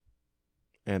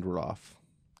And we're off.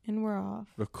 And we're off.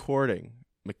 Recording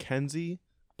Mackenzie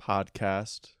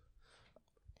podcast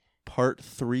part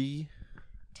 3.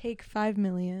 Take 5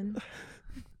 million.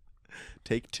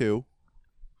 Take 2.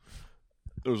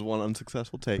 There was one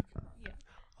unsuccessful take. Yeah.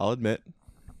 I'll admit.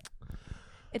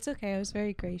 It's okay. I was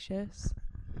very gracious.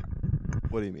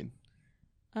 What do you mean?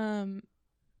 I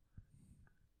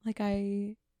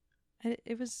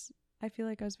feel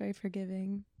like I was very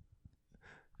forgiving.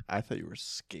 I thought you were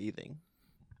scathing.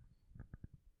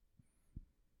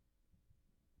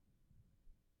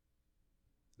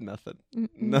 Nothing. Mm-mm.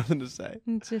 Nothing to say.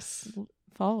 It's just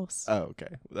false. Oh,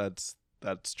 okay. That's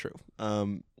true.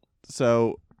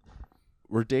 So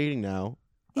we're dating now.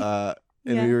 And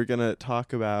Yeah. we were gonna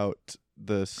talk about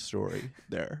the story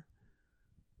there.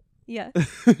 Yeah.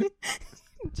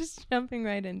 Just jumping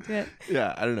right into it.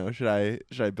 Yeah, I don't know. Should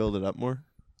I build it up more?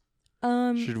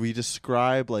 Should we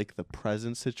describe like the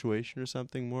present situation or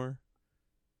something more?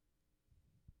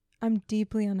 I'm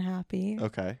deeply unhappy.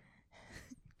 Okay.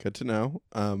 Good to know.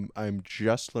 I'm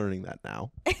just learning that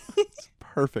now. It's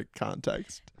perfect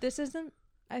context. This isn't,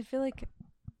 I feel like,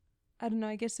 I don't know,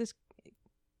 I guess this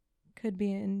could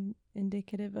be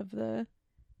indicative of the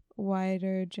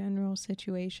wider general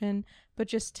situation. But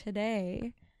just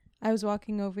today, I was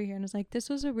walking over here and I was like, this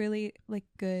was a really like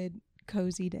good,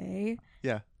 cozy day.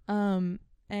 Yeah.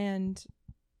 And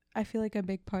I feel like a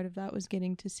big part of that was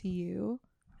getting to see you.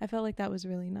 I felt like that was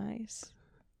really nice.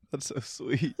 That's so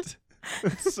sweet.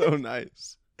 It's so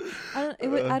nice. I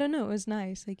don't know. It was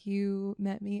nice. Like you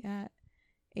met me at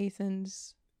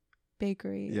Ethan's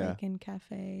bakery, Yeah. like in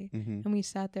cafe, Mm-hmm. and we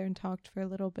sat there and talked for a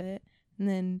little bit, and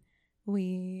then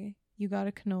you got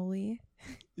a cannoli,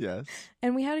 Yes.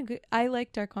 and we had I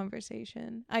liked our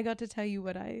conversation. I got to tell you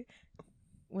what I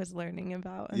was learning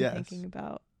about and Yes. thinking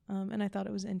about, and I thought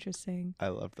it was interesting. I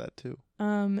love that too.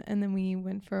 And then we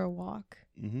went for a walk,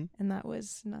 Mm-hmm. and that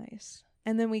was nice.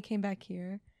 And then we came back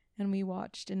here. And we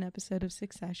watched an episode of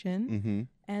Succession, Mm-hmm.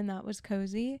 and that was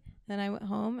cozy. Then I went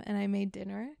home and I made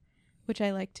dinner, which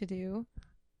I like to do.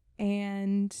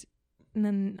 And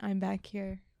then I'm back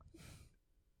here.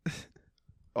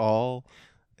 All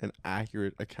an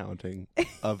accurate accounting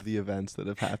of the events that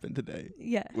have happened today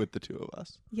Yeah. with the two of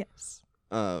us. Yes.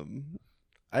 I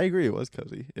agree. It was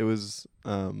cozy. It was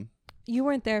You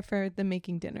weren't there for the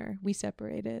making dinner. We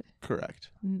separated. correct.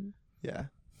 Mm. Yeah.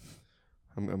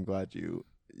 I'm glad you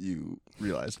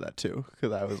realized that too,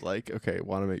 because I was like, okay,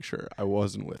 want to make sure I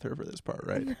wasn't with her for this part,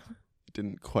 right? No.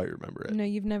 Didn't quite remember it. No,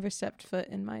 you've never stepped foot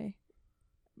in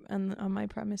on my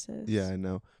premises. Yeah, I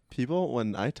know. People,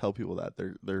 when I tell people that,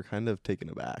 they're kind of taken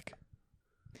aback.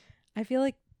 I feel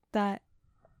like that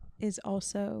is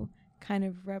also kind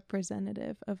of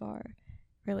representative of our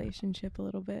relationship a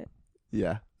little bit.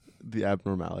 Yeah, the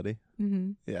abnormality.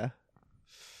 Mm-hmm. Yeah,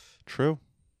 true.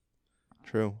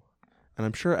 And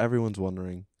I'm sure everyone's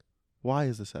wondering, why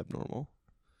is this abnormal?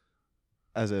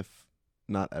 As if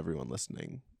not everyone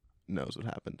listening knows what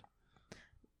happened.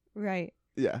 Right.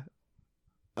 Yeah.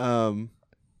 But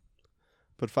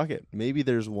fuck it. Maybe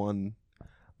there's one.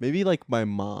 Maybe like my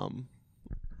mom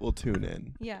will tune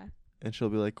in Yeah. and she'll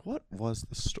be like, what was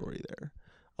the story there?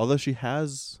 Although she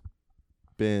has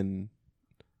been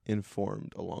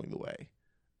informed along the way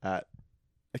at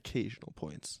occasional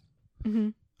points. Mm-hmm.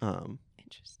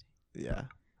 Interesting. Yeah.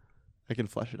 I can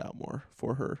flesh it out more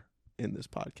for her in this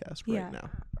podcast Yeah. right now.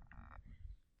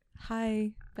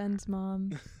 Hi, Ben's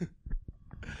mom.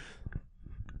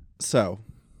 So,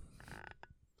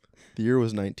 the year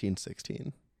was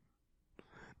 1916.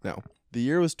 No, the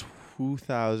year was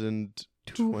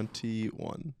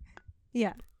 2021.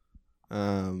 Yeah.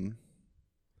 The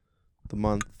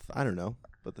month, I don't know,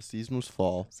 but the season was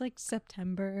fall. It's like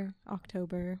September,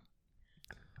 October.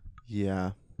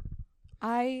 Yeah.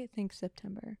 I think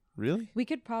September. Really? We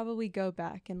could probably go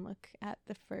back and look at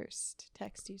the first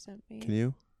text you sent me. Can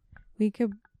you?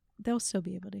 They'll still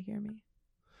be able to hear me.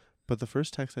 But the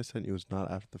first text I sent you was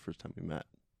not after the first time we met.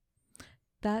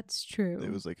 That's true.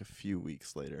 It was like a few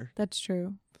weeks later. That's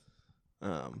true.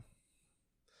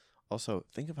 Also,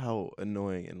 think of how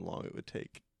annoying and long it would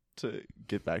take to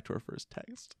get back to our first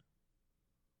text.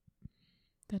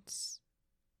 That's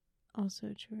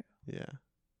also true. Yeah.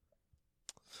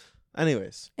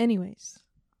 Anyways,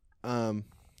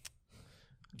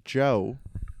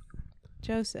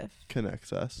 Joseph.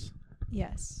 connects us.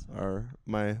 Yes.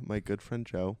 My good friend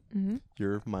Joe, Mm-hmm.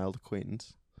 your mild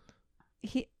acquaintance.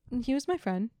 He was my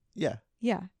friend. Yeah,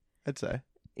 Yeah. I'd say.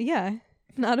 Yeah.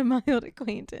 Not a mild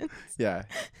acquaintance. Yeah.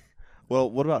 Well,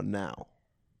 what about now?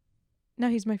 No,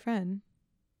 he's my friend.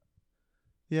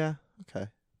 Yeah. Okay.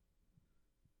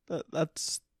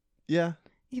 That's yeah.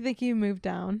 You think you moved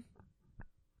down?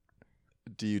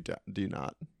 Do you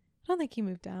not? I don't think he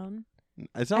moved down.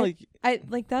 It's not I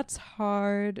like that's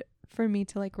hard for me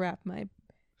to like wrap my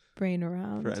brain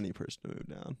around. for any person to move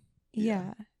down.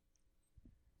 Yeah.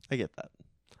 I get that.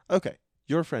 Okay,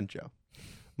 your friend Joe.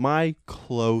 My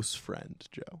close friend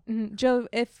Joe. Mm-hmm. Joe,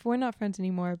 if we're not friends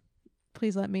anymore,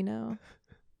 please let me know.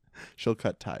 She'll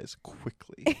cut ties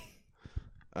quickly.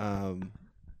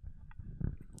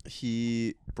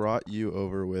 He brought you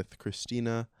over with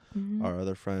Christina, our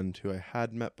other friend who I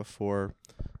had met before.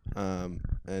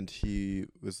 And he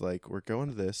was like, we're going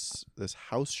to this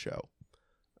house show,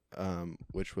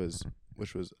 which was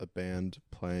a band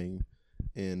playing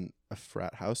in a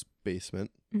frat house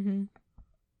basement. Mm-hmm.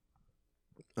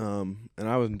 And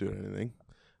I wasn't doing anything,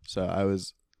 so I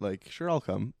was like, sure, I'll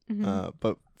come. Mm-hmm.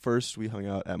 But first we hung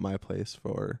out at my place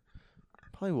for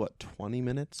probably 20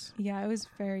 minutes. Yeah, it was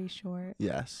very short.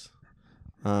 Yes.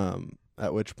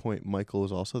 At which point Michael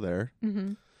was also there.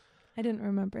 Mm-hmm. I didn't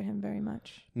remember him very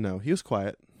much. No, he was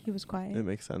quiet. He was quiet. It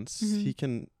makes sense.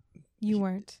 Mm-hmm. You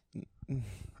weren't.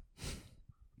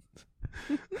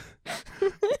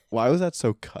 Why was that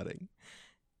so cutting?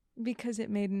 Because it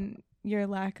made your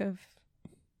lack of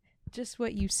just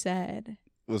what you said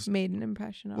made an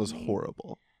impression on me. Was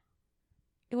horrible.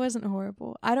 It wasn't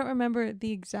horrible. I don't remember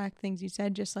the exact things you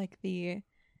said, just like the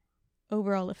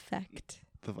overall effect.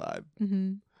 The vibe.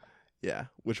 Mm-hmm. Yeah,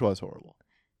 which was horrible.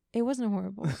 It wasn't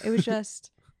horrible. It was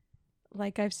just,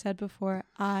 like I've said before,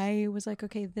 I was like,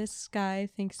 okay, this guy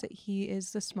thinks that he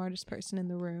is the smartest person in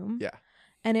the room. Yeah.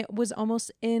 And it was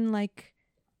almost in like,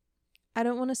 I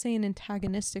don't want to say an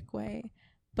antagonistic way,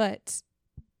 but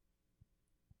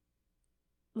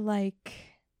like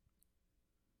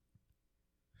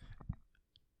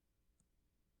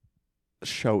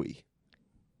showy.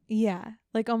 Yeah,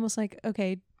 like almost like,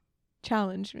 okay,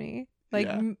 challenge me, like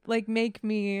like make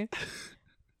me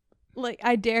like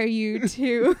I dare you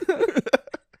to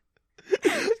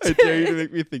I dare you to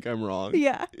make me think I'm wrong.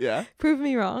 Yeah, prove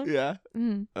me wrong. Yeah.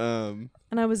 And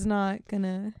I was not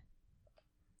gonna,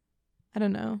 I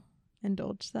don't know,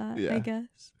 indulge that. I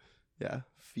guess. Yeah,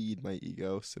 feed my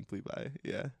ego simply by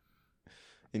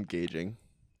engaging.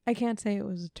 I can't say it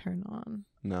was a turn on.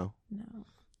 No,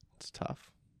 it's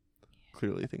tough.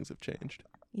 Clearly things have changed.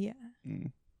 Yeah.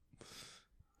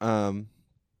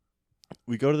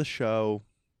 We go to the show.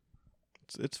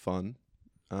 It's fun.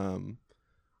 I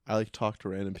like talked to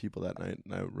random people that night,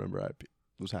 and I remember I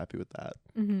was happy with that.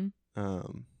 Mm-hmm.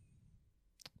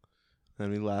 Then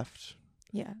we left.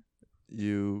 Yeah.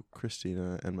 You,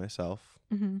 Christina, and myself.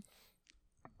 Mm-hmm.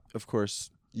 Of course,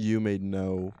 you made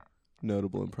no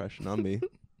notable impression on me.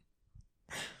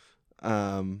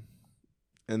 And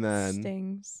then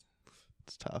stings.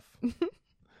 It's tough.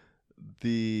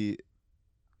 You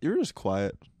were just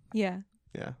quiet. Yeah.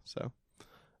 Yeah. So,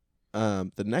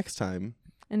 the next time.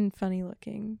 And funny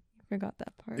looking. Forgot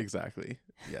that part. Exactly.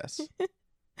 Yes.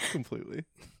 Completely.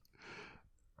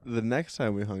 The next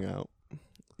time we hung out,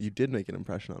 you did make an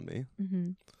impression on me.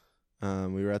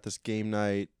 Mm-hmm. We were at this game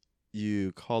night.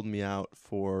 You called me out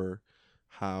for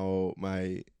how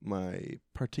my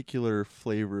particular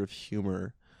flavor of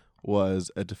humor was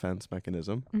a defense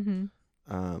mechanism.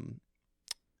 Mm-hmm.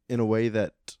 In a way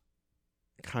that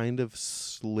kind of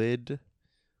slid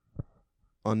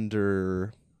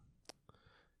under.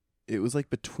 It was like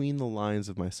between the lines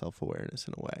of my self-awareness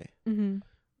in a way.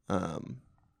 Mm-hmm.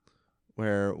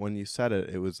 Where when you said it,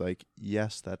 it was like,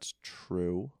 yes, that's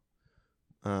true.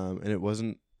 And it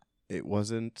wasn't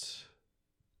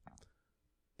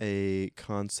a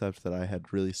concept that I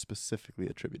had really specifically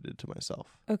attributed to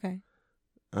myself. Okay.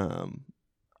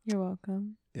 You're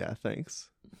welcome. Yeah, thanks.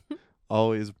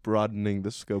 Always broadening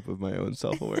the scope of my own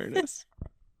self-awareness.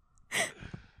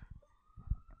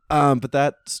 But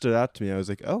that stood out to me. I was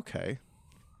like, okay,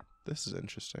 this is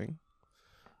interesting.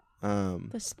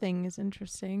 This thing is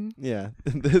interesting. Yeah,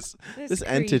 this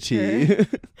entity.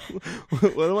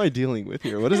 What am I dealing with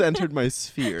here? What has entered my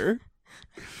sphere?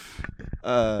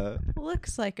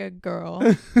 Looks like a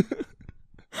girl.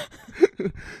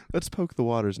 Let's poke the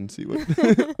waters and see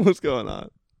what's going on.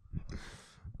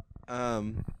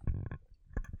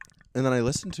 And then I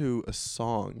listened to a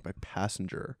song by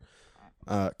Passenger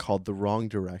called "The Wrong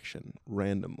Direction"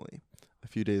 randomly a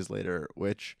few days later,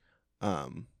 which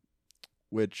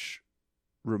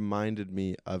reminded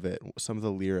me of it. Some of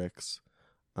the lyrics,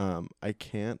 I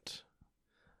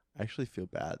actually feel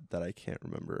bad that I can't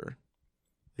remember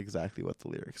exactly what the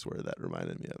lyrics were that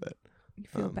reminded me of it. You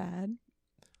feel bad?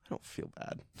 I don't feel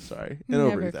bad. Sorry. You An never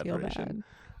feel over-exaggeration.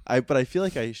 bad. But I feel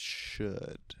like I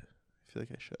should.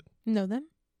 Know them?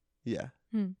 Yeah.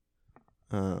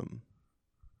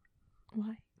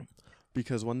 Why?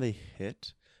 Because when they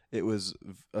hit, it was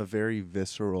a very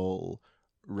visceral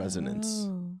resonance.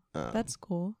 That's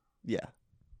cool. Yeah.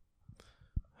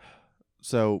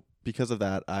 So because of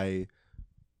that, I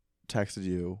texted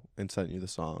you and sent you the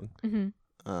song. And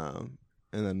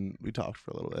then we talked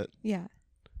for a little bit. Yeah.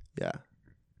 Yeah.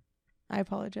 I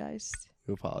apologized.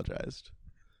 You apologized.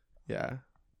 Yeah.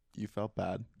 You felt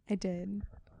bad. I did.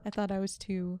 I thought I was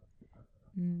too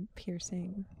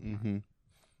piercing.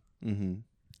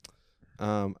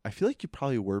 I feel like you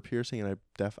probably were piercing, and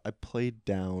I played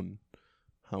down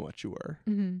how much you were.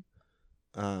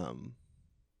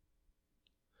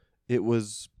 It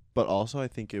was, but also I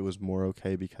think it was more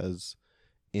okay because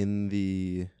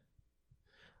I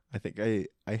think I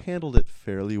handled it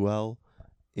fairly well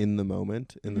in the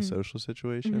moment, in the social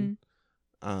situation.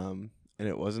 And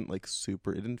it wasn't like it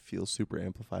didn't feel super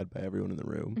amplified by everyone in the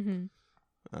room.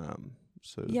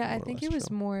 So yeah, I think it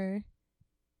was more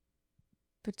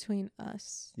between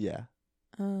us. Yeah.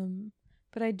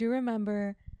 But I do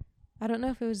remember, I don't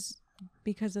know if it was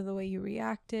because of the way you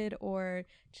reacted or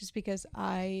just because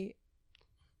I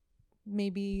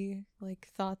maybe like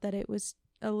thought that it was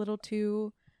a little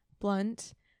too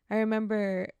blunt. I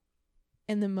remember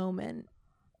in the moment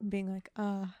being like,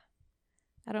 I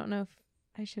don't know if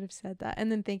I should have said that.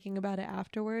 And then thinking about it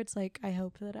afterwards, like, I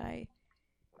hope that I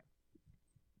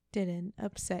didn't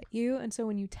upset you. And so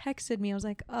when you texted me, I was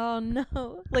like, oh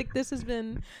no, like this has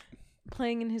been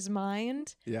playing in his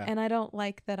mind. Yeah. And I didn't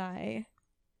like that I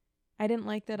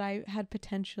had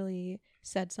potentially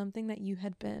said something that you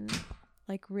had been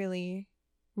like really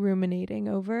ruminating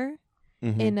over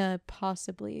in a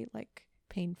possibly like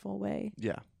painful way.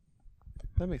 Yeah.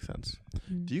 That makes sense.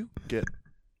 Do you get,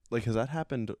 like, has that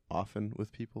happened often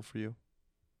with people for you?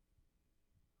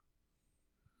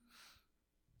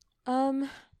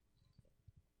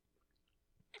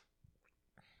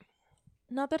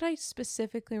 Not that I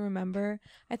specifically remember.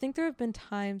 I think there have been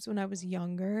times when I was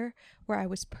younger where I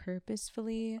was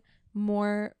purposefully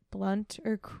more blunt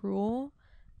or cruel.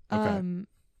 Okay. And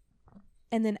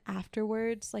then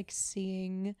afterwards, like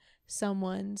seeing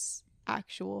someone's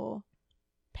actual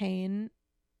pain,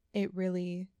 it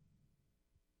really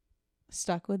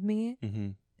stuck with me.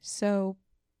 So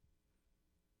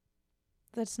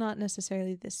that's not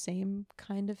necessarily the same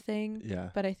kind of thing.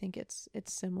 Yeah. But I think it's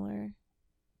similar.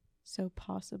 So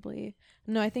possibly.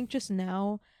 No, I think just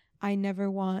now I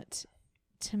never want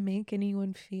to make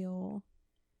anyone feel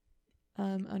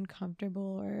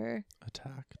uncomfortable or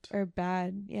attacked or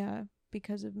bad, yeah,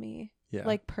 because of me. Yeah.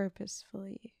 Like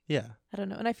purposefully. Yeah. I don't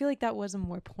know. And I feel like that was a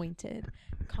more pointed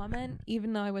comment,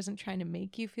 even though I wasn't trying to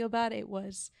make you feel bad. It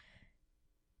was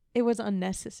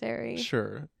unnecessary.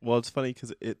 Sure. Well, it's funny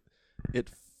because it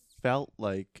felt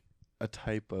like a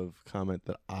type of comment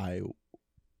that I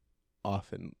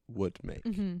often would make.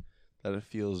 That it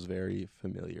feels very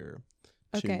familiar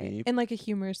to me. In like a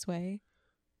humorous way.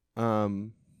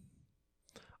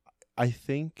 I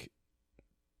think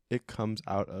it comes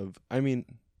out of, I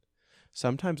mean,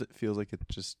 sometimes it feels like it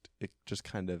just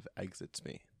kind of exits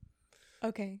me.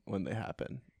 Okay. When they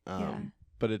happen. Yeah.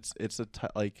 But it's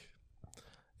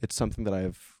something that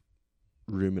I've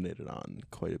ruminated on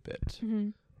quite a bit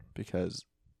because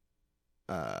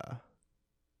I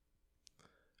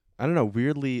don't know,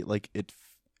 weirdly, like it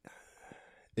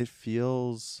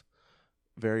feels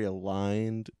very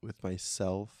aligned with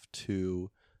myself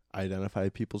to identify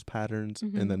people's patterns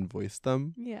and then voice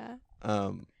them. Yeah.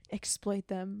 Exploit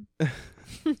them.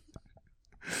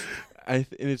 And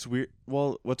it's weird.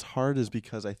 Well, what's hard is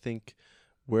because I think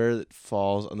where it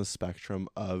falls on the spectrum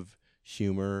of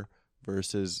humor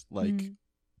versus like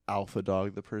alpha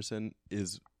dog the person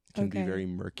can be very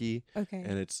murky. Okay.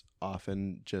 And it's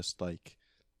often just like,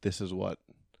 this is what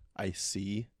I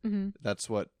see. That's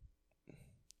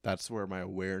where my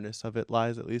awareness of it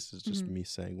lies, at least, is just me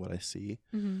saying what I see.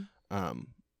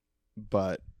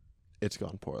 But it's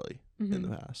gone poorly in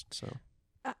the past. So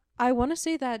I want to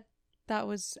say that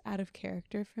was out of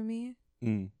character for me.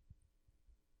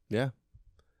 Yeah.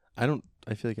 I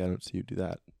feel like I don't see you do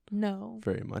that. No.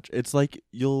 Very much. It's like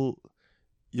you'll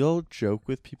joke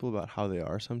with people about how they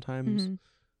are sometimes,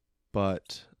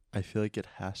 but I feel like it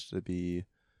has to be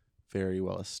very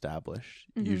well established,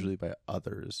 usually by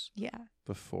others. Yeah.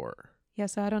 Before. Yeah,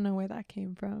 so I don't know where that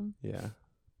came from. Yeah.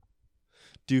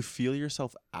 Do you feel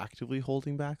yourself actively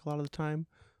holding back a lot of the time?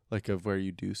 Like of where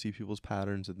you do see people's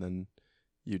patterns and then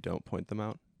you don't point them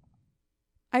out?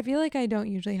 I feel like I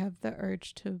don't usually have the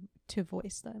urge to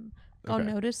voice them. Okay. I'll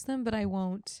notice them, but I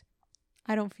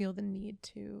don't feel the need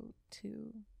to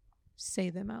say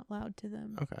them out loud to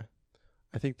them. Okay.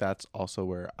 I think that's also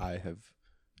where I have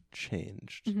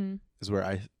changed. Is where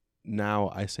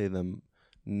I say them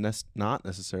not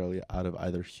necessarily out of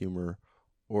either humor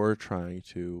or trying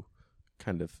to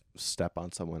kind of step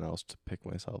on someone else to pick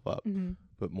myself up,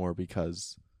 but more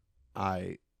because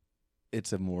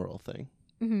it's a moral thing.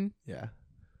 Yeah.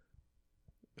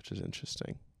 Which is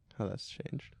interesting how that's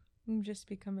changed. You've just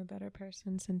become a better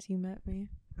person since you met me.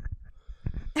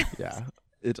 Yeah.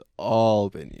 It's all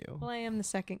been you. Well, I am the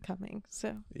second coming,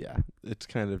 so. Yeah. It's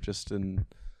kind of just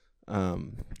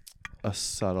a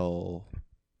subtle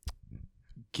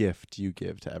gift you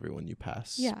give to everyone you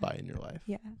pass by in your life.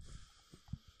 Yeah.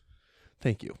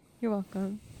 Thank you. You're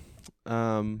welcome.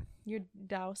 You're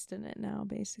doused in it now,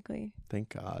 basically. Thank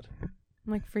God. I'm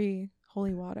like free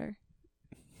holy water.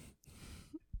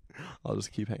 I'll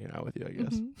just keep hanging out with you, I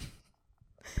guess.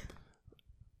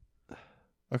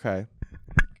 Okay.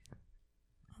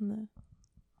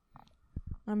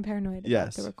 I'm paranoid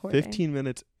about the recording. 15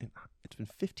 minutes. It's been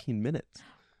 15 minutes.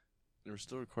 And we're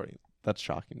still recording. That's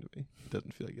shocking to me. It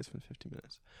doesn't feel like it's been 15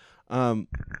 minutes.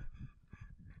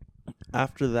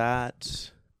 After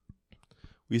that,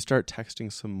 we start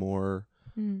texting some more.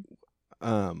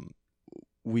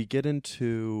 We get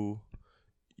into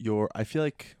I feel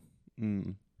like,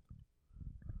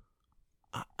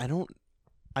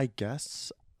 I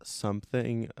guess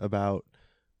something about,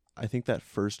 I think that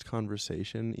first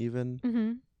conversation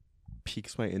even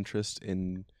piques my interest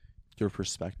in your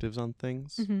perspectives on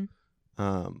things.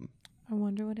 I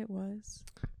wonder what it was.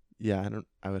 Yeah,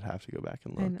 I would have to go back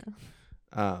and look.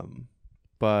 I know.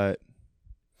 But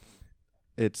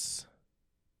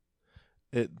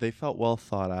they felt well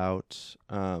thought out.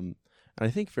 And I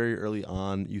think very early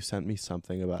on you sent me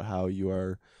something about how you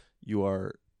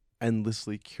are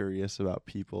endlessly curious about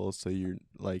people, so you're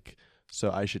like,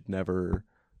 so I should never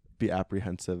be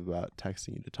apprehensive about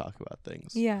texting you to talk about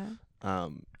things. Yeah.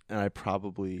 And I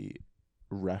probably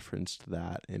referenced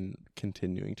that in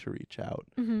continuing to reach out.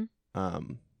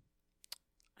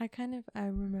 I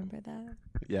remember that.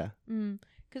 Yeah.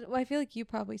 Because I feel like you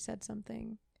probably said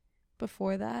something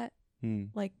before that,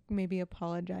 like maybe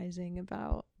apologizing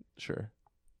about. Sure.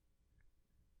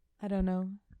 I don't know,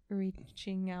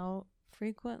 reaching out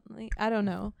frequently. I don't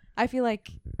know. I feel like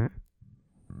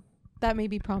that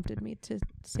maybe prompted me to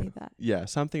say that. Yeah,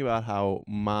 something about how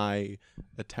my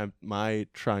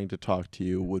trying to talk to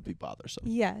you would be bothersome.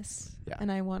 Yes. Yeah.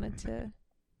 And I wanted to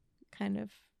kind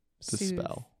of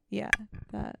dispel. Yeah,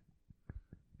 that.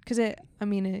 Because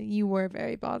you were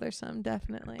very bothersome,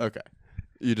 definitely. Okay.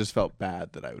 You just felt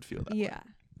bad that I would feel that way.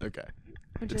 Okay.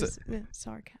 Which is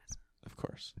sarcasm. Of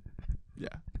course. Yeah.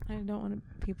 I don't want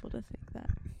people to think that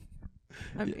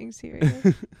I'm being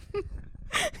serious.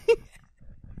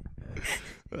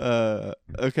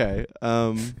 Okay.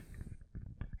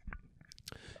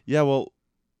 Yeah, well,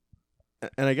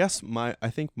 and I guess I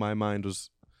think my mind was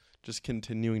just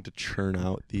continuing to churn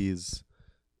out these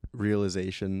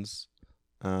realizations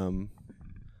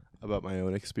about my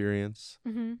own experience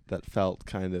that felt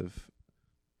kind of,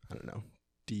 I don't know,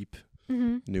 deep,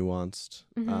 nuanced,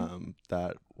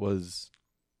 that was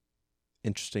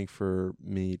interesting for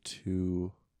me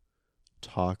to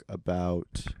talk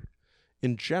about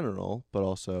in general, but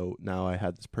also now I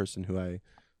had this person who I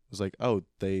was like, oh,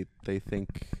 they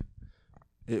think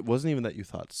it wasn't even that you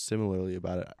thought similarly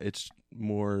about it. It's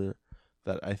more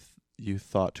that you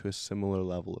thought to a similar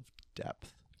level of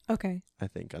depth. Okay. I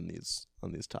think on these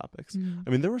topics. I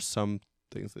mean, there were some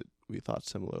things that we thought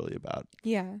similarly about.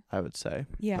 Yeah. I would say.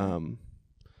 Yeah.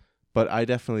 But I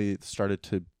definitely started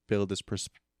to build this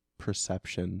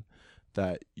perception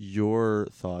that your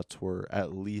thoughts were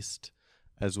at least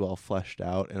as well fleshed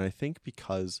out, and I think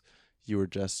because you were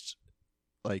just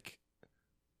like,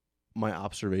 my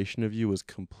observation of you was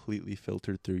completely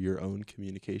filtered through your own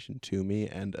communication to me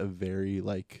and a very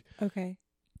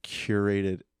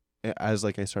curated, as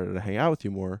like I started to hang out with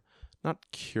you more, not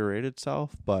curated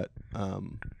self, but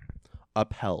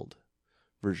upheld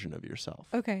version of yourself.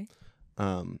 Okay.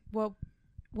 What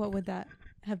would that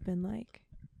have been like?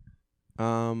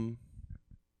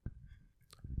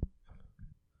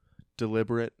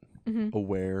 Deliberate,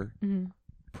 aware,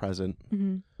 present.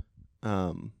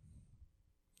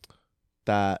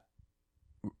 That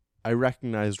I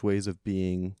recognized ways of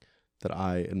being that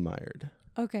I admired.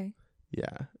 Okay.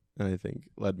 Yeah. And I think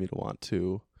led me to want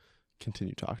to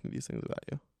continue talking to these things about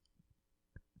you.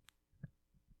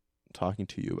 Talking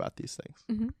to you about these things.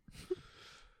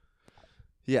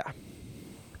 Yeah.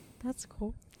 That's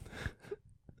cool.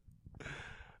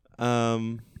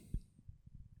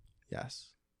 Yes.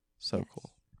 So cool.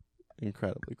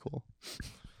 Incredibly cool.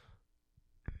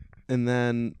 And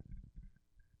then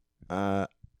and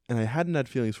I hadn't had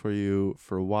feelings for you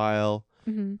for a while,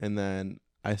 and then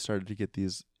I started to get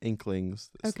these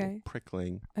inklings, this Okay. like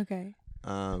prickling. Okay.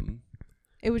 Um,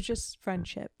 It was just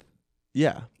friendship.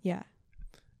 yeah, Yeah.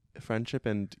 friendship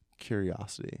and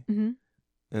curiosity. Mm-hmm.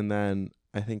 And then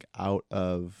I think out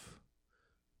of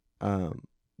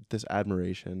this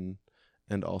admiration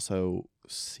and also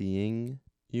seeing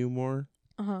you more,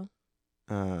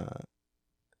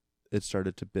 it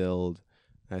started to build.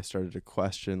 And I started to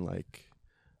question, like,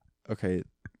 okay,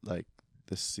 like,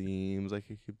 this seems like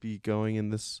it could be going in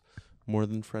this more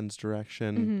than friends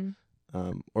direction.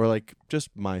 Or like just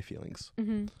my feelings.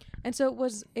 Mm-hmm. And so it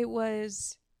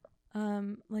was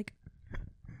like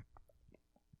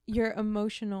your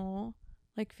emotional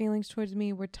like feelings towards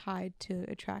me were tied to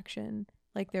attraction,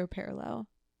 like they were parallel,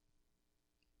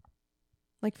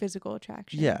 like physical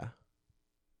attraction. Yeah.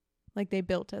 Like they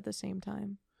built at the same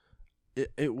time.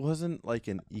 It wasn't like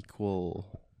an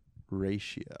equal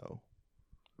ratio,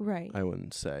 Right. I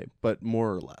wouldn't say, but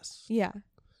more or less. Yeah.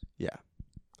 Yeah.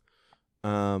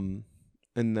 And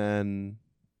then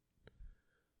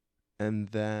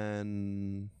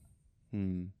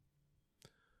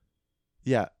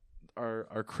yeah,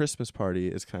 our Christmas party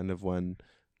is kind of when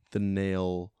the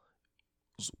nails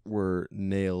were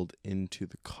nailed into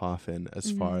the coffin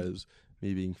as far as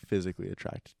me being physically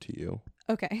attracted to you.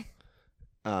 Okay.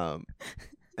 And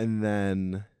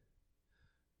then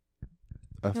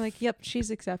you're like, yep, she's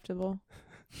acceptable.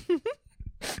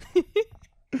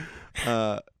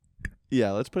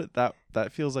 Yeah, let's put it that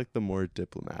feels like the more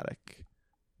diplomatic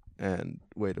and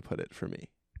way to put it for me.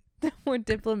 More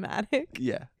diplomatic.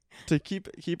 Yeah. To keep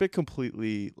it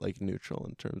completely like neutral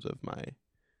in terms of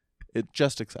it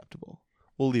just acceptable.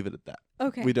 We'll leave it at that.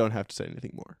 Okay. We don't have to say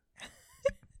anything more.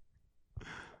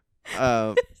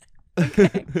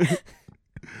 Okay.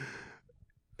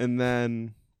 And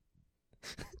then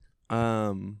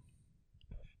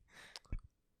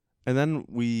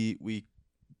we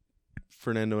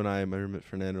Fernando and I, my roommate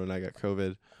Fernando and I got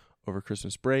COVID over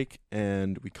Christmas break,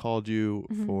 and we called you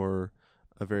for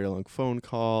a very long phone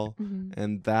call,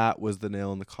 and that was the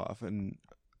nail in the coffin.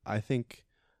 I think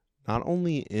not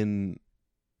only in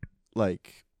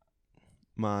like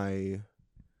my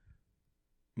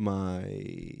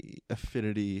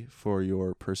affinity for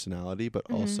your personality, but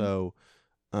also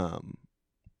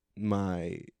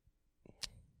my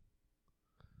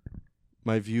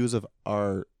views of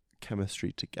our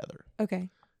chemistry together. Okay.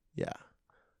 Yeah.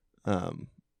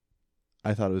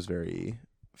 I thought it was very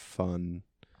fun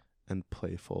and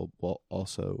playful while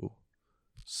also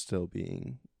still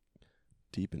being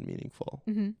deep and meaningful.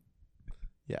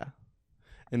 Yeah.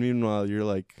 And meanwhile, you're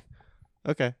like,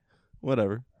 okay,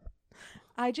 whatever.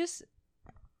 I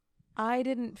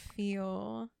didn't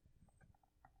feel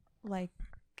like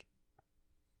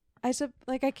I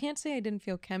can't say I didn't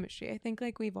feel chemistry. I think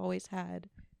like we've always had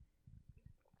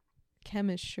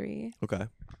chemistry. Okay.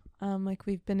 Like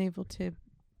we've been able to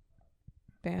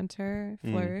banter,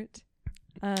 flirt.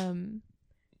 That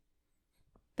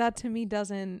to me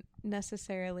doesn't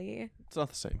necessarily It's not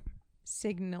the same.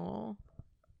 signal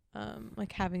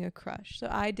like having a crush. So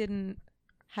I didn't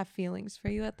have feelings for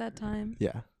you at that time.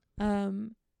 Yeah.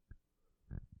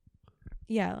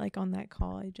 Yeah, like on that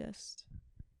call I just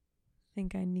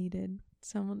think I needed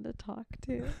someone to talk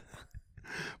to.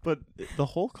 But the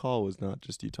whole call was not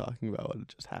just you talking about what had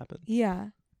just happened. Yeah.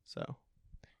 So.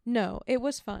 No, it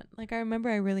was fun. Like I remember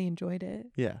I really enjoyed it.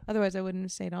 Yeah. Otherwise I wouldn't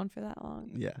have stayed on for that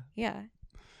long. Yeah. Yeah.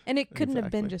 And it couldn't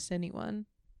have been Exactly. just anyone.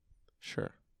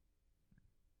 Sure.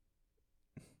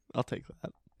 I'll take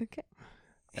that. Okay.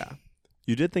 Yeah.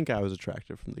 You did think I was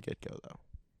attractive from the get-go, though.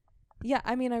 Yeah,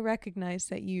 I mean, I recognize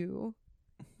that you,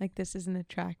 like, this is an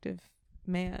attractive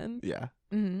man. Yeah.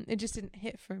 It just didn't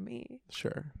hit for me.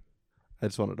 Sure. I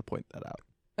just wanted to point that out.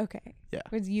 Okay. Yeah.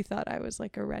 Whereas you thought I was,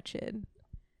 like, a wretched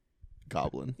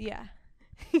Goblin. Yeah.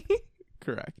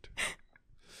 Correct.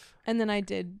 And then I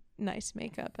did nice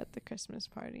makeup at the Christmas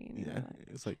party. And Yeah.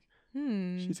 It's like,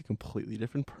 like, she's a completely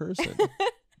different person.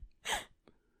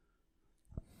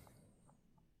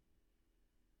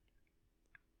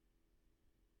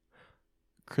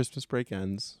 Christmas break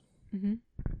ends. Mm-hmm.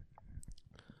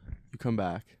 You come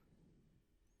back.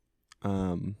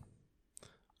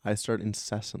 I start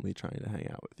incessantly trying to hang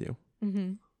out with you.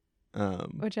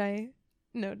 Mm-hmm. Which I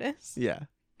noticed. Yeah.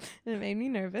 And it made me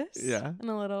nervous. Yeah. And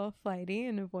a little flighty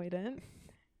and avoidant.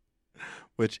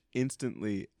 Which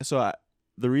instantly... So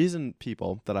the reason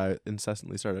people that I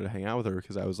incessantly started to hang out with her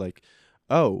because I was like,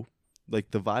 oh,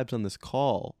 like the vibes on this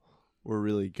call were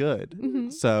really good. Mm-hmm.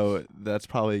 So that's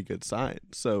probably a good sign.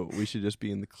 So we should just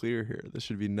be in the clear here. This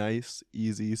should be nice,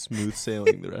 easy, smooth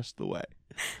sailing the rest of the way.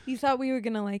 You thought we were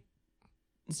going to, like,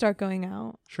 start going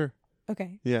out? Sure.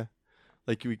 Okay. Yeah.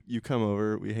 like you come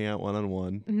over, we hang out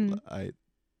one-on-one.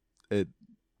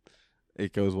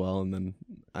 It goes well, and then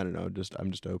I don't know,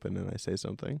 I'm just open and I say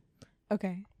something.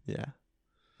 Okay. Yeah.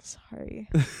 Sorry.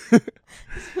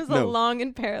 This was a long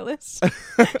and perilous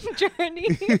journey.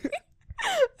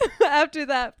 After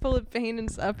that, full of pain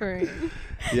and suffering.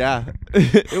 Yeah,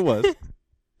 it was.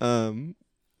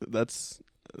 That's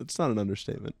not an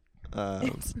understatement.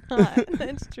 It's not.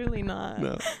 It's truly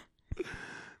not.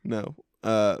 No.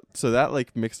 So that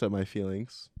like mixed up my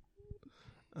feelings.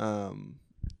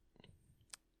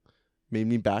 Made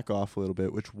me back off a little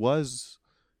bit, which was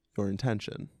your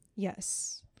intention.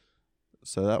 Yes.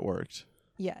 So that worked.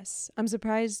 Yes. I'm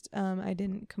surprised I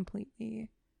didn't completely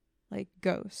like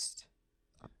ghost.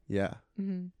 Yeah.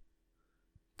 Mm-hmm.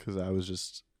 'Cause I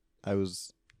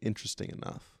was interesting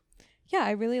enough. Yeah,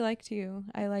 I really liked you.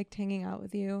 I liked hanging out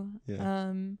with you.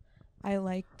 Yeah. I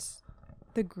liked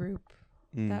the group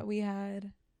that we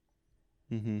had.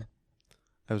 Mm-hmm.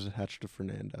 I was attached to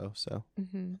Fernando, so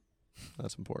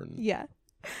that's important. Yeah.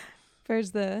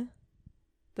 There's the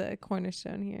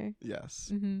cornerstone here.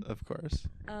 Yes, of course.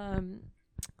 And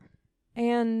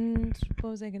what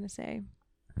was I going to say?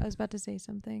 I was about to say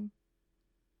something.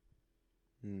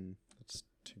 That's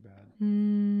too bad.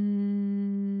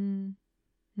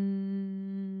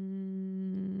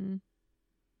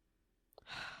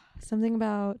 Something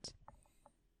about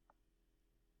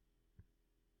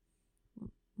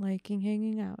liking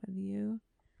hanging out with you,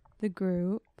 the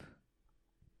group.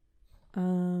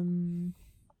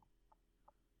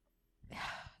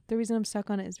 The reason I'm stuck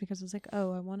on it is because I was like,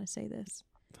 oh, I want to say this.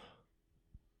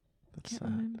 That's Can't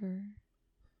remember.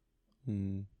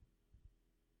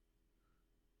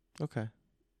 Okay.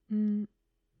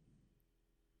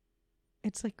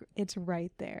 It's like it's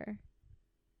right there.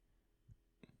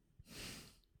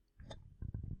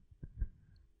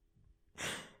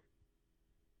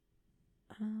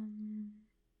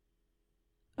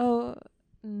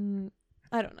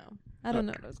 I don't know. I don't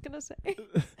know what I was gonna say.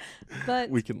 But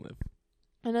we can live.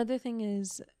 Another thing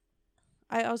is,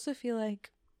 I also feel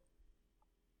like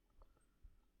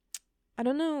I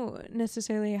don't know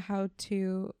necessarily how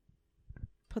to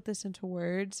put this into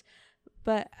words,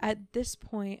 but at this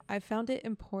point, I found it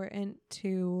important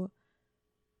to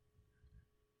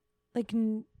like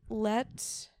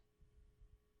let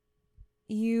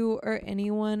you or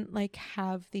anyone like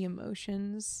have the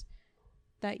emotions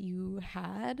that you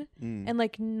had and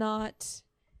like not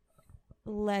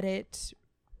let it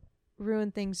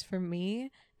ruin things for me,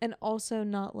 and also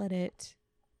not let it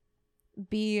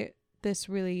be this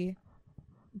really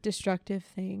destructive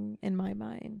thing in my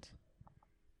mind.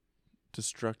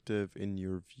 Destructive in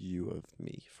your view of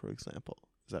me, for example.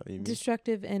 Is that what you mean?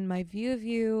 Destructive in my view of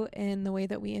you and the way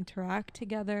that we interact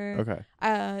together. Okay.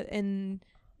 And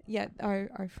yeah,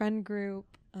 our friend group.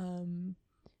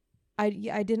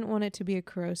 I didn't want it to be a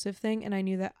corrosive thing, and I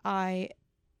knew that I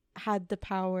had the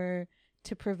power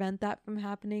to prevent that from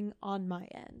happening on my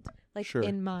end, like sure.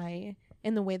 in the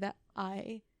way that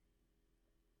I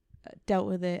dealt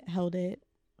with it, held it,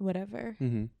 whatever.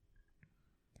 And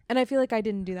I feel like I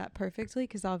didn't do that perfectly,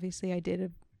 because obviously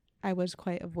I was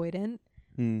quite avoidant.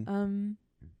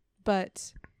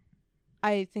 But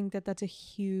I think that that's a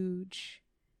huge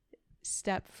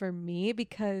step for me,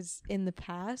 because in the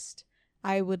past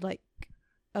I would like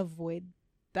avoid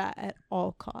that at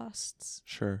all costs.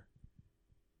 Sure.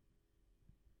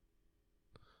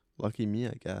 Lucky me,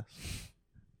 I guess.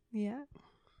 Yeah.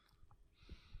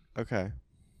 Okay.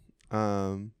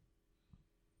 I'm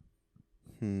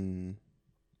trying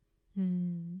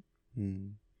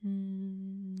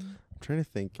to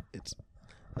think. It's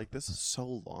like, this is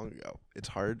so long ago.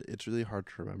 It's really hard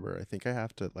to remember. I think I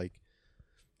have to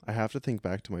think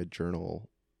back to my journal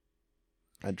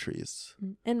entries.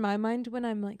 In my mind, when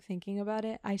I'm like thinking about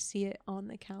it, I see it on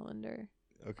the calendar.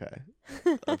 Okay.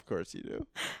 Of course you do.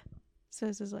 So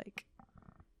this is like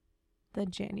the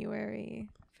January,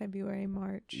 February,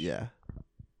 March. Yeah.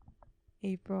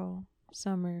 April,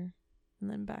 summer, and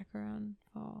then back around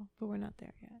fall. But we're not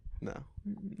there yet. No,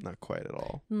 not quite at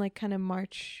all. And like kind of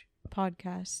March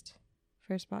podcast,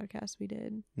 first podcast we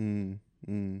did. I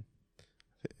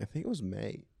think it was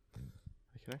May.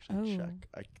 I can actually check.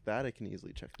 I can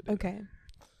easily check the date. Okay.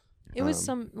 It was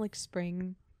some like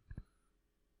spring.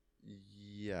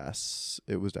 Yes,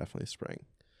 it was definitely spring.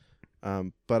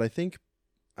 But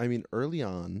I mean, early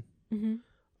on,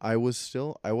 I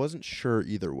wasn't sure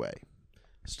either way,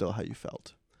 still how you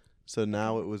felt. So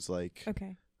now it was like,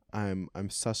 okay, I'm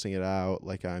sussing it out.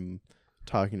 Like, I'm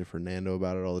talking to Fernando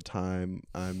about it all the time.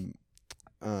 I'm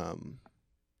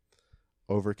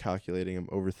over calculating. I'm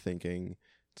overthinking.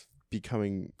 It's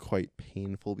becoming quite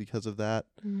painful because of that.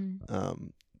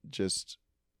 Just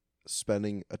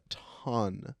spending a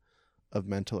ton of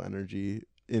mental energy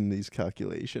in these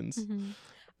calculations.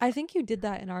 I think you did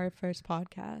that in our first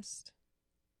podcast.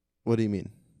 What do you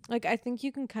mean? Like, I think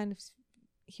you can kind of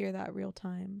hear that real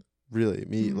time. Really?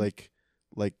 Me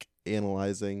like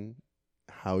analyzing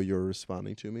how you're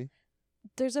responding to me?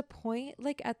 There's a point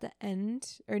like at the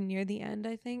end or near the end,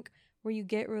 I think, where you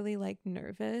get really like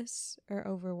nervous or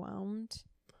overwhelmed.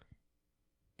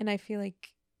 And I feel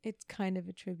like it's kind of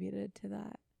attributed to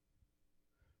that.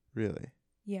 Really?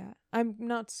 Yeah. I'm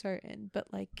not certain,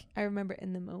 but like I remember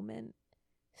in the moment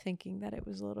thinking that it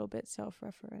was a little bit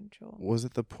self-referential. Was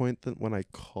it the point that when I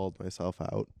called myself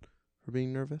out for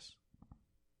being nervous?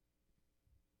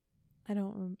 I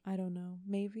don't know.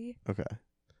 Maybe. Okay.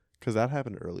 Because that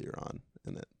happened earlier on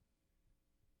in it.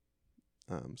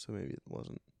 So maybe it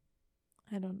wasn't.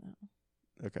 I don't know.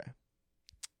 Okay.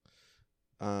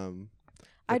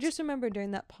 I just remember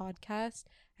during that podcast,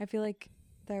 I feel like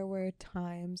there were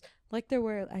times, like there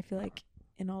were, I feel like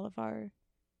in all of our,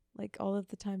 like all of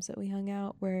the times that we hung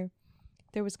out, where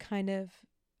there was kind of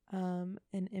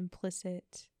an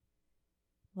implicit,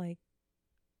 like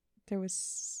there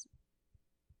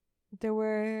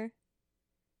were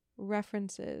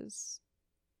references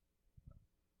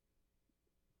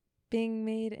being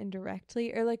made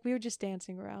indirectly, or like we were just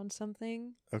dancing around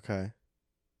something. Okay.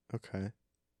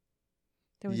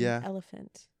 There was an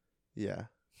elephant. Yeah.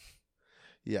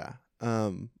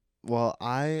 Well,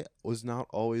 I was not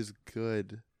always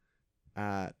good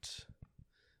at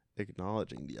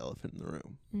acknowledging the elephant in the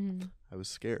room. I was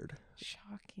scared.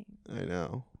 Shocking. I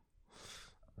know.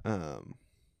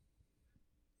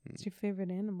 It's your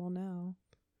favorite animal now.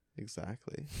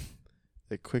 Exactly.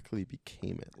 It quickly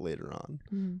became it later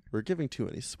on. We're giving too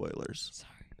many spoilers.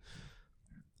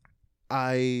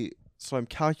 Sorry. So I'm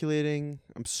calculating.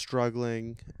 I'm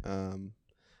struggling.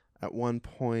 At one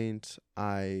point,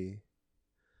 I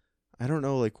don't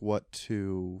know like what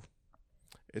to.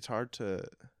 It's hard to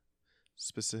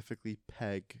specifically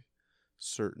peg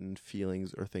certain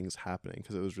feelings or things happening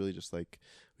because it was really just like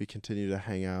we continued to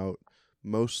hang out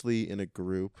mostly in a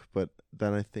group, but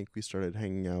then I think we started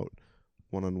hanging out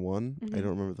one-on-one. I don't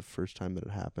remember the first time that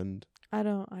it happened. I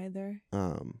don't either.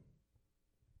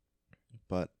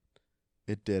 But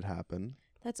it did happen.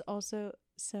 That's also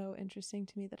so interesting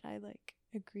to me that I like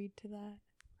agreed to that.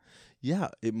 Yeah,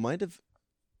 it might have.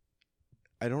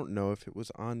 I don't know if it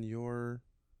was on your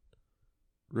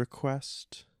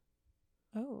request.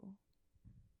 Oh.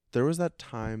 There was that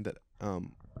time that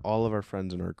all of our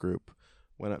friends in our group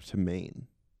went up to Maine.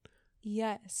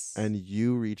 Yes. And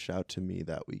you reached out to me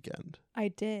that weekend. I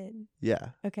did. Yeah.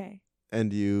 Okay.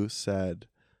 And you said,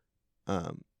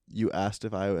 you asked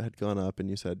if I had gone up, and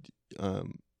you said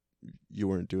you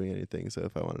weren't doing anything, so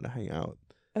if I wanted to hang out,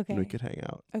 okay, we could hang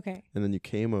out. Okay. And then you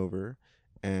came over,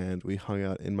 and we hung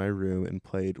out in my room and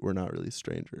played We're Not Really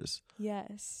Strangers.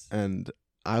 Yes. And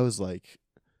I was like,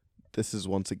 this is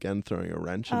once again throwing a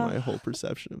wrench in my whole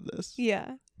perception of this.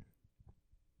 Yeah.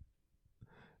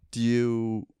 Do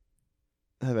you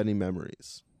have any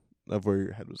memories of where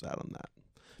your head was at on that?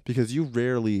 Because you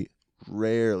rarely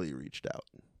reached out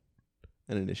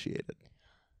and initiated.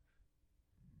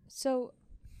 So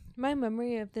my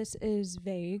memory of this is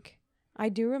vague. I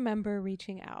do remember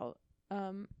reaching out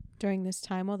during this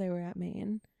time while they were at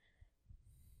Maine.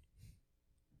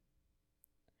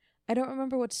 I don't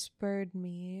remember what spurred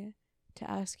me to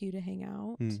ask you to hang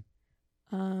out.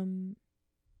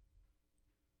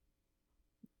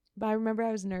 But I remember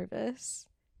I was nervous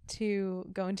to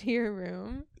go into your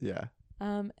room. Yeah.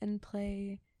 And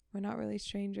play We're Not Really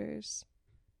Strangers.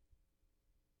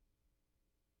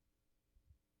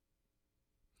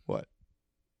 What?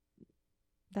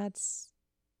 That's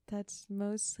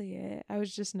mostly it. I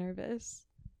was just nervous.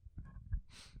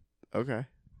 Okay.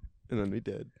 And then we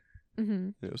did.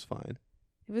 And it was fine.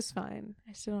 It was fine.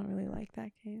 I still don't really like that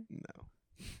game. No.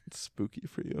 It's spooky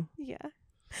for you. Yeah.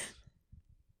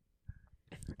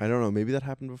 I don't know. Maybe that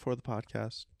happened before the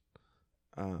podcast.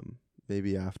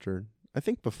 Maybe after. I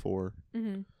think before.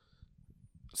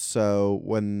 So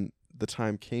when the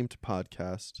time came to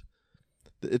podcast,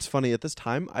 it's funny. At this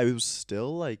time, I was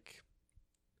still like,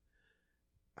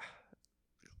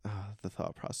 the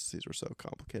thought processes were so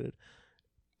complicated.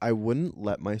 I wouldn't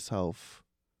let myself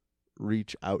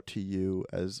reach out to you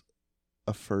as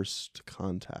a first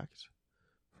contact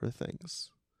for things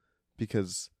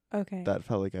because that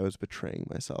felt like I was betraying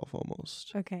myself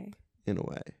almost. Okay. In a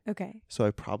way. Okay. So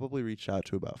I probably reached out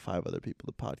to about 5 other people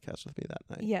to podcast with me that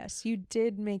night. Yes, you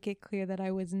did make it clear that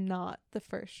I was not the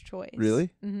first choice. Really?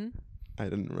 I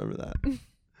didn't remember that.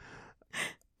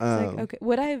 It's like, okay,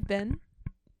 would I have been?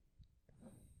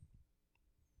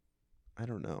 I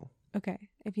don't know. Okay,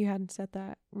 if you hadn't set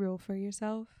that rule for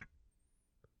yourself.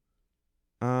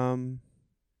 I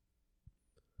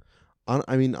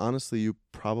mean, honestly, you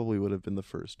probably would have been the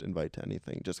first invite to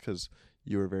anything just because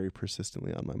you were very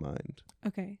persistently on my mind.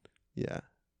 Okay. Yeah.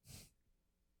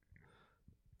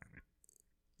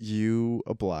 You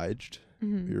obliged.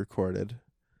 Mm-hmm. We recorded.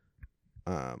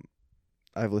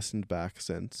 I've listened back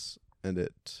since, and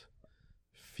it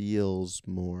feels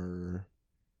more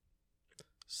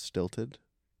stilted,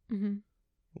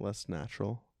 less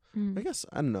natural. I guess,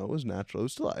 I don't know, it was natural. It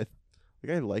was still, I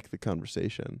like the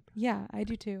conversation. Yeah, I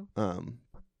do too.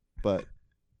 But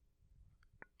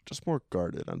just more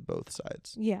guarded on both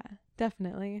sides. Yeah,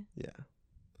 definitely. Yeah.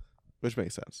 Which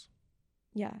makes sense.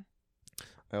 Yeah.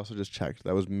 I also just checked.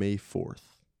 That was May 4th.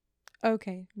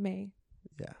 Okay, May.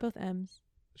 Yeah. Both M's.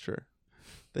 Sure.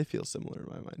 They feel similar in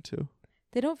my mind too.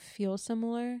 They don't feel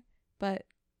similar, but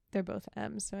they're both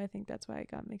M's, so I think that's why I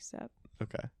got mixed up.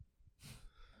 Okay.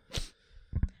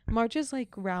 March is like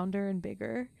rounder and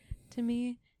bigger to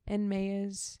me, and May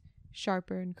is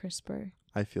sharper and crisper.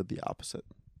 I feel the opposite.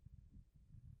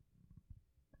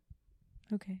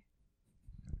 Okay.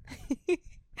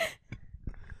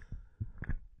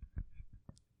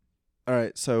 All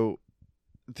right, so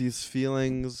these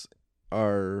feelings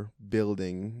are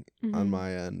building on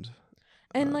my end.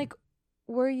 And like,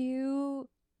 were you,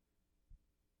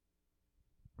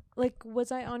 like, was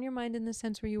I on your mind in the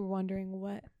sense where you were wondering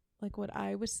what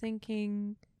I was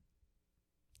thinking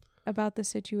about the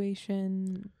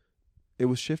situation? It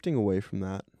was shifting away from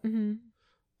that.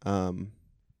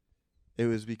 It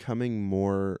was becoming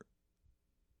more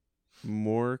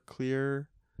clear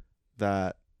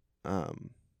that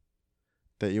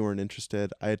that you weren't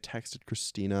interested. I had texted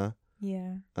Christina.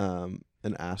 Yeah. And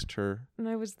asked her. And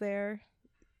I was there.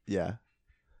 Yeah.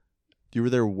 You were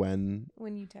there when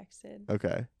you texted.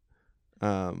 Okay.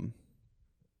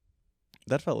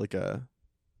 That felt like a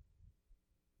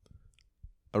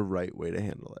right way to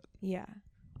handle it. Yeah.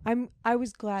 I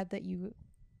was glad that you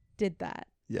did that.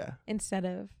 Yeah. Instead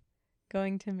of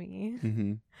going to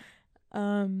me.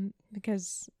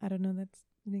 Because I don't know, that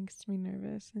makes me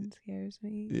nervous and scares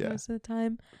me most of the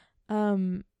time.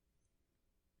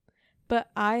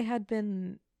 But I had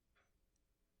been,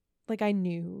 like, I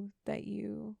knew that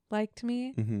you liked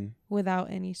me without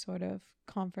any sort of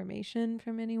confirmation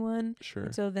from anyone. Sure.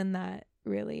 And so then that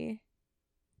really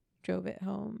drove it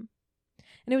home.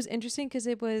 And it was interesting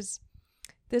because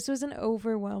this was an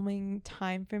overwhelming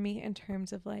time for me in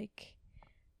terms of, like,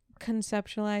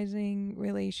 conceptualizing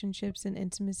relationships and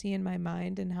intimacy in my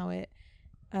mind and how it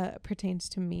pertains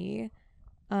to me.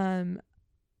 And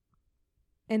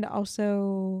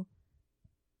also,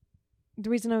 the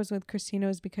reason I was with Christina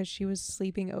was because she was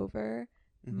sleeping over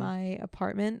my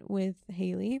apartment with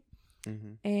Haley.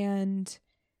 And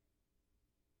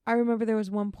I remember there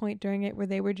was one point during it where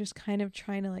they were just kind of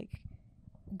trying to, like,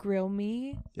 grill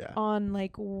me on,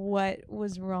 like, what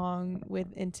was wrong with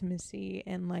intimacy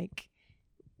and, like,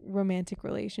 romantic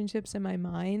relationships in my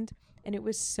mind. And it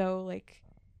was so, like,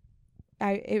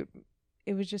 it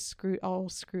was just screwed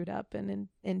up and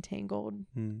entangled.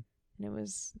 And that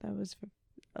was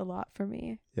a lot for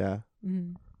me. Yeah.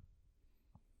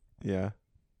 Yeah.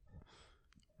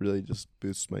 Really just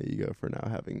boosts my ego for now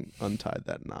having untied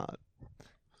that knot.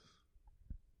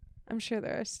 I'm sure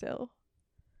there are still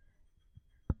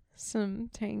some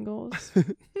tangles.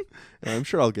 And I'm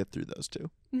sure I'll get through those too.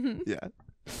 Yeah.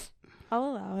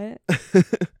 I'll allow it.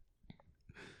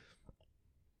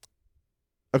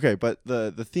 Okay, but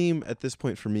the theme at this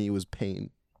point for me was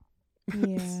pain.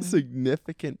 Yeah.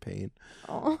 Significant pain.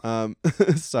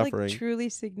 Suffering. Like, truly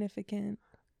significant.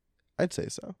 I'd say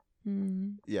so.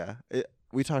 Yeah.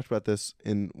 We talked about this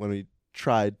when we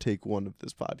tried take one of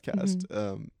this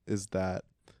podcast, is that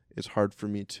it's hard for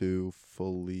me to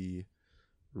fully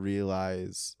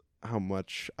realize how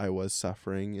much I was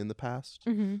suffering in the past.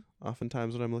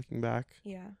 Oftentimes when I'm looking back.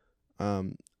 Yeah.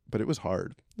 But it was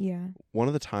hard. Yeah. One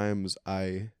of the times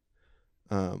I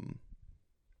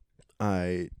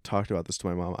talked about this to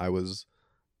my mom,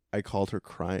 I called her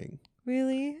crying.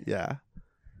 Really? Yeah.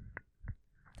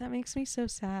 That makes me so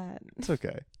sad. It's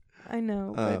okay. I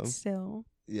know, but still.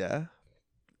 Yeah.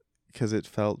 Because it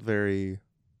felt very,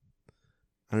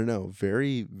 I don't know,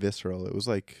 very visceral. It was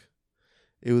like,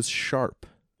 it was sharp.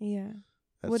 Yeah.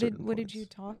 What did you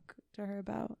talk to her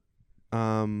about?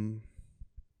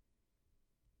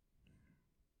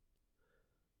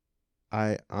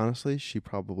 I honestly, she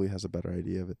probably has a better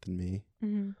idea of it than me.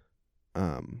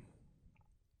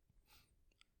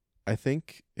 I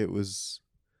think it was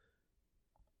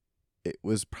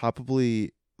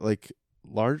probably like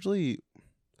largely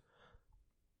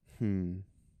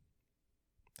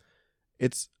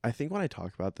it's, I think when I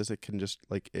talk about this, it can just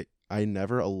like I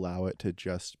never allow it to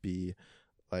just be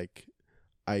like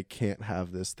I can't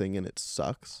have this thing and it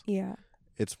sucks. Yeah.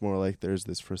 It's more like there's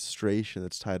this frustration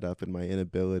that's tied up in my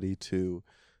inability to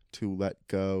let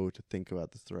go, to think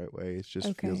about this the right way. It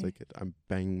just feels like I'm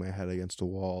banging my head against a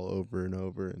wall over and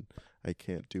over, and I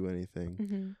can't do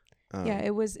anything. Mm-hmm. Yeah,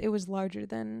 it was larger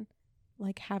than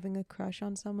like having a crush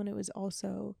on someone. It was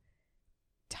also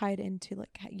tied into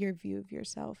like your view of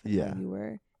yourself and how you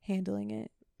were handling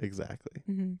it. Exactly.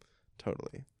 Mm-hmm.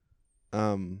 Totally.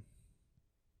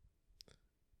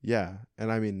 Yeah,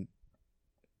 and I mean,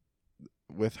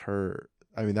 with her,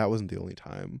 I mean, that wasn't the only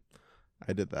time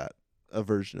I did that. A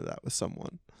version of that with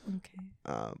someone. Okay.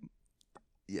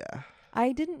 Yeah.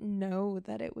 I didn't know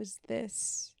that it was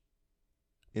this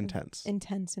intense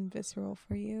and visceral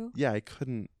for you. Yeah, I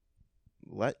couldn't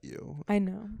let you. I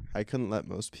know. I couldn't let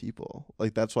most people.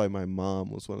 Like, that's why my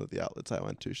mom was one of the outlets I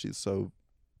went to. She's so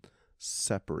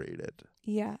separated.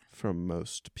 Yeah. From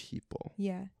most people.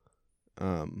 Yeah.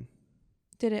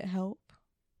 Did it help?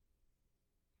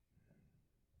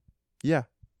 Yeah.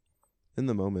 In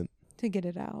the moment. To get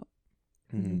it out.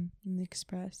 Mm-hmm. And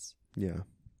express. Yeah.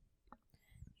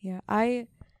 Yeah.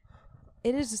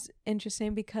 It is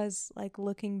interesting because, like,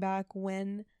 looking back,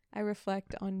 when I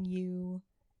reflect on you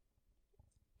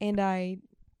and I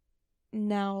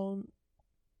now,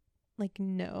 like,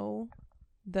 know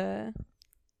the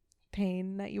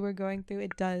pain that you were going through,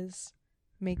 it does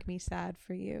make me sad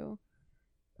for you.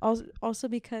 Also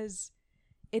because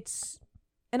it's,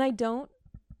 and I don't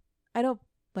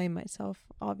blame myself,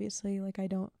 obviously. Like, I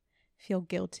don't feel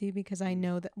guilty because I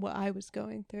know that what I was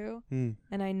going through, and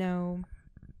I know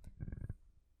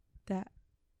that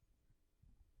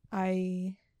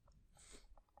I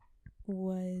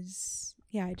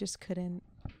just couldn't,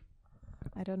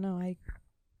 I don't know,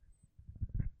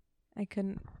 I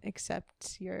couldn't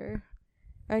accept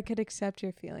I could accept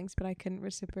your feelings, but I couldn't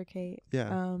reciprocate.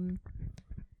 Yeah.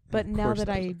 But now that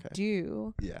I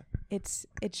do, yeah, it's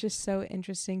just so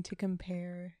interesting to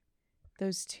compare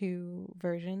those two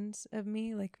versions of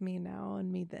me, like me now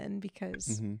and me then,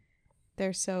 because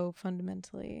they're so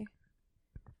fundamentally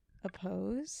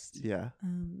opposed. Yeah.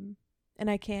 And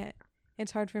I can't,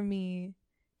 it's hard for me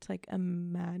to like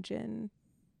imagine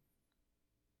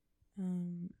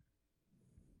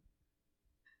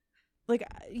like,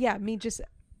 yeah, me just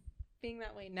being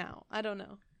that way now. I don't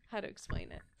know how to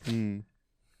explain it.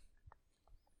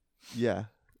 Yeah.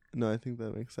 No, I think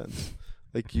that makes sense.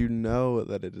 Like, you know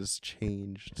that it has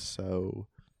changed so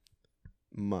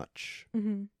much,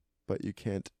 but you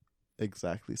can't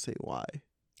exactly say why.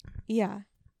 Yeah.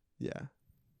 Yeah.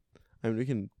 I mean, we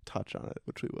can touch on it,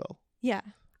 which we will. Yeah.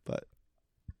 But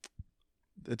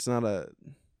it's not a...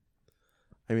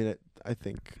 I mean, I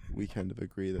think we kind of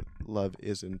agree that love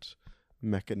isn't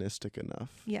mechanistic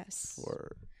enough. Yes.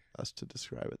 For us to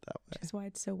describe it that way. Which is why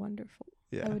it's so wonderful.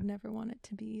 Yeah. I would never want it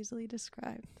to be easily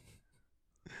described.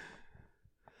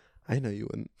 I know you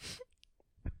wouldn't.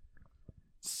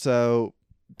 So,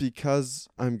 because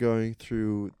I'm going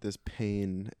through this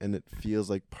pain and it feels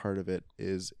like part of it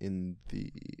is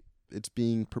it's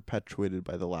being perpetuated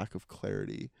by the lack of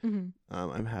clarity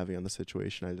I'm having on the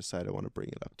situation, I decided I want to bring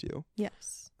it up to you.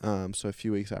 Yes. So a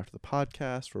few weeks after the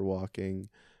podcast, we're walking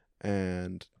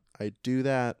and I do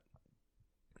that.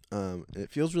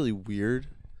 It feels really weird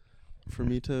for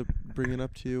me to bring it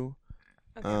up to you.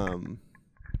 Okay.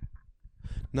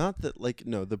 Not that, like,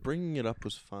 no, the bringing it up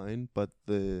was fine, but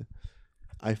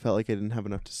I felt like I didn't have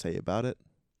enough to say about it.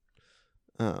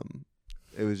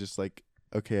 It was just like,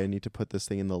 okay, I need to put this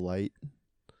thing in the light.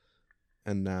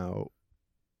 And now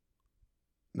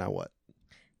what?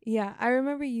 Yeah, I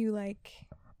remember you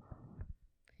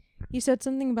said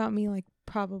something about me, like,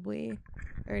 probably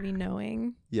already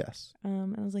knowing. Yes.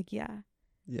 And I was like, yeah.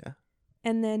 Yeah.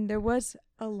 And then there was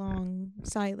a long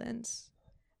silence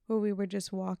where we were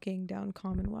just walking down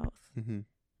Commonwealth.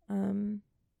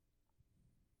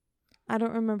 I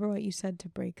don't remember what you said to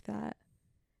break that,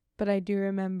 but I do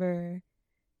remember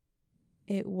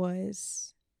it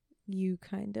was you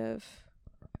kind of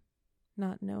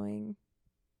not knowing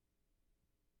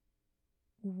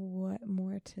what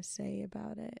more to say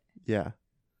about it. Yeah.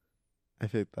 I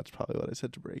think that's probably what I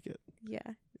said to break it.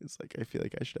 Yeah. It's like, I feel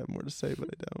like I should have more to say, but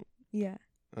I don't. Yeah.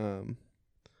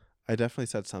 I definitely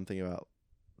said something about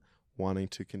wanting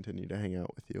to continue to hang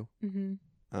out with you.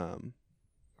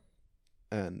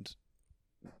 And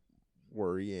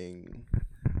worrying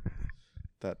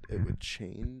that it would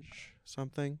change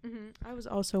something. I was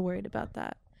also worried about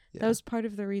that. Yeah. That was part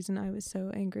of the reason I was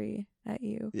so angry at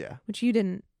you. Yeah. Which you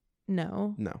didn't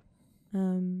No. No.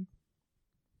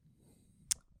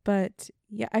 But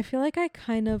yeah, I feel like I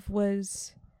kind of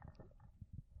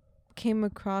came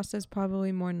across as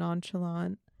probably more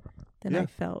nonchalant than I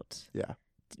felt. Yeah.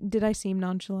 Did I seem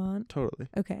nonchalant? Totally.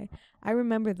 Okay. I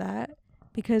remember that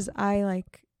because I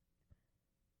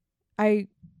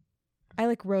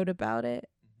wrote about it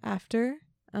after,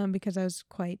 because I was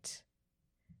quite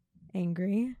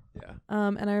angry. Yeah.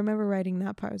 And I remember writing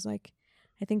that part. I was like,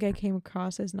 I think I came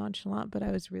across as nonchalant, but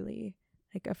I was really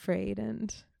like afraid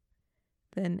and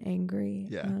then angry.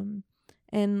 Yeah.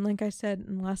 And like I said,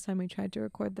 last time we tried to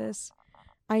record this,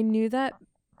 I knew that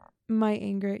my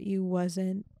anger at you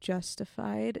wasn't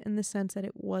justified in the sense that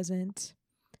it wasn't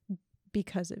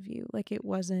because of you. Like, it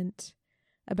wasn't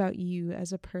about you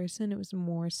as a person. It was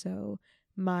more so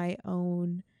my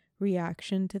own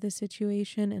reaction to the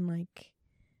situation and like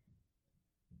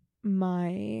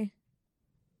my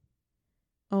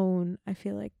own, I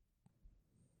feel like,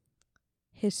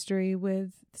 history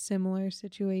with similar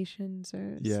situations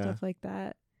or stuff like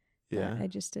that. Yeah. I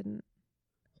just didn't.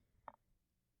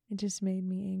 It just made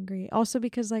me angry. Also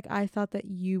because like I thought that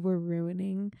you were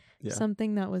ruining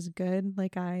something that was good.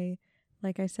 Like I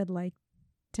said, liked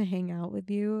to hang out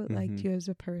with you, liked you as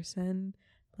a person,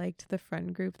 liked the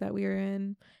friend group that we were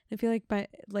in. I feel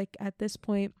like at this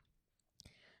point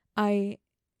I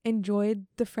enjoyed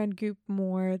the friend group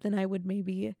more than I would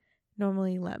maybe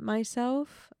normally let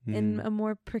myself in a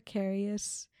more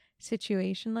precarious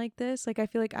situation like this. Like I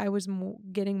feel like I was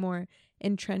getting more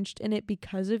entrenched in it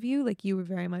because of you. Like you were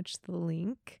very much the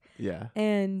link. Yeah.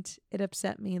 And it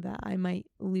upset me that I might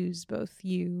lose both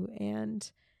you and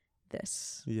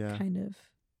this kind of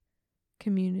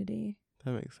community.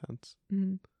 That makes sense.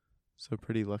 Mm-hmm. So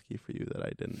pretty lucky for you that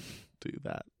I didn't do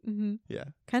that. Mm-hmm. Yeah.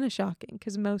 Kind of shocking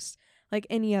because most, like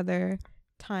any other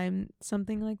time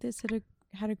something like this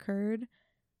had occurred,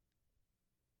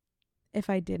 if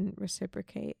I didn't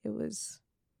reciprocate, it was,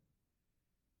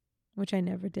 which I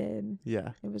never did. Yeah.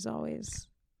 It was always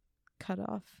cut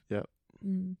off. Yep.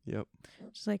 Yep.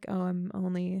 Just like, oh,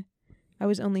 I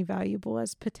was only valuable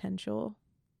as potential.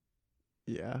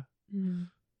 Yeah.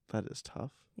 That is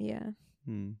tough. Yeah.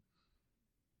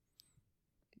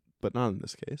 But not in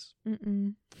this case.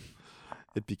 Mm-mm.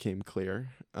 It became clear.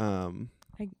 I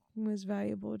was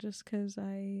valuable just because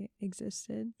I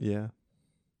existed. Yeah.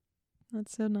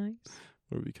 That's so nice.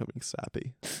 We're becoming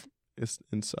sappy. It's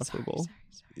insufferable.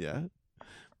 Sorry. Yeah.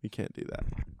 We can't do that.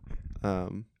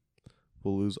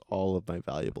 We'll lose all of my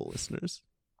valuable listeners.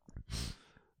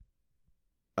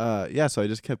 Yeah, so I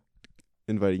just kept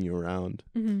inviting you around.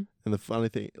 And the funny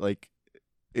thing, like,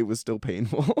 it was still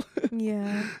painful.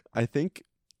 Yeah. I think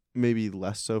maybe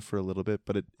less so for a little bit,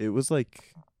 but it was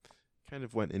like kind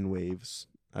of went in waves,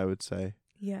 I would say.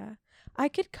 Yeah. I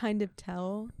could kind of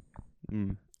tell.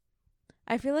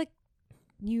 I feel like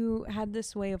you had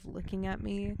this way of looking at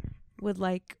me with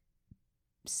like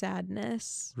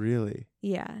sadness. Really?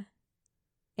 Yeah.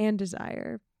 And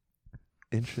desire.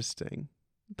 Interesting.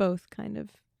 Both kind of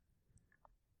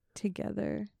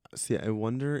together. See, I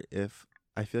wonder if,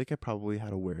 I feel like I probably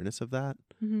had awareness of that,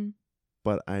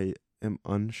 but I am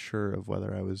unsure of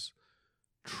whether I was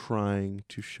trying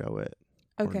to show it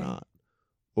or not,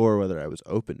 or whether I was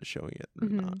open to showing it or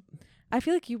not. I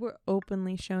feel like you were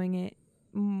openly showing it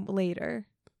later.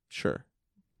 Sure.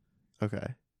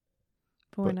 Okay.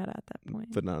 But we're not at that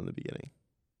point. But not in the beginning.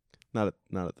 Not at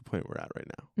the point we're at right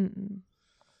now.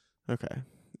 Okay.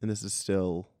 And this is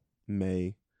still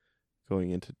May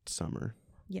going into summer.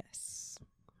 Yes.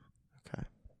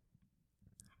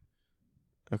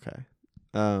 Okay.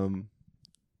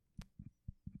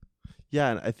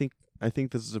 Yeah, and I think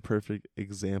this is a perfect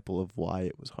example of why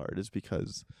it was hard, is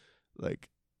because like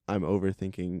I'm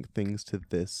overthinking things to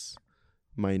this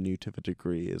minute of a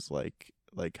degree, is like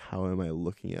how am I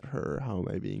looking at her? How am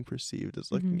I being perceived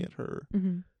as looking at her?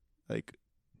 Like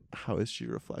how is she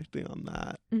reflecting on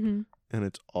that? And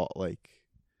it's all like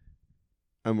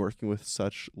I'm working with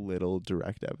such little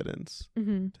direct evidence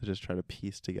to just try to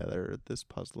piece together this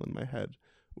puzzle in my head,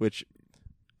 which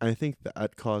I think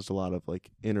that caused a lot of like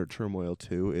inner turmoil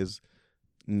too, is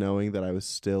knowing that I was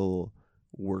still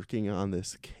working on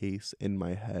this case in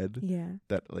my head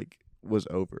that like was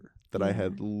over, that I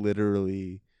had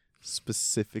literally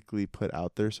specifically put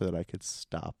out there so that I could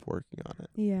stop working on it.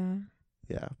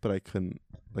 Yeah, but I couldn't,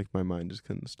 like my mind just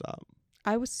couldn't stop.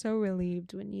 I was so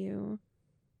relieved when you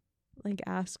like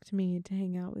asked me to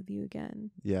hang out with you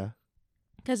again. Yeah.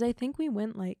 Because I think we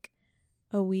went like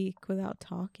a week without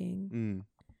talking.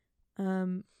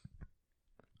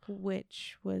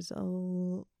 Which was a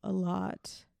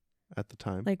lot at the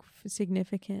time. like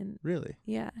significant. Really?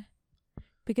 Yeah.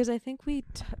 Because I think we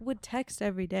would text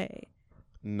every day.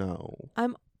 No.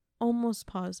 I'm almost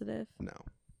positive. No.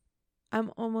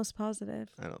 I'm almost positive.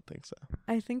 I don't think so.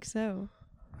 I think so.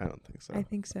 I don't think so. I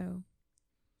think so.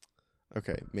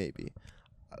 Okay, maybe.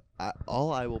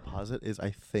 All I will posit is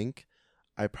I think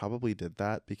I probably did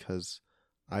that because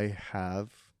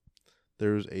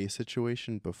there was a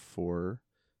situation before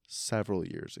several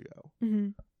years ago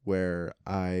where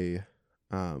I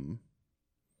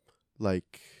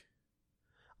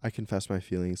confessed my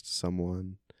feelings to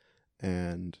someone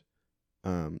and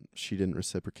she didn't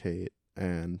reciprocate,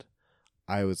 and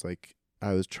I was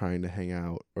trying to hang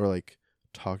out or like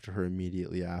talk to her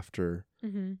immediately after,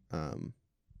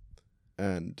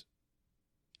 and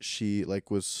she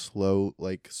was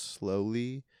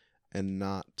slowly and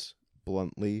not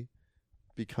bluntly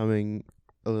becoming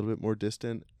a little bit more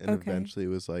distant, and eventually it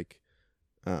was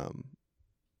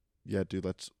yeah, dude,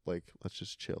 let's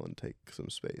just chill and take some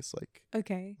space.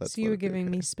 Okay, so you were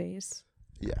giving me space.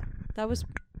 Yeah, that was,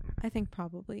 I think,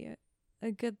 probably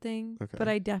a good thing. Okay. But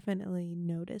I definitely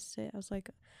noticed it. I was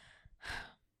like,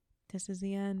 this is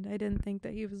the end. I didn't think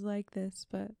that he was like this,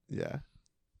 but yeah.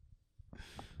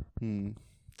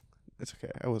 It's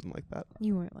okay. I wasn't like that.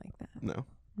 You weren't like that. No.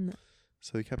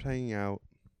 So we kept hanging out.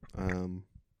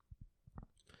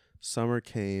 Summer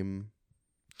came.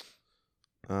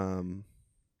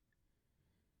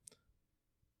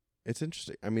 It's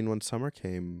interesting. I mean, when summer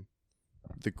came,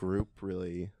 the group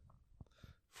really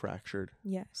fractured.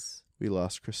 Yes. We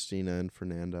lost Christina and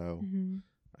Fernando.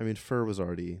 I mean, Fur was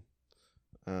already,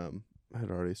 had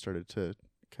already started to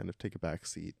kind of take a back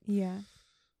seat. Yeah.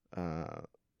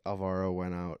 Alvaro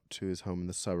went out to his home in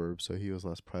the suburbs, so he was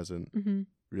less present.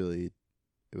 Really,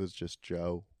 it was just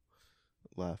Joe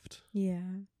left.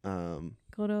 Yeah.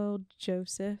 Good old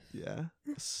Joseph. Yeah.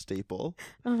 A staple.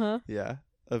 Yeah.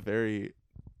 A very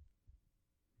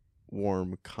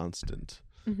warm constant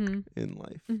in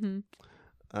life.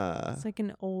 It's like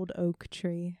an old oak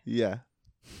tree. Yeah.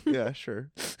 Yeah,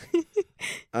 sure.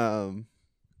 And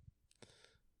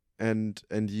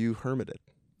you hermited.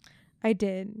 I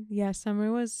did. Yeah,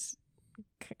 summer was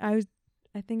I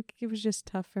think it was just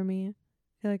tough for me. I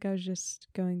feel like I was just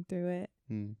going through it.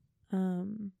 And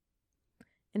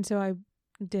so I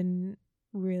didn't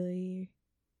really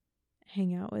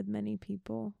hang out with many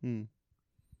people. I'm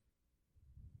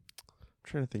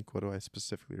trying to think, what do I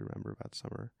specifically remember about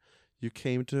summer? You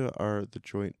came to the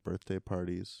joint birthday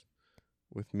parties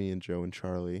with me and Joe and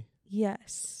Charlie.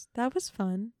 Yes, that was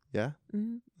fun. Yeah?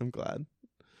 I'm glad.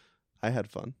 I had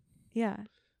fun. Yeah.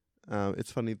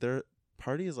 It's funny, there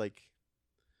parties,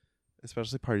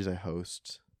 especially parties I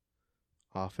host,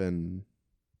 often,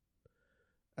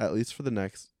 at least for the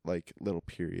next little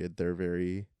period, they're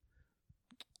very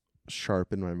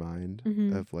sharp in my mind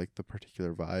of the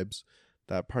particular vibes.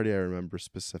 That party I remember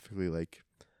specifically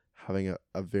having it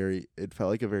felt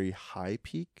like a very high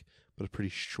peak, but a pretty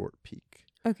short peak.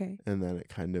 Okay. And then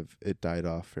it died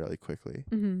off fairly quickly.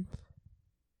 And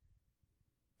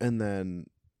then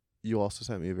you also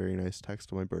sent me a very nice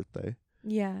text on my birthday.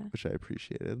 Yeah. Which I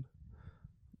appreciated.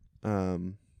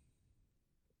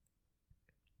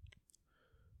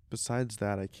 Besides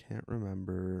that, I can't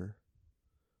remember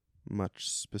much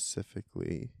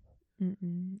specifically.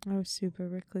 I was super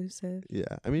reclusive.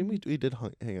 Yeah. I mean, we did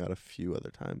hang out a few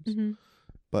other times,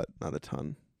 but not a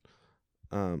ton.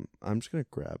 I'm just going to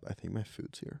grab, I think my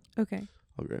food's here. Okay.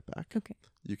 I'll be right back. Okay.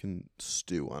 You can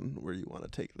stew on where you want to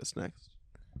take this next.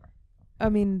 I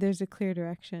mean, there's a clear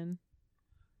direction.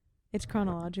 It's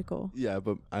chronological. Yeah,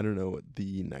 but I don't know what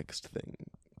the next thing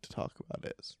to talk about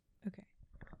is. Okay.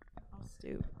 I'll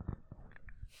stew.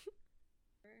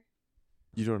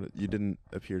 You didn't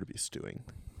appear to be stewing.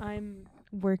 I'm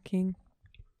working.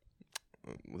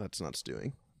 That's not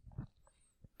stewing.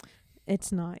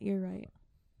 It's not. You're right.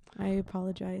 I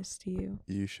apologize to you.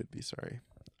 You should be sorry.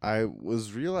 I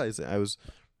was realizing,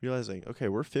 okay,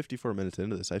 we're 54 minutes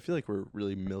into this. I feel like we're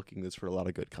really milking this for a lot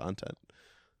of good content.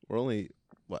 We're only,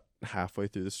 halfway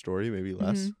through the story, maybe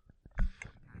less.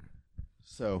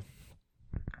 So.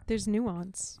 There's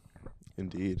nuance.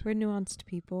 Indeed. We're nuanced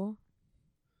people.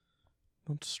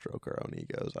 Don't stroke our own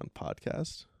egos on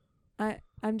podcast. I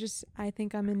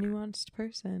think I'm a nuanced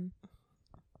person.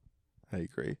 I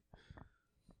agree.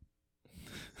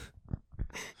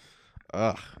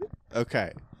 Ugh.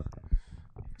 Okay.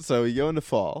 So we go into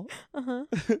fall.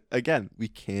 Again, we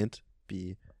can't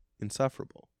be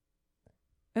insufferable.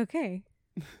 Okay.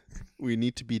 We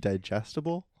need to be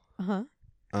digestible.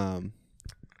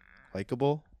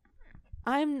 Likeable.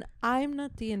 I'm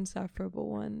not the insufferable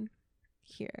one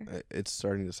here. It's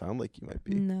starting to sound like you might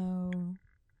be. No.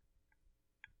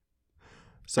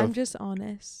 So I'm just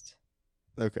honest.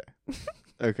 Okay.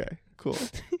 Okay. Cool.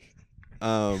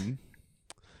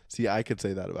 See, I could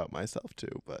say that about myself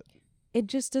too, but It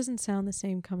just doesn't sound the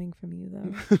same coming from you,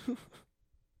 though.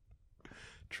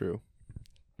 True.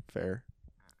 Fair.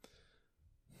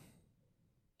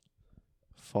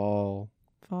 Fall.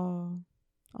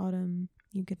 Autumn,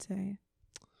 you could say.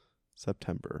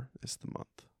 September is the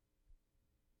month.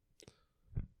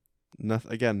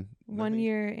 Nothing. 1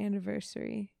 year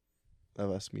anniversary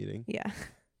of us meeting. Yeah.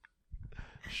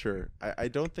 Sure. I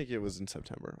don't think it was in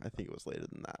September. I think it was later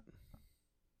than that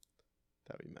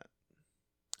we met.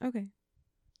 Okay.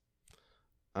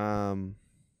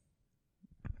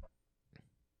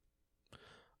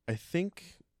 I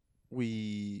think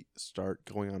we start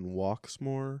going on walks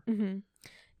more. Mm-hmm.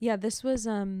 Yeah, this was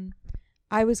I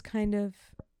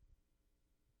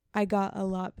got a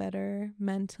lot better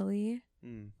mentally.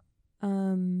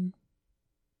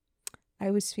 I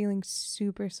was feeling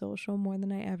super social, more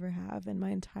than I ever have in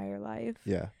my entire life.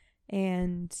 Yeah.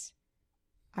 And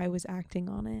I was acting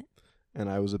on it. And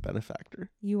I was a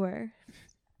benefactor. You were.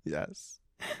 Yes.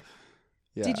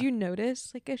 Yeah. Did you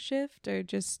notice like a shift or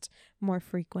just more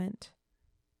frequent?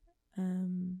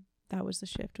 That was the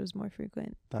shift, was more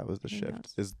frequent. That was the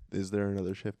shift. Is there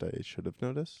another shift I should have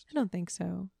noticed? I don't think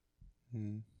so.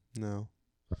 No.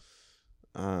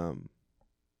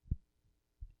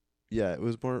 Yeah, it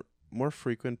was more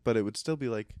frequent, but it would still be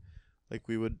like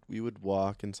we would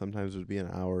walk, and sometimes it would be an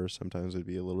hour, sometimes it would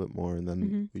be a little bit more, and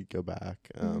then we'd go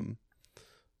back.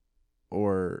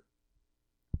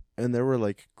 And there were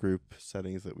like group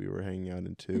settings that we were hanging out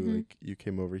in too. Like you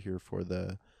came over here for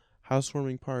the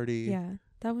housewarming party. Yeah,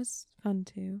 that was fun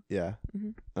too. Yeah.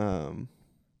 I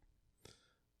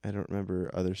don't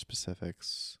remember other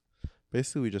specifics.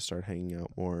 Basically, we just started hanging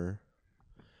out more.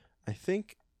 I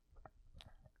think,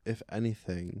 if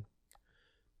anything,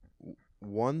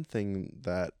 one thing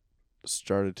that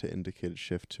started to indicate a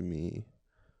shift to me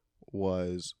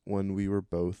was when we were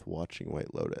both watching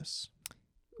White Lotus.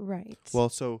 Right.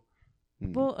 Well,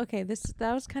 okay,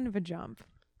 that was kind of a jump.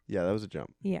 Yeah, that was a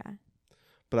jump. Yeah.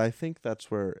 But I think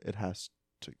that's where it has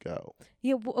to go.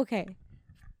 Yeah, okay.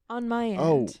 On my end.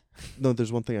 Oh, no,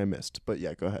 there's one thing I missed. But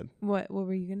yeah, go ahead. What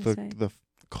were you going to say? The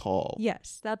call.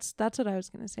 Yes, that's what I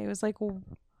was going to say. It was like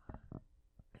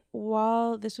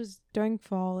while this was during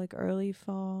fall, like early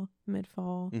fall,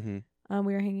 mid-fall, we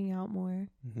were hanging out more.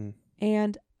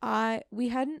 And we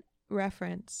hadn't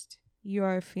referenced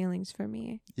your feelings for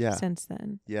me since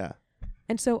then. Yeah.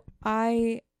 And so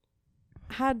I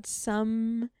had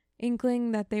some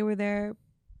inkling that they were there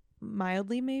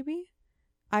mildly, maybe.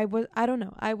 I don't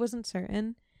know. I wasn't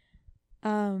certain.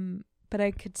 But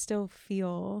I could still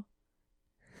feel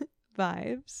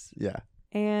vibes. Yeah.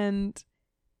 And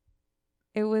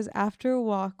it was after a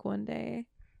walk one day,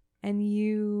 and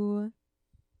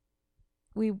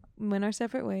we went our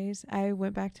separate ways. I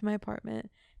went back to my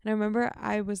apartment, and I remember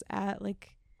I was at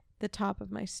like the top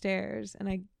of my stairs, and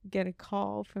I get a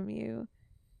call from you,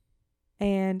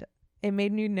 and it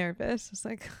made me nervous. I was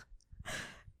like,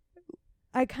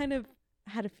 I kind of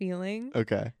had a feeling.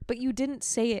 Okay. But you didn't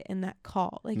say it in that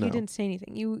call. Like, no. You didn't say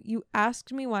anything. You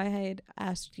asked me why I had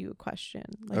asked you a question,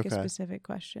 like a specific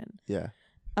question. Yeah.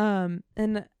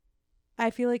 And I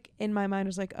feel like in my mind I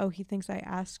was like, oh, he thinks I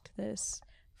asked this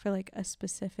for like a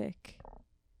specific,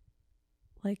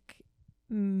 like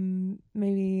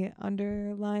maybe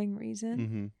underlying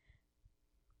reason.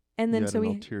 And then an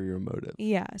ulterior motive.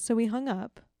 Yeah. So we hung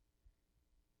up,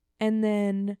 and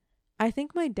then I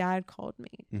think my dad called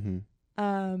me.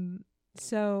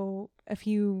 So a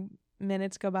few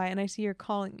minutes go by, and I see you're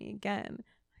calling me again.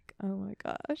 Like, oh my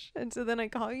gosh. And so then I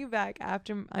call you back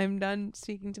after I'm done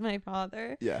speaking to my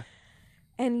father. Yeah.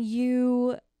 And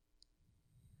you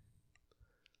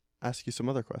ask you some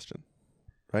other question,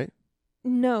 right?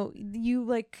 No, you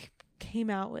like came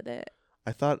out with it.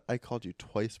 I thought I called you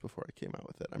twice before I came out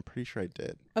with it. I'm pretty sure I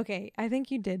did. Okay, I think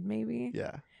you did maybe.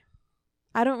 Yeah.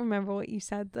 I don't remember what you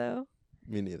said though.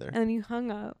 Me neither. And then you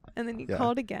hung up, and then you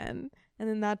called again, and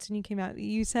then that's when you came out.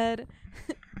 You said,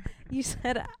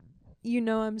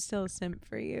 I'm still a simp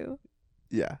for you.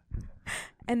 Yeah.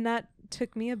 And that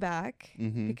took me aback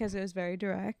because it was very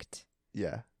direct.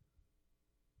 Yeah.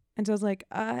 And so I was like,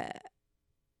 I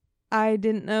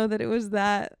didn't know that it was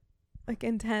that like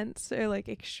intense or like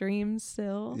extreme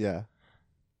still. Yeah.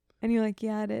 And you're like,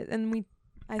 yeah, it is. And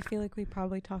I feel like we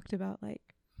probably talked about like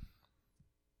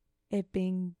it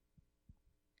being,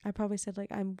 I probably said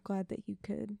like, I'm glad that you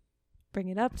could bring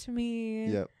it up to me.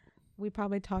 Yep. We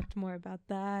probably talked more about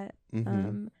that.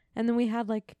 And then we had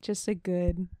like just a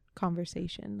good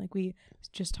conversation. Like we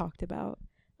just talked about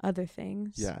other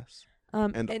things. Yes.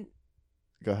 And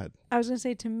Go ahead. I was going to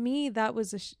say, to me, that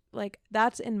was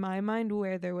that's in my mind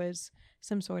where there was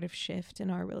some sort of shift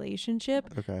in our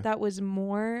relationship. Okay. That was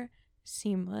more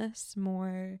seamless,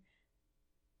 more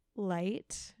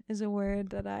light is a word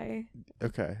that I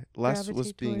Okay. Less was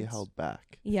gravitate being towards. held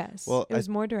back. Yes. Well, it was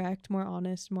more direct, more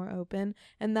honest, more open.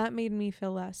 And that made me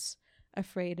feel less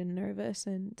afraid and nervous.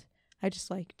 And I just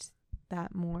liked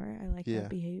that more. I like that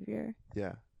behavior.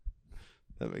 Yeah.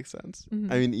 That makes sense.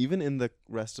 Mm-hmm. I mean, even in the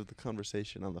rest of the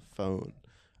conversation on the phone,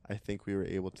 I think we were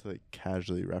able to like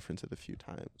casually reference it a few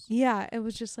times. Yeah. It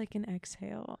was just like an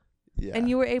exhale. Yeah. And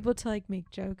you were able to like make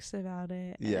jokes about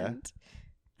it. Yeah. And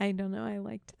I don't know. I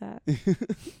liked that.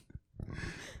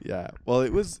 Yeah. Well,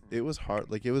 it was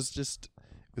hard. Like it was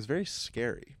very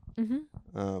scary.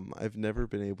 Mm-hmm. I've never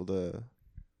been able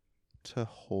to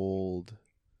hold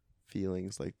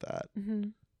feelings like that.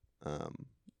 Mm-hmm.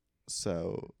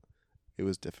 So it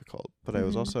was difficult, but Mm-hmm. I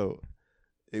was also,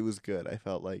 it was good. I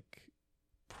felt like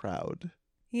proud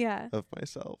Yeah. of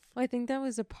myself. Well, I think that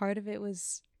was a part of it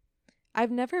was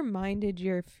I've never minded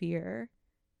your fear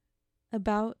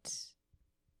about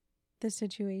the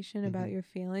situation, about Mm-hmm. your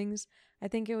feelings. I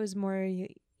think it was more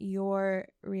your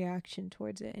reaction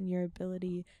towards it and your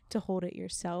ability to hold it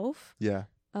yourself. Yeah.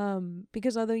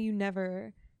 Because although you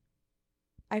never,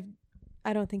 I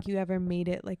don't think you ever made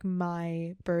it like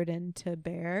my burden to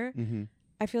bear. Mm-hmm.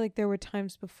 I feel like there were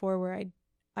times before where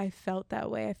I felt that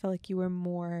way. I felt like you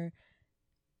were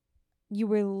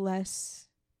less,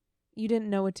 you didn't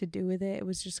know what to do with it. It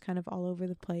was just kind of all over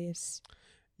the place.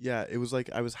 Yeah, it was like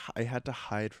I had to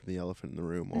hide from the elephant in the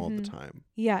room all the time.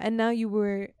 Yeah, and now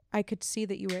I could see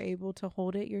that you were able to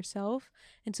hold it yourself.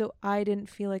 And so I didn't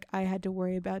feel like I had to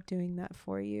worry about doing that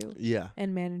for you. Yeah.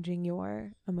 And managing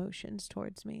your emotions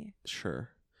towards me. Sure.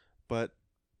 But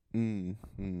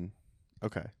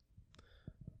okay.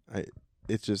 I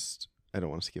don't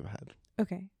want to skip ahead.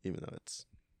 Okay. Even though it's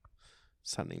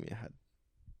sending me ahead.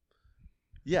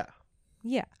 Yeah.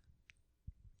 Yeah.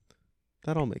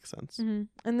 That all makes sense. Mm-hmm.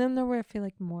 And then there were, I feel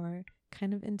like, more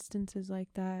kind of instances like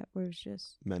that where it's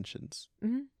just mentions.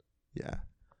 Mm-hmm. Yeah.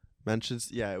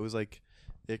 Mentions. Yeah. It was like,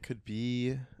 it could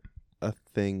be a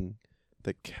thing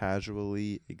that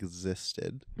casually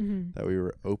existed, Mm-hmm. that we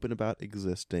were open about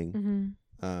existing,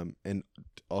 Mm-hmm. And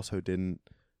also didn't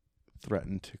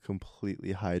threaten to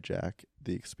completely hijack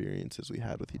the experiences we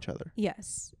had with each other.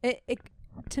 Yes. It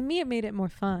to me, it made it more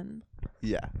fun.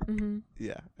 Yeah. Mm-hmm.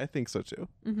 Yeah. I think so too.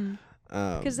 Mm-hmm.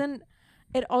 Because then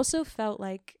it also felt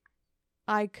like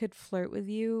I could flirt with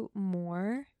you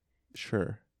more.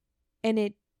 Sure.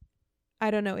 And I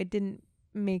don't know, it didn't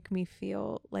make me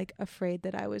feel like afraid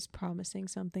that I was promising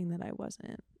something that I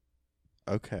wasn't.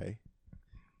 Okay.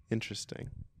 Interesting.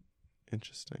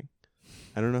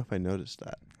 I don't know if I noticed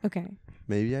that. Okay.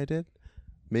 Maybe I did.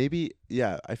 Maybe,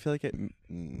 yeah, I feel like it,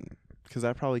 because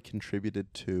that probably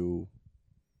contributed to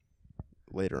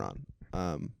later on.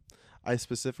 I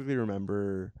specifically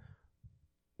remember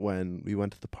when we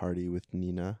went to the party with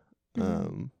Nina,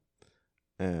 and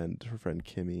her friend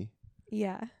Kimmy.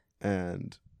 Yeah.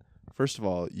 And first of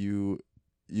all, you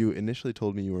initially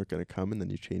told me you weren't going to come, and then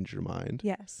you changed your mind.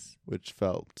 Yes. Which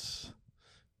felt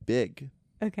big.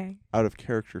 Okay. Out of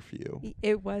character for you.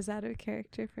 It was out of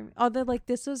character for me. Although, like,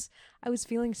 I was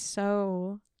feeling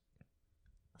so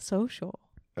social.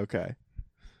 Okay.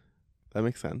 That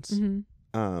makes sense.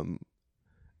 Mm-hmm.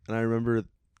 And I remember,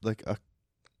 like, a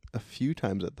few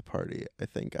times at the party, I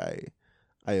think I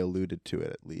alluded to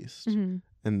it at least. Mm-hmm.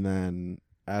 And then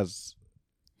as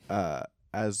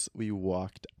we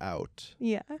walked out,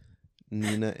 yeah,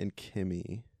 Nina and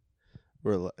Kimmy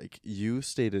were like, you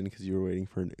stayed in because you were waiting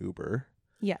for an Uber.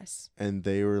 Yes. And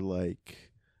they were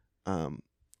like,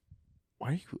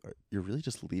 why you're really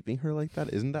just leaving her like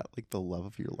that? Isn't that like the love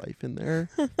of your life in there?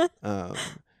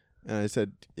 And I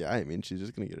said, yeah, I mean, she's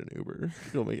just going to get an Uber.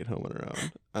 She'll make it home on her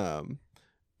own.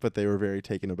 But they were very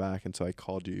taken aback. And so I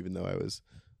called you, even though I was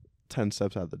 10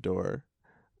 steps out the door.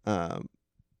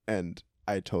 And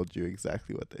I told you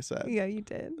exactly what they said. Yeah, you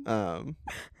did.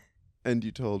 And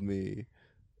you told me,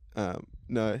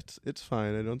 no, it's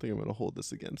fine. I don't think I'm going to hold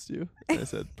this against you. And I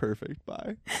said, perfect.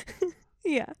 Bye.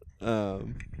 Yeah. Yeah,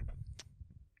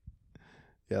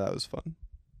 that was fun.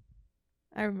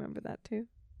 I remember that too.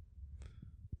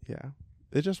 Yeah,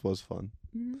 it just was fun.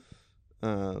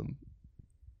 Mm-hmm.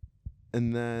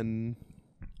 And then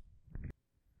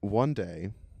one day,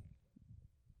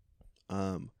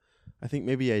 I think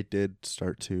maybe I did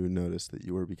start to notice that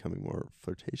you were becoming more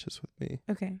flirtatious with me.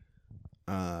 Okay.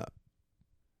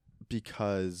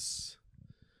 Because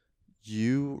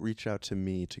you reached out to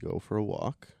me to go for a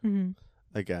walk. Mm-hmm.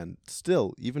 Again,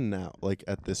 still, even now, like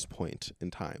at this point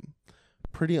in time,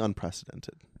 pretty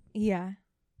unprecedented. Yeah.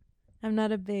 I'm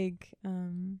not a big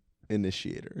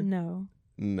Initiator. No.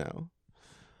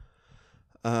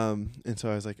 And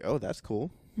so I was like, oh, that's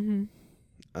cool.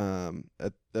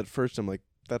 At first I'm like,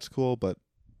 that's cool, but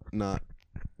not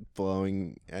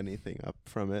blowing anything up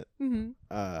from it.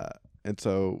 And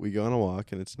so we go on a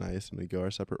walk and it's nice and we go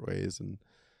our separate ways.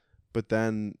 But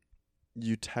then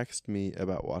you text me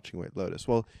about watching White Lotus.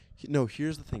 Well, no,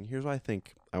 here's the thing. Here's why I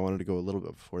think I wanted to go a little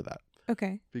bit before that.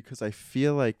 Okay. Because I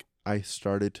feel like I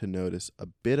started to notice a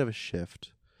bit of a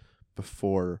shift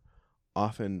before,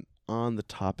 often on the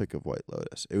topic of White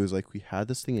Lotus. It was like we had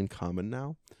this thing in common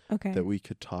now. Okay. That we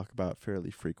could talk about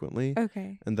fairly frequently.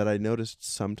 Okay. And that I noticed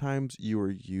sometimes you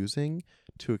were using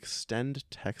to extend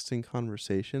texting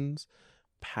conversations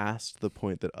past the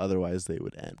point that otherwise they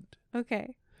would end.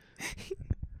 Okay.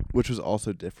 Which was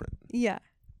also different. Yeah.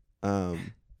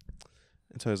 And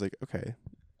so I was like, okay,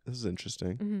 this is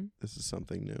interesting. This is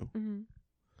something new.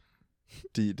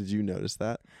 Did you notice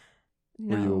that?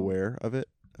 No. Were you aware of it?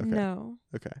 Okay. No.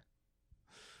 Okay.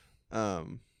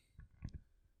 And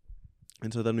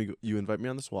so then you invite me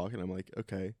on this walk, and I'm like,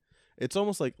 okay. It's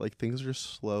almost like things are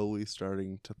slowly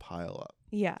starting to pile up.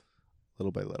 Yeah.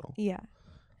 Little by little. Yeah.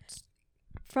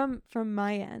 From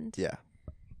my end. Yeah.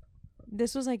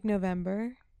 This was like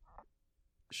November.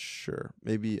 Sure.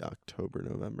 Maybe October,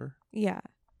 November. Yeah.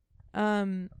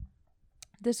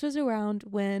 This was around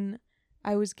when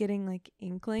I was getting like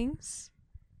inklings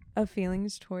of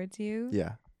feelings towards you.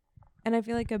 Yeah. And I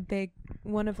feel like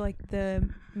one of like the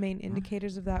main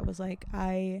indicators of that was like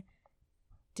I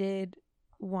did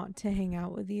want to hang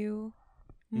out with you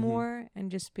more and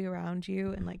just be around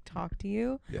you and like talk to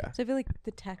you. Yeah. So I feel like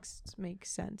the texts make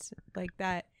sense. Like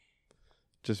that.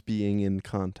 Just being in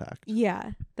contact.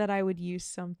 Yeah. That I would use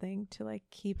something to like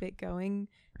keep it going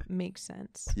makes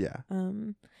sense. Yeah.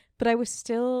 But I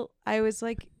was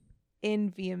like in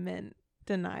vehement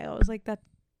denial. I was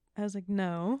like,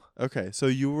 no. Okay. So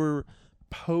you were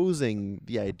posing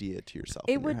the idea to yourself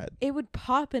in your head. It would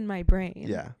pop in my brain.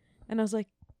 Yeah. And I was like,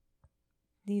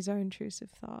 these are intrusive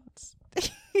thoughts.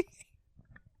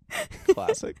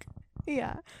 Classic.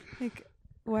 Yeah. Like,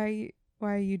 why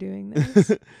are you doing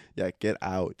this? Yeah, get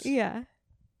out. Yeah.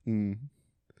 And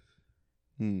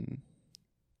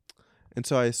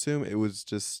so I assume it was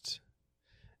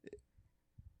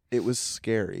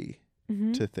scary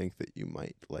to think that you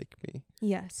might like me.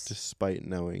 Yes. Despite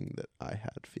knowing that I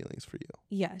had feelings for you.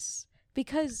 Yes.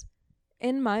 Because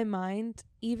in my mind,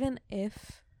 even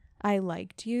if I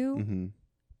liked you,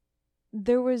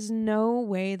 there was no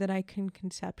way that I can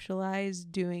conceptualize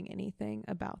doing anything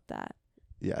about that.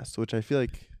 Yes, which I feel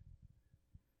like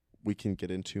we can get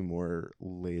into more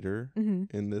later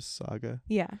in this saga.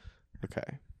 Yeah.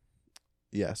 Okay.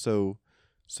 Yeah, so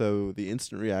the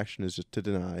instant reaction is just to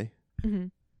deny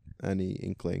any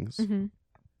inklings.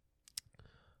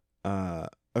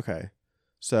 Okay.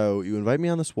 So you invite me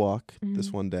on this walk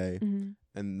this one day,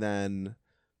 and then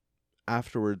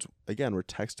afterwards, again, we're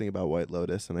texting about White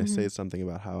Lotus, and I say something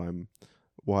about how I'm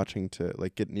watching to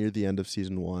like get near the end of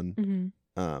season 1.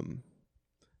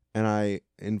 And I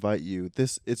invite you.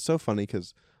 It's so funny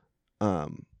because,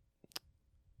 and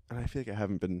I feel like I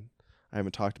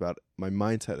haven't talked about my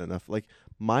mindset enough. Like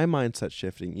my mindset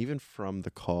shifting, even from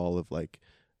the call of like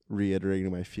reiterating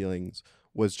my feelings,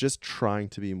 was just trying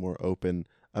to be more open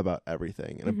about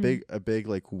everything. And a big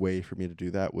like way for me to do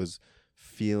that was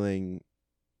feeling,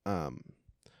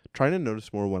 trying to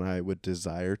notice more when I would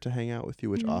desire to hang out with you,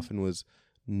 which often was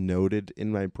noted in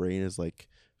my brain as like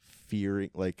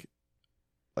fearing, like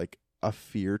a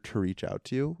fear to reach out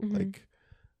to you. Like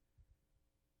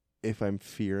if I'm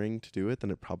fearing to do it, then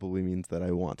it probably means that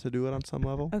I want to do it on some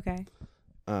level. Okay.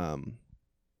 And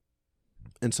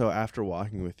so after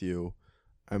walking with you,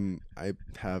 I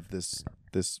have this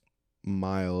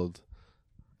mild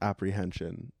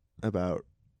apprehension about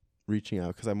reaching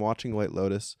out because I'm watching White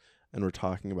Lotus and we're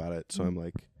talking about it. So I'm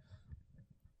like,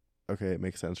 okay, it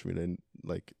makes sense for me to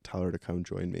like tell her to come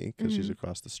join me because she's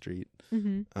across the street.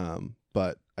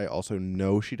 But I also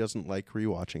know she doesn't like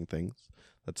rewatching things.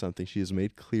 That's something she has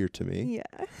made clear to me.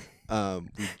 Yeah.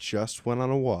 We just went on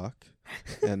a walk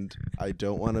and I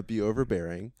don't want to be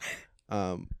overbearing.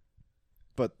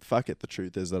 But fuck it. The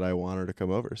truth is that I want her to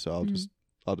come over. So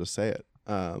I'll just say it.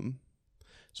 So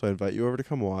I invite you over to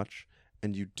come watch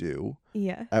and you do.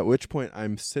 Yeah. At which point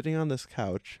I'm sitting on this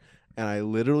couch and I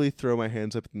literally throw my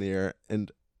hands up in the air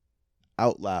and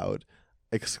out loud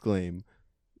exclaim,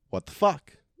 "What the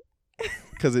fuck?"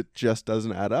 Because it just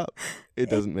doesn't add up. It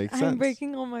doesn't make sense. I'm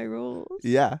breaking all my rules.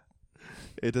 Yeah.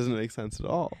 It doesn't make sense at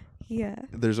all. Yeah.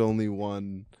 There's only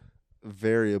one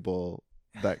variable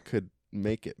that could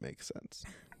make it make sense.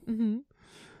 Mm-hmm.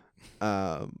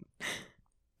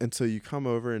 And so you come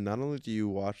over, and not only do you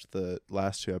watch the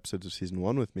last 2 episodes of season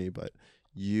 1 with me, but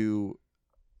you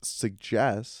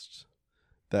suggest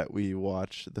that we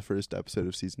watch the first episode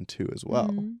of season 2 as well,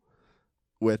 Mm-hmm.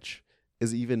 which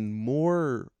is even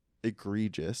more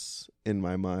egregious in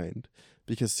my mind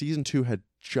because season 2 had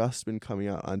just been coming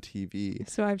out on TV.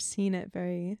 So I've seen it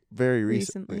very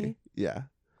recently. Yeah.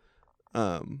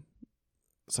 So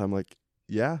I'm like,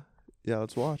 yeah,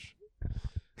 let's watch.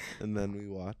 And then we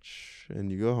watch,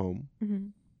 and you go home. Mm-hmm.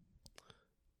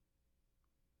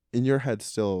 In your head,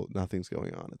 still nothing's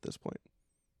going on at this point.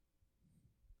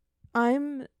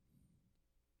 I'm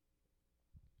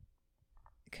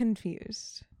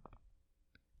confused.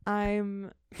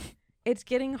 It's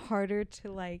getting harder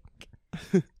to like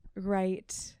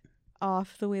write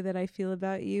off the way that I feel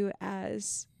about you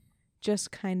as just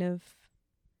kind of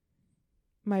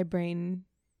my brain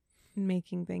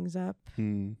making things up,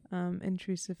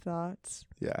 intrusive thoughts.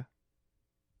 Yeah.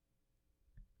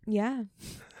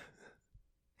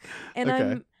 And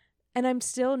okay. I'm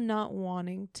still not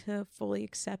wanting to fully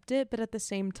accept it, but at the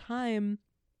same time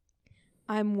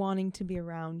I'm wanting to be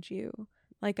around you.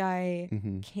 Like I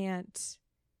can't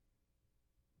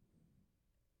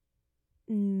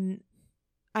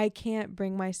I can't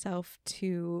bring myself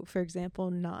to, for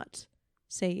example, not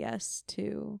say yes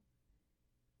to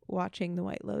watching The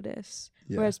White Lotus.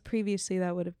 Yeah. Whereas previously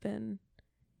that would have been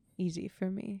easy for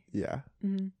me. Yeah.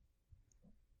 Mm-hmm.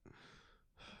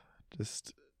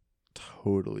 Just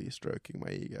totally stroking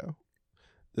my ego.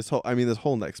 This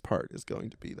whole next part is going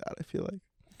to be that, I feel like.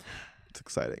 It's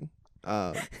exciting.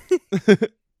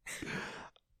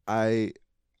 I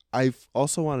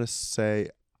also want to say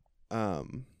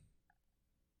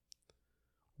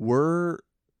we're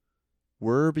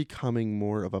becoming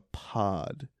more of a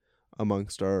pod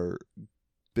amongst our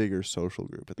bigger social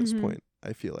group at this point,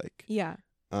 I feel like. Yeah.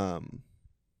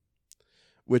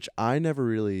 Which I never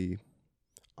really,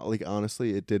 like,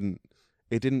 honestly, it didn't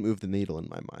move the needle in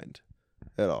my mind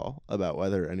at all about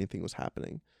whether anything was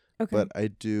happening. Okay. But I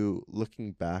do,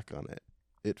 looking back on it,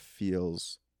 it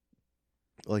feels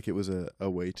like it was a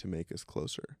way to make us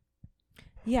closer.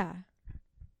 Yeah.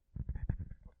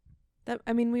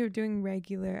 We were doing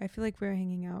regular. I feel like we were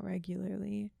hanging out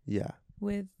regularly. Yeah.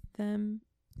 With them.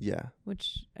 Yeah.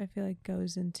 Which I feel like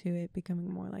goes into it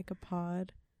becoming more like a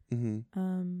pod. Mm-hmm.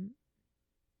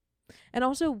 And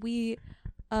also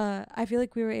I feel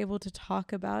like we were able to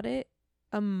talk about it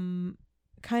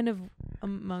kind of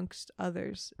amongst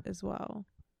others as well.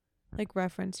 Like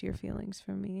reference your feelings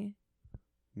for me.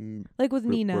 Like with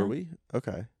Nina. Were we?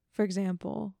 Okay. For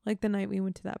example, like the night we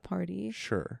went to that party.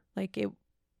 Sure. Like it.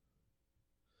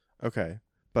 Okay.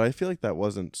 But I feel like that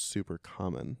wasn't super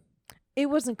common. It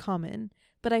wasn't common.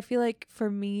 But I feel like for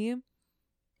me,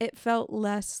 it felt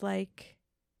less like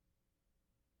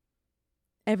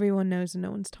everyone knows and no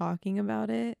one's talking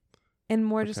about it. And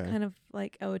more just kind of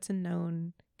like, oh, it's a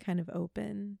known kind of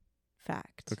open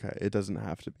fact. Okay. It doesn't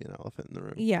have to be an elephant in the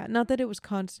room. Yeah. Not that it was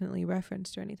constantly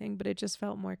referenced or anything, but it just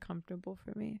felt more comfortable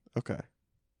for me. Okay.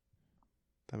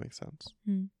 That makes sense.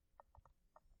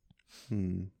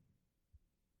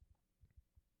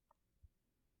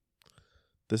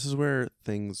 This is where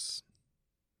things...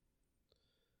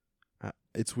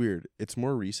 it's weird. It's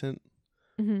more recent,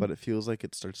 but it feels like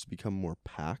it starts to become more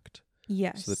packed.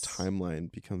 Yes. So the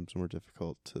timeline becomes more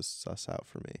difficult to suss out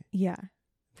for me. Yeah.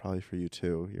 Probably for you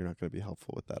too. You're not going to be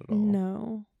helpful with that at all.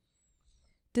 No.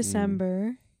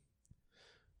 December.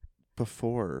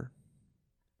 Before.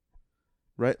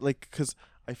 Right? Like, because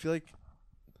I feel like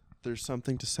there's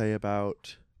something to say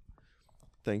about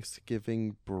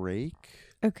Thanksgiving break.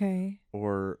 Okay.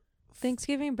 Or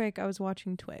Thanksgiving break, I was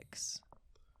watching Twix.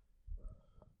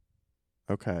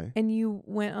 Okay. And you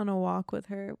went on a walk with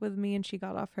me, and she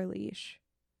got off her leash.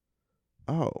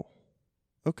 Oh.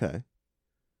 Okay.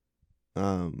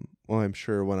 Well, I'm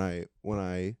sure when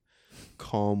I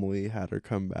calmly had her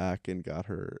come back and got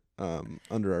her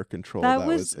under our control, that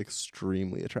was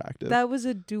extremely attractive. That was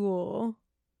a dual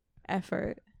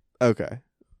effort. Okay.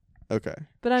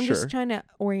 But I'm just trying to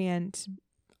orient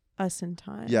us in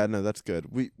time. Yeah, no, that's good.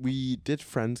 We did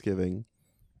Friendsgiving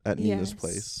at Nina's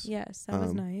place. Yes, that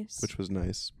was nice. Which was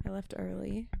nice. I left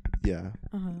early. Yeah.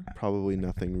 Probably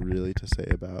nothing really to say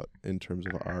about in terms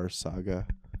of our saga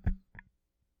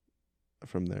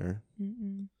from there.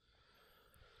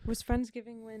 Was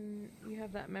Friendsgiving when you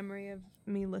have that memory of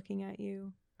me looking at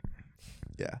you?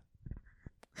 Yeah.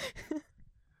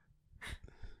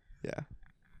 Yeah.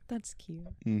 That's cute.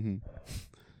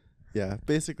 Yeah,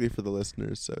 basically for the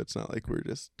listeners, so it's not like we're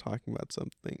just talking about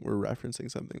something, we're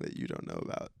referencing something that you don't know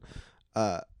about.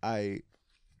 I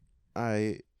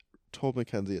told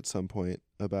Mackenzie at some point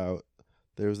about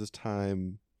there was this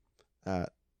time at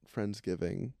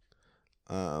Friendsgiving.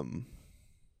 I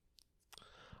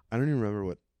don't even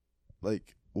remember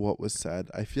what was said.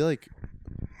 I feel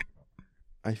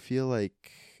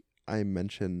like I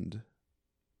mentioned.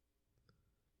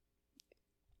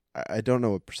 I don't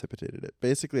know what precipitated it.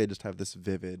 Basically, I just have this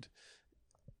vivid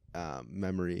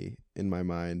memory in my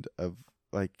mind of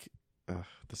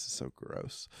this is so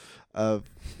gross, of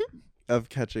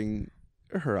catching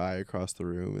her eye across the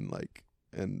room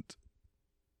and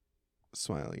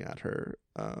smiling at her,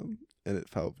 and it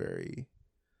felt very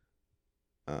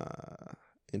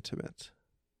intimate,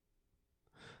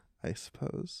 I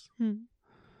suppose.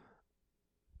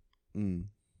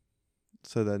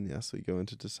 So then, yes, we go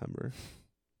into December,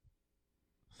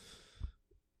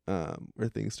 where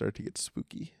things start to get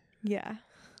spooky. Yeah.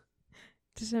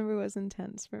 December was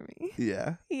intense for me.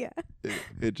 Yeah. Yeah.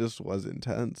 It just was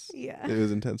intense. Yeah. It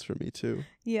was intense for me too.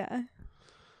 Yeah.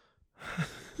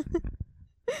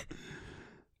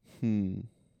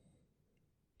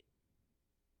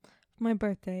 My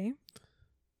birthday.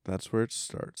 That's where it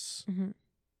starts. Mm-hmm.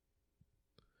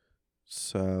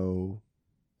 So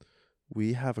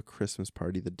we have a Christmas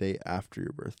party the day after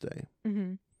your birthday.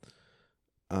 Mm-hmm.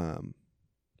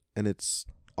 And it's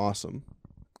awesome.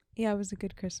 Yeah, it was a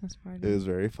good Christmas party. It was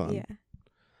very fun.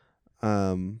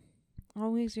 Yeah.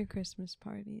 Always your Christmas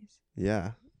parties.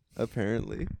 Yeah,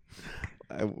 apparently.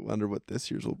 I wonder what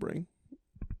this year's will bring.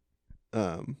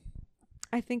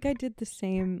 I think I did the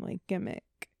same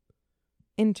gimmick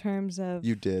in terms of.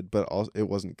 You did, but also it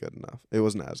wasn't good enough. It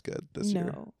wasn't as good this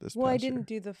year. Well, I didn't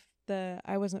do the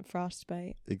I wasn't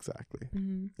frostbite. Exactly.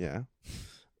 Mm-hmm. Yeah.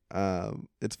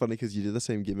 It's funny because you did the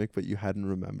same gimmick, but you hadn't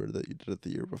remembered that you did it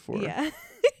the year before. Yeah.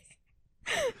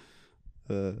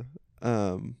 The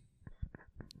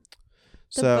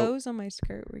bows on my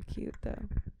skirt were cute though.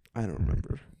 I don't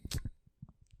remember.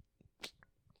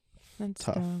 That's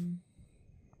Tough. dumb.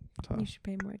 Tough. You should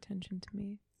pay more attention to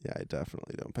me. Yeah, I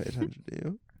definitely don't pay attention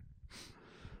to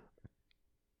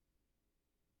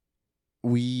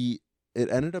you. It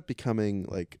ended up becoming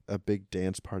a big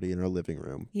dance party in our living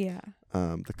room. Yeah.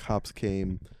 The cops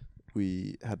came.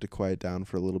 We had to quiet down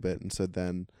for a little bit, and so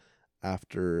then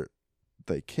after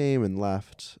they came and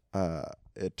left,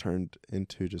 it turned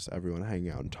into just everyone hanging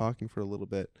out and talking for a little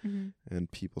bit, mm-hmm.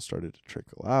 and people started to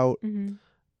trickle out. Mm-hmm.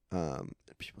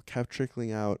 People kept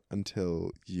trickling out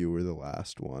until you were the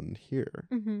last one here,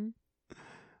 mm-hmm.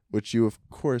 which you, of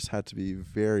course, had to be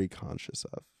very conscious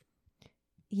of.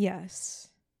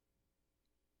 Yes.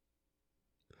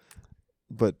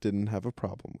 But didn't have a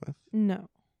problem with. No.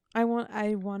 I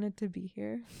wanted to be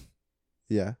here.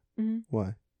 Yeah? Mm-hmm.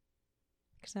 Why?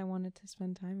 Because I wanted to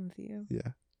spend time with you.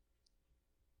 Yeah.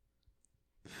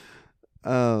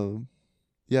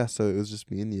 Yeah, so it was just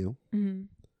me and you. Mm-hmm.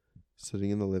 Sitting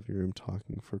in the living room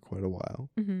talking for quite a while.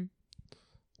 Mm-hmm.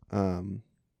 And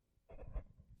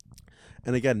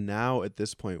again, now at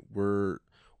this point,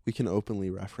 we can openly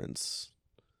reference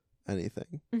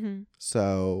anything. Mm-hmm.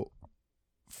 So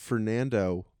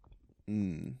Fernando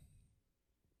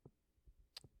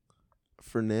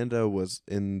was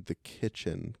in the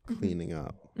kitchen cleaning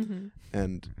up, mm-hmm.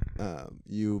 and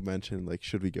you mentioned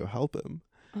should we go help him?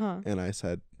 Uh-huh. And I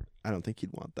said, I don't think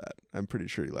he'd want that. I'm pretty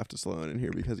sure he left us alone in here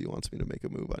because he wants me to make a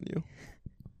move on you.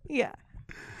 Yeah.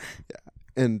 Yeah.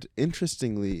 And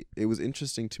interestingly, it was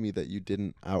interesting to me that you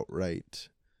didn't outright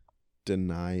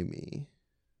deny me.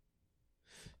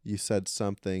 You said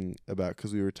something about,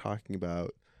 because we were talking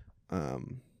about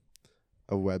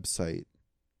a website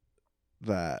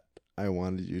that I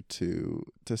wanted you to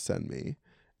send me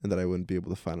and that I wouldn't be able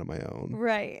to find on my own.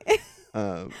 Right.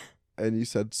 And you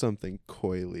said something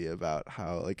coyly about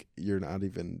how you're not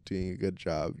even doing a good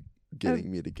job getting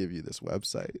me to give you this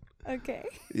website. Okay.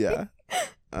 Yeah.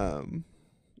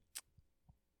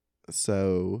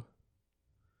 So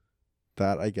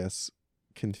that, I guess,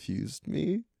 confused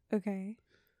me. Okay.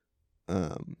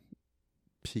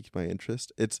 Piqued my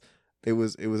interest. It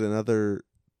was another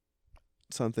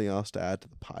something else to add to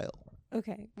the pile.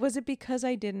 Okay. Was it because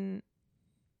I didn't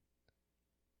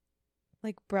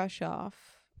brush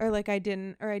off, or I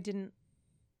didn't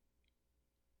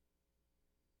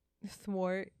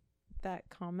thwart that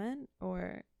comment,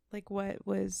 or what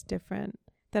was different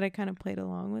that I kind of played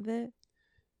along with it?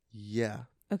 Yeah.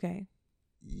 Okay.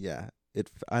 Yeah.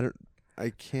 It's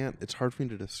hard for me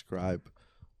to describe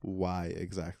why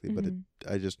exactly, mm-hmm.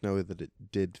 but I just know that it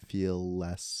did feel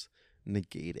less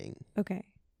negating. Okay.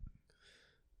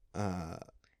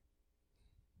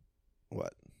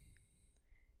 What?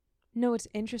 No, it's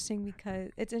interesting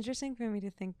because it's interesting for me to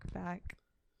think back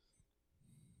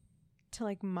to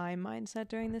like my mindset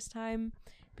during this time,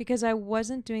 because I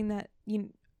wasn't doing that,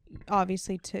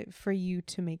 obviously for you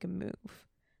to make a move,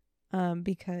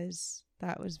 because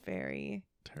that was very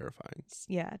terrifying.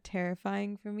 Yeah,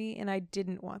 terrifying for me, and I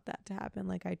didn't want that to happen.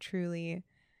 Like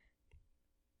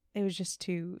it was just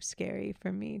too scary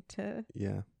for me to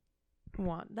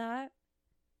want that.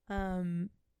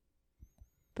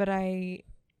 But I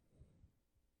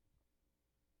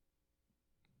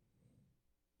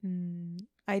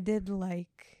did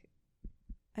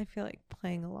I feel like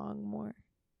playing along more.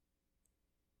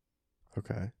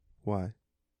 Okay. Why?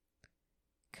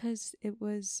 'Cause it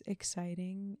was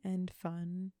exciting and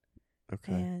fun.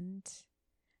 Okay. And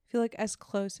I feel like as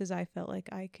close as I felt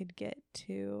like I could get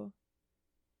to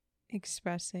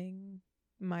expressing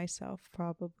myself,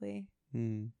 probably.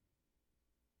 That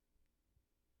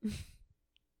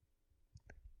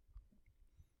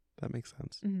makes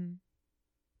sense. Mm-hmm.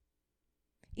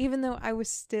 Even though I was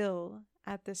still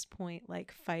at this point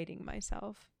like fighting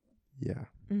myself. Yeah.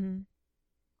 Mm-hmm.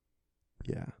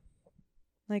 Yeah.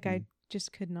 Like I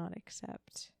just could not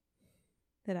accept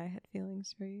that I had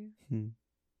feelings for you.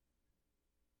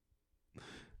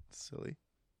 Silly.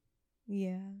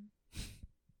 Yeah.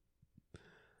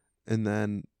 And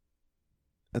then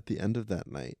at the end of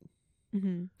that night.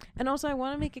 Mm-hmm. And also I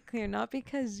want to make it clear, not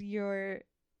because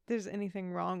there's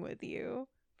anything wrong with you,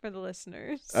 for the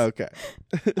listeners. Okay.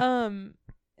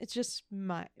 It's just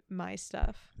my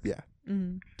stuff. Yeah.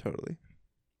 Mm-hmm. Totally.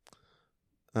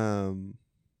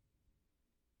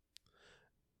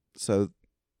 So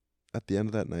at the end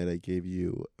of that night, I gave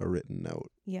you a written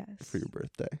note. Yes. For your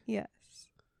birthday. Yes.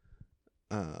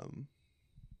 I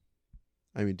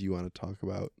mean, do you want to talk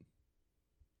about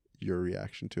your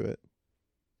reaction to it?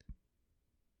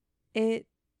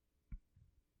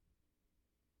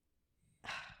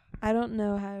 I don't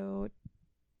know how,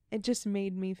 it just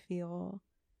made me feel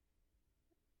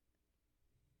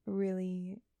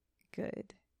really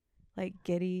good, like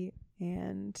giddy,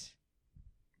 and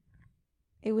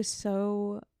it was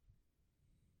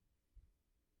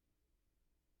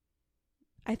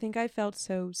I think I felt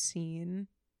so seen,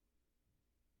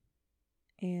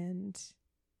 and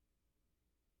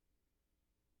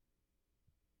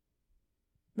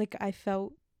like I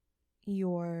felt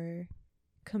your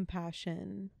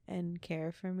compassion and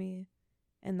care for me,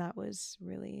 and that was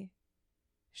really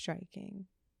striking.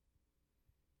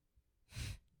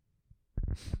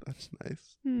 That's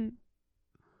nice.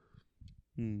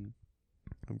 I'm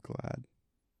glad.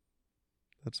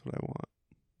 That's what I want.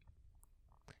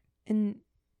 And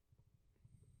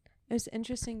it was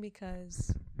interesting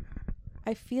because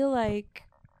I feel like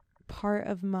part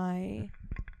of my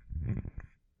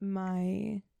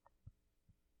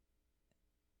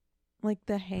like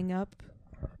the hang up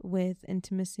with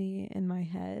intimacy in my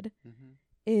head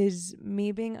is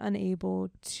me being unable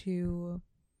to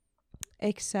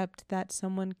accept that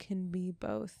someone can be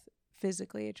both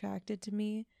physically attracted to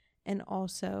me and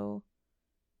also,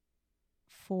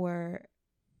 for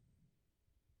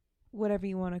whatever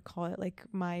you want to call it, like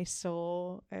my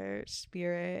soul or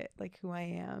spirit, like who I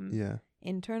am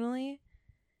internally.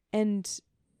 And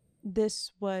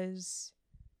this was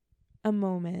a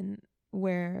moment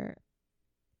where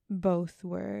both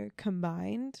were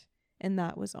combined, and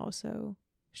that was also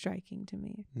striking to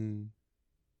me. And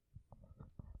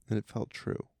it felt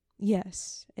true.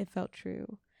 Yes, it felt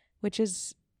true, which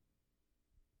is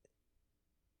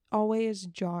always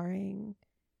jarring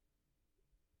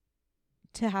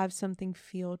to have something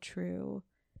feel true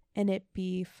and it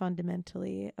be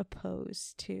fundamentally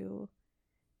opposed to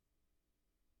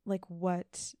like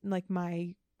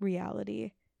my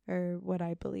reality or what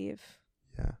I believe.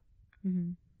 Yeah.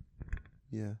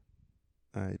 Yeah.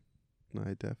 I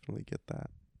definitely get that.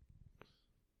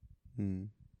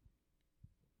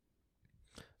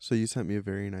 So you sent me a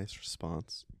very nice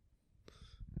response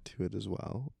to it as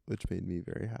well, which made me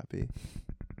very happy.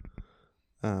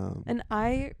 And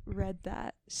I read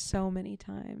that so many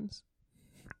times.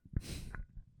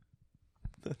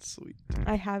 That's sweet.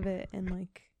 I have it in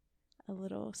like a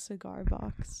little cigar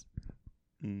box.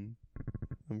 I'm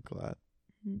glad.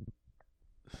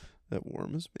 That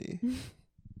warms me.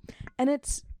 And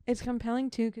it's compelling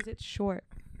too because it's short.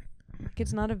 Like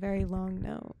it's not a very long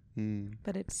note,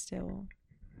 but it's still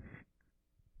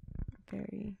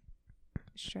very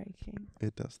striking.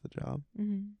 It does the job.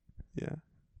 Yeah.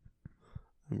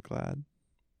 I'm glad.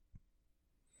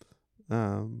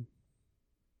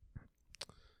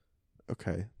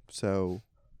 Okay, so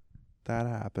that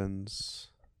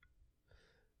happens.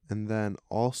 And then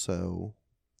also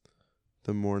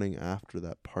the morning after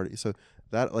that party. So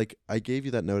that, like, I gave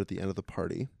you that note at the end of the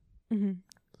party.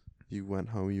 You went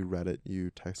home, you read it,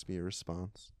 you texted me a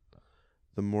response.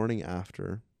 The morning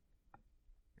after,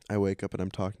 I wake up and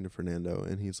I'm talking to Fernando,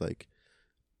 and he's like,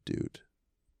 dude,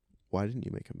 why didn't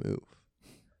you make a move?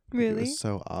 Like, Really? it was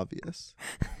so obvious.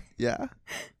 Yeah.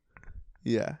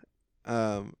 Yeah.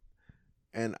 And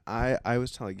I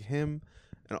was telling him,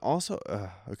 and also,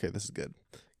 okay, this is good.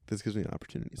 This gives me an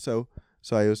opportunity. So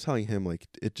I was telling him, like,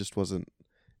 it's just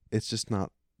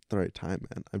not the right time,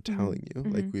 man. I'm telling you,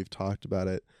 like, we've talked about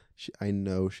it. I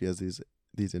know she has these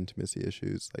intimacy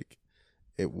issues. Like,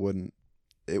 it wouldn't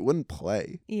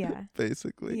play. Yeah.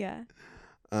 Basically. Yeah.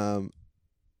 And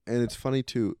it's funny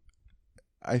too.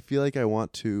 I feel like I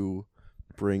want to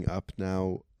bring up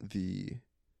now the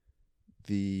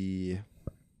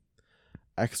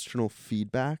external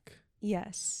feedback.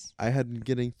 Yes. I had been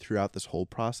getting throughout this whole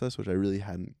process, which I really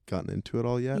hadn't gotten into it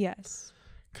all yet. Yes.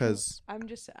 Because I'm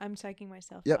psyching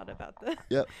myself Yep. out about the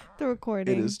Yep. the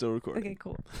recording. It is still recording. Okay,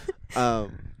 cool.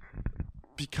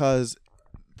 Because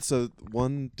so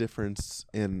one difference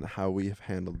in how we have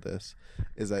handled this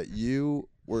is that you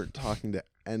weren't talking to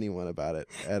anyone about it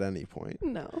at any point.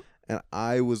 No. And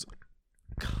I was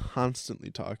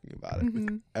constantly talking about it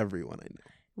with everyone I knew.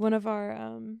 One of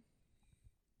our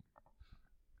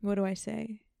what do I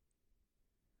say?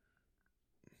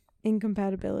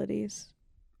 Incompatibilities.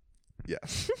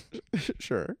 Yes.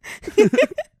 Sure.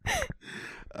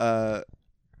 I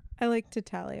like to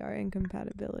tally our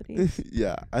incompatibilities.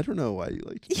 Yeah, I don't know why you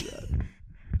like to do that.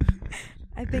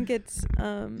 I think it's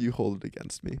You hold it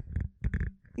against me.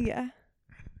 Yeah.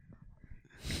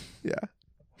 Yeah.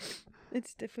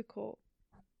 It's difficult.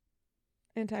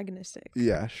 Antagonistic.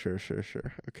 Yeah, sure.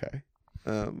 Okay.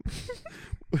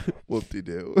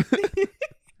 Whoop-de-doo.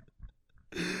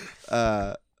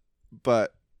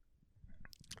 But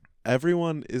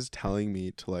everyone is telling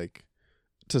me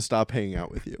to stop hanging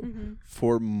out with you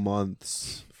for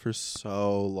months, for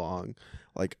so long.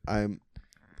 Like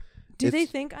Do they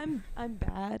think I'm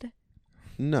bad?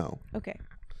 No. Okay.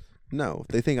 No,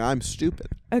 they think I'm stupid.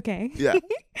 Okay. Yeah.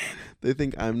 They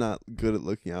think I'm not good at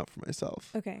looking out for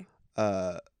myself. Okay.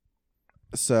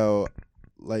 So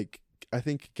like I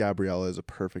think Gabriella is a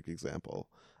perfect example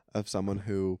of someone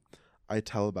who I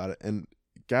tell about it, and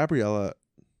Gabriella,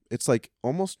 it's like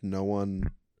almost no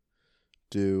one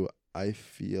do I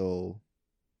feel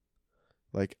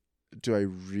like do I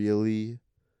really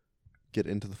get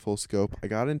into the full scope. I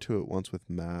got into it once with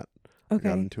Matt. Okay.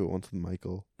 I got into it once with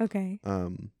Michael. Okay.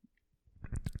 And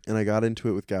I got into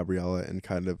it with Gabriella, and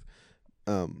kind of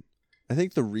I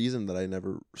think the reason that I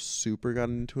never super got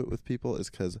into it with people is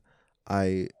because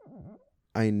I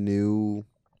knew,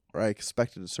 or I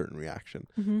expected a certain reaction,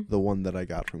 the one that I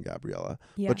got from Gabriella.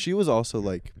 Yeah. But she was also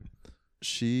like,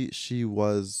 she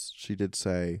did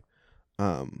say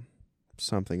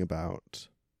something about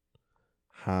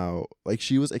how, like,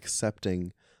 she was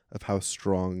accepting of how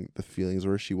strong the feelings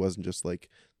were. She wasn't just like,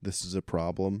 this is a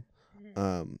problem.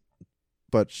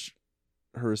 But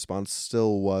her response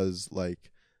still was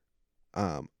like,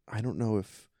 I don't know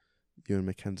if you and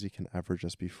Mackenzie can ever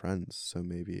just be friends, so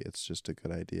maybe it's just a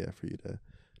good idea for you to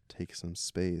take some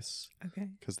space. Okay.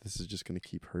 Because this is just going to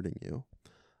keep hurting you.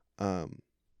 And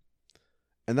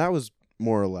that was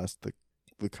more or less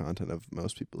the content of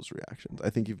most people's reactions. I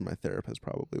think even my therapist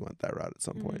probably went that route at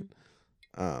some point.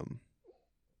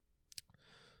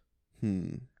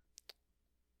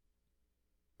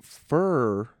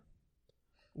 Fur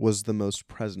was the most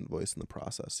present voice in the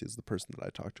process. He's the person that I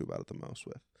talked to about it the most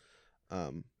with.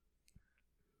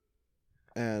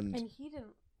 And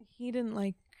he didn't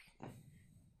like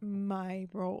my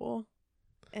role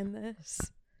in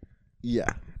this.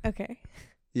 Yeah. Okay.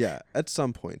 Yeah, at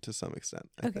some point, to some extent,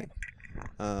 I think.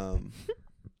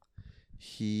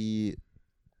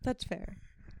 That's fair.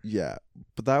 Yeah,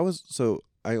 but that was, so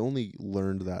I only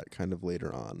learned that kind of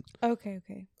later on.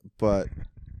 Okay. But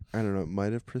I don't know, it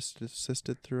might have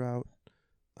persisted throughout.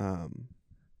 For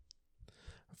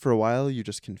a while, you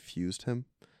just confused him.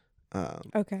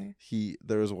 Okay.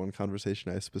 There was one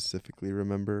conversation I specifically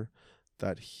remember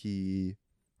that he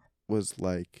was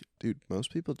like, dude,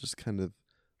 most people just kind of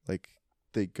like,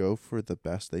 they go for the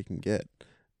best they can get,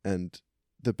 and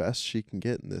the best she can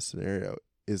get in this scenario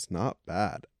is not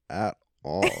bad at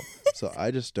all. So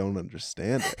I just don't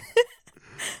understand it.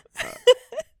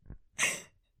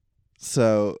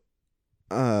 So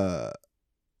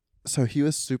he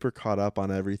was super caught up on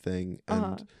everything,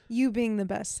 and you being the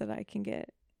best that I can get.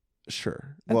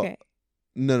 Sure. Okay.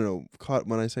 Well, no.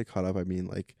 When I say caught up, I mean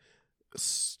like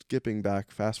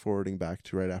fast forwarding back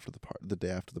to right after the day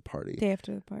after the party. Day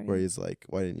after the party. Where he's like,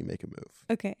 "Why didn't you make a move?"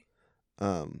 Okay.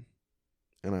 And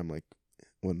I'm like,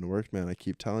 "Wouldn't have worked, man. I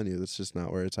keep telling you, that's just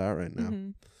not where it's at right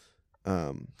now."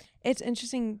 It's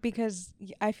interesting because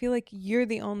I feel like you're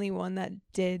the only one that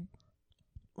did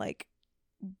like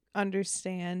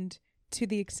understand to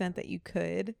the extent that you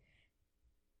could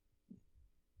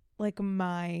like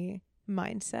my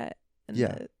mindset and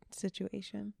the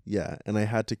situation. Yeah, and I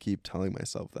had to keep telling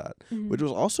myself that, Mm-hmm. which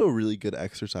was also a really good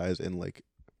exercise in like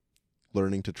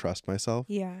learning to trust myself.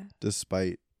 Yeah.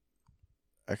 Despite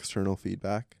external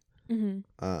feedback. Mm-hmm.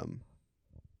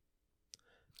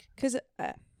 Because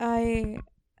I've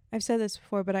said this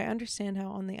before, but I understand how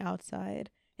on the outside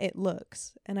it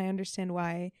looks, and I understand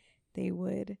why they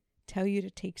would tell you to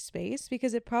take space,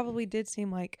 because it probably did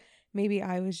seem like maybe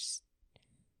I was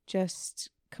just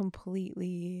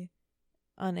completely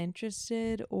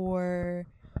uninterested, or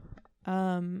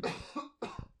I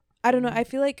don't know. I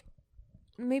feel like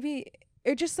maybe,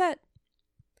 or just that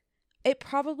it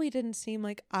probably didn't seem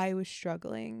like I was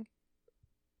struggling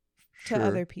to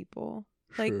other people.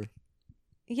 Like,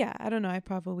 yeah, I don't know. I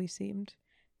probably seemed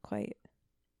quite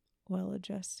well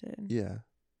adjusted. Yeah.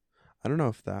 I don't know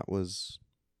if that was...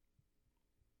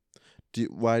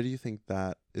 why do you think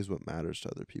that is what matters to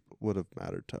other people? Would have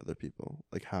mattered to other people?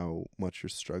 Like how much you're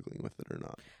struggling with it or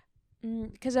not?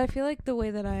 Because I feel like the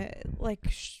way that I,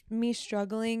 like, me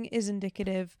struggling is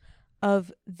indicative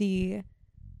of the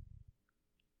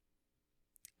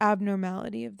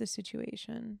abnormality of the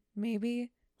situation.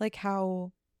 Maybe. Like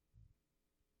how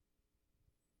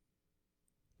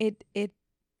it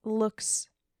looks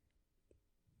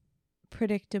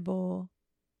predictable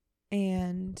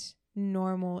and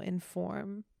normal in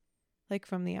form, like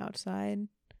from the outside,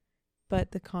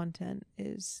 but the content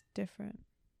is different.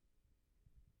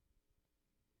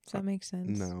 Does that make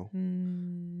sense? No.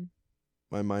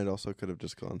 My mind also could have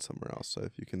just gone somewhere else. So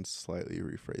if you can slightly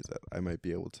rephrase it, I might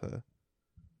be able to,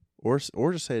 or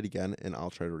just say it again, and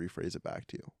I'll try to rephrase it back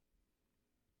to you.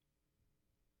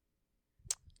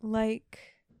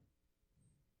 Like,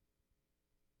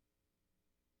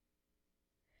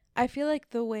 I feel like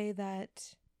the way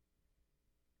that,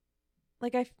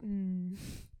 like, I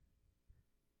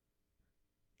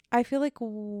feel like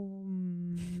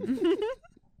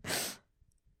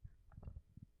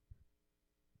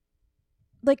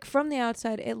like from the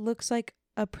outside it looks like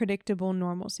a predictable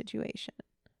normal situation.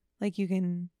 Like you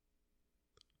can,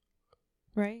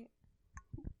 right?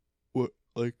 What,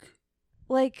 like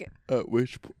at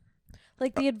which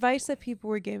like the advice that people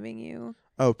were giving you.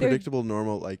 Oh, predictable,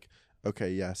 normal, like,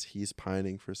 okay, yes, he's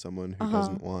pining for someone who Uh-huh.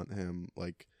 doesn't want him.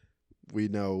 Like, we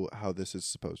know how this is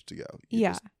supposed to go. You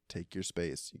Yeah. just take your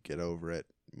space, you get over it,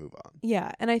 move on.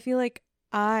 Yeah, and I feel like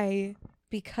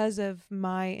because of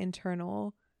my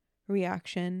internal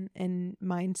reaction and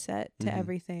mindset to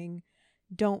everything,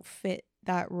 don't fit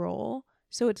that role.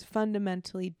 So it's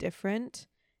fundamentally different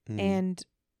and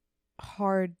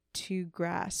hard to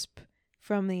grasp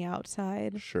from the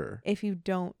outside. Sure. If you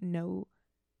don't know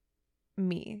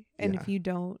me and if you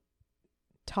don't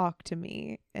talk to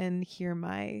me and hear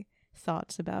my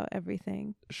thoughts about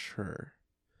everything. Sure.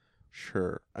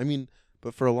 I mean,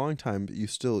 but for a long time, you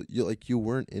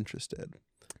weren't interested.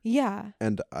 Yeah.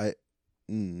 And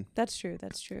That's true.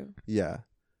 Yeah.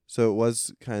 So it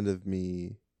was kind of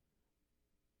me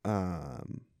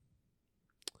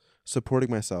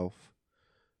supporting myself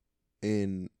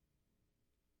in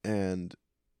and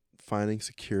finding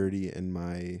security in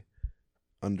my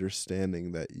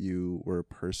understanding that you were a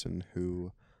person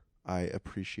who I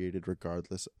appreciated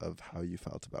regardless of how you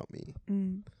felt about me.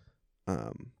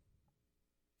 And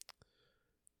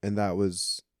that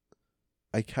was,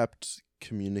 I kept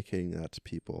communicating that to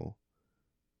people,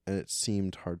 and it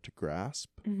seemed hard to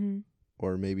grasp,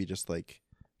 or maybe just like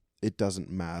it doesn't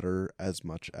matter as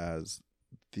much as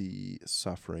the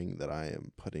suffering that I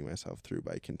am putting myself through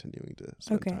by continuing to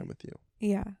spend time with you.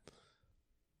 Yeah.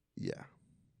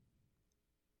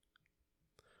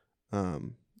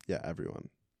 Yeah, everyone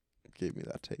gave me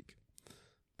that take.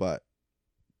 But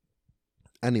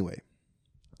anyway,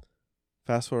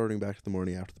 fast forwarding back to the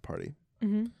morning after the party.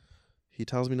 He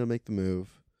tells me to make the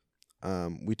move.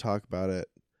 We talk about it.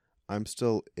 I'm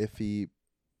still iffy,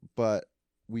 but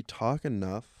we talk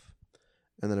enough,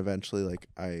 and then eventually, like,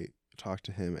 I talk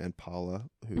to him and Paula,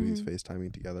 who he's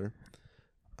FaceTiming together,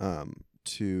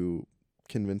 to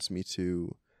convince me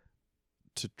to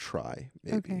try,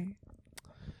 maybe. Okay.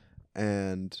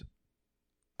 And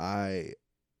I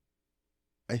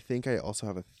think I also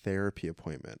have a therapy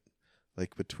appointment,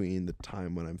 like, between the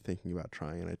time when I'm thinking about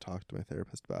trying and I talk to my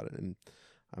therapist about it, and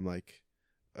I'm like,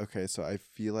 okay, so I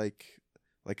feel like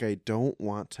I don't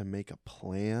want to make a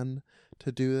plan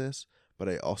to do this, but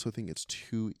I also think it's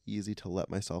too easy to let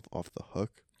myself off the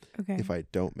hook. Okay. if I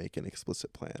don't make an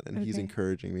explicit plan. And he's Okay.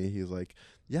 encouraging me. He's like,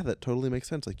 yeah, that totally makes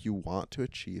sense. Like, you want to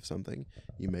achieve something,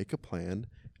 you make a plan,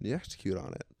 and you execute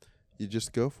on it. You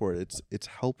just go for it. It's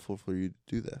helpful for you to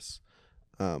do this.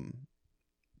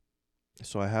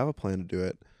 So I have a plan to do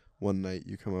it. One night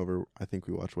you come over, I think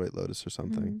we watch White Lotus or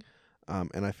something,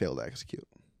 and I fail to execute.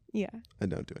 Yeah. I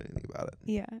don't do anything about it.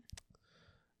 Yeah.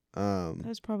 That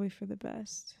was probably for the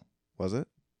best. Was it?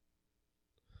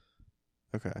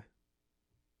 Okay.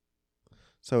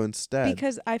 So instead...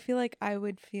 Because I feel like I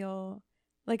would feel...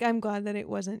 Like, I'm glad that it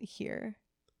wasn't here.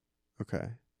 Okay.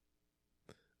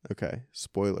 Okay.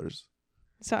 Spoilers.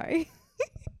 Sorry.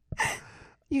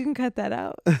 You can cut that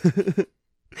out.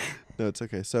 No, it's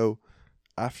okay. So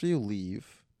after you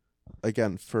leave,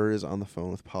 again, Fur is on the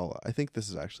phone with Paula. I think this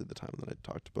is actually the time that I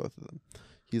talked to both of them.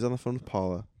 He's on the phone with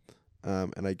Paula,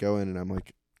 and I go in and I'm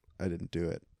like, I didn't do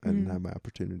it. I didn't have my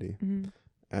opportunity.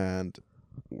 And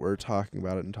we're talking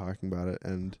about it,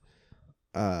 and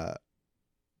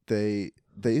they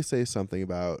say something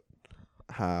about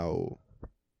how,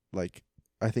 like,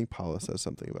 I think Paula says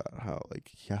something about how, like,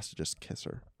 he has to just kiss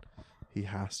her. He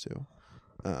has to.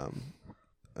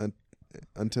 And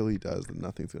until he does, then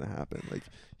nothing's gonna happen. Like,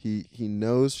 he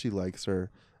knows she likes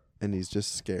her, and he's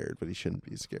just scared, but he shouldn't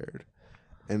be scared.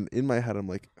 And in my head, I'm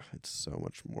like, it's so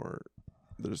much more.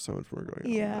 There's so much more going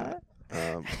on. Yeah.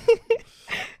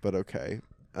 But okay.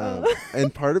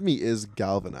 And part of me is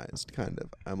galvanized, kind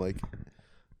of. I'm like,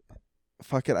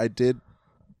 fuck it. I did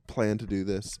plan to do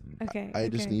this. Okay. I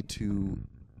just need to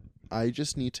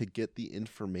get the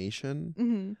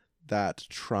information that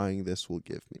trying this will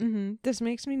give me. This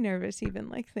makes me nervous even,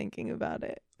 like, thinking about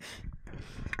it.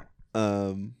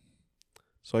 So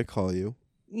I call you.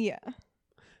 Yeah.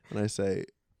 And I say,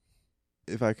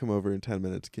 if I come over in 10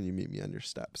 minutes, can you meet me on your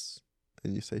steps?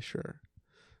 And you say, sure.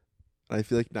 And I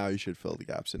feel like now you should fill the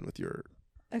gaps in with your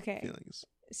feelings.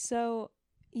 So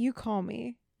you call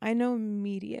me. I know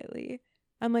immediately.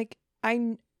 I'm like,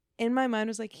 in my mind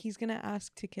was like, he's going to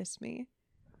ask to kiss me.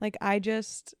 Like, I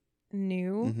just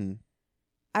knew.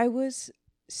 I was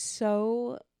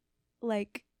so,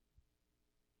 like,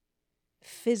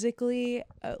 physically,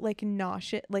 like,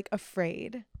 nauseous, like,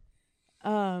 afraid.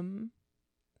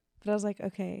 But I was like,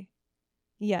 okay,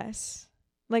 yes.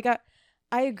 Like,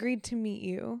 I agreed to meet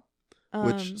you.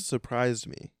 Which surprised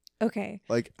me. Okay.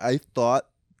 Like, I thought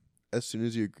as soon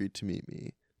as you agreed to meet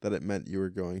me that it meant you were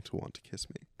going to want to kiss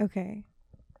me. Okay.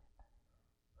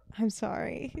 I'm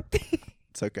sorry.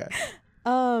 It's okay.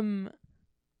 In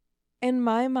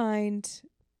my mind,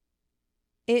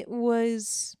 it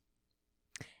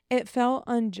felt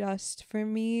unjust for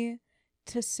me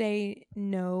to say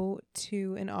no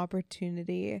to an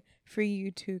opportunity for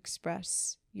you to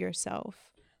express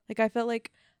yourself. Like, I felt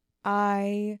like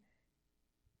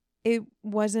it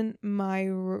wasn't my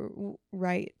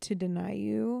right to deny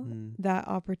you that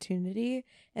opportunity,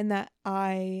 and that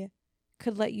I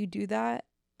could let you do that.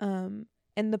 And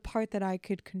the part that I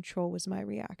could control was my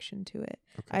reaction to it.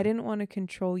 Okay. I didn't want to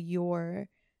control your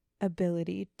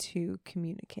ability to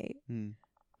communicate.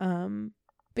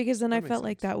 Because then I felt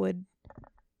like that would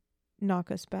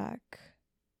knock us back.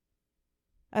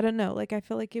 I don't know. Like, I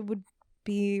feel like it would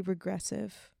be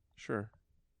regressive. Sure.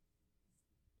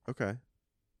 Okay.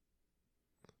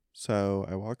 So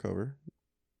I walk over.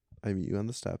 I meet you on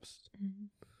the steps. And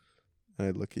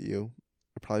I look at you.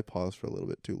 I probably pause for a little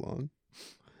bit too long.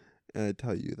 And I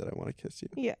tell you that I want to kiss you.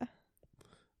 Yeah.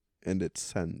 And it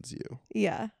sends you.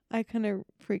 Yeah. I kind of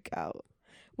freak out.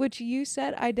 Which you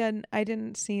said I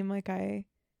didn't seem like I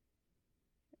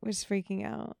was freaking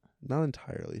out. Not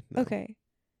entirely. No. Okay.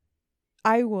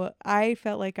 I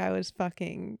felt like I was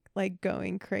fucking, like,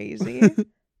 going crazy.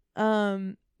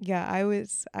 Yeah, I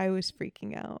was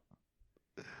freaking out.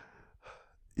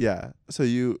 Yeah. So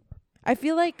I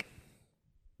feel like,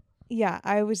 yeah,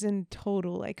 I was in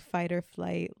total, like, fight or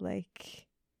flight, like,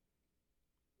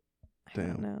 I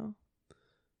don't know.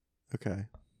 Okay.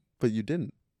 But you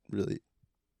didn't really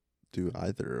do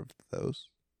either of those.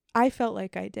 I felt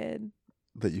like I did.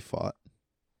 That you fought?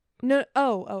 No.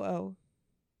 Oh.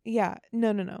 Yeah.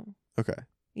 No. Okay.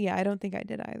 Yeah, I don't think I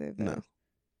did either of those.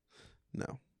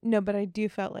 No. No, but I do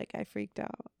felt like I freaked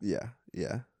out. Yeah.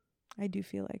 I do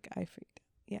feel like I freaked out.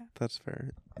 Yeah. That's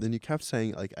fair. Then you kept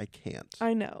saying, like, I can't.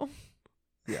 I know.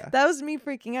 Yeah. That was me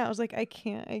freaking out. I was like, I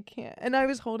can't. And I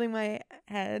was holding my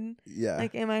head. Yeah.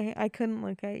 Like, I couldn't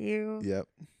look at you. Yep.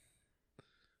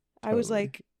 I was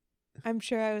like, I'm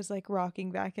sure I was, like,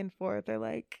 rocking back and forth, or,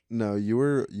 like. No, you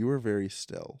were very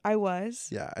still. I was.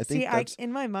 Yeah, I think. See,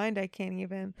 in my mind, I can't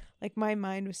even, like, my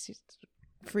mind was just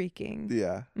freaking.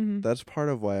 Yeah. That's part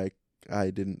of why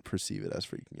I didn't perceive it as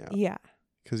freaking out. Yeah.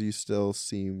 because you still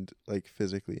seemed like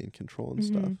physically in control and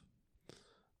stuff.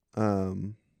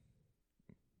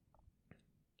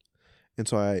 And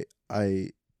so I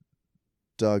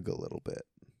dug a little bit.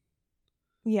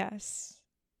 Yes.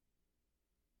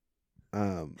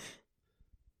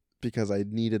 Because I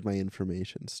needed my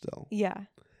information still. Yeah.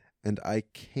 And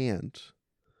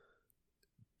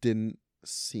didn't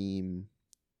seem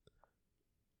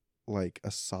like a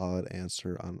solid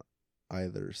answer on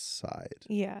either side.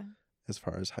 Yeah. As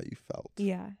far as how you felt.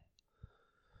 Yeah.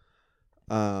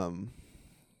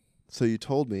 So you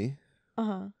told me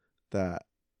Uh-huh. that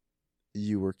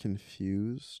you were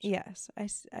confused. Yes. I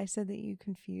said that you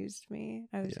confused me.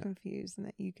 I was confused and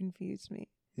that you confused me.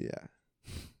 Yeah.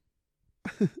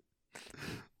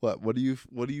 What are you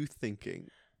thinking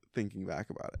back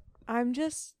about it? I'm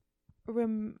just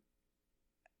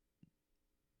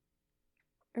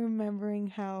remembering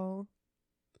how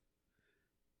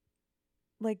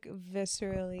like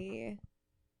viscerally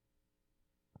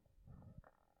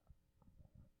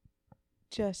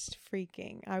just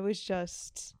freaking. I was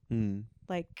just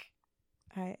like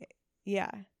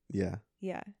yeah.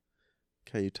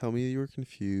 Okay, you tell me you were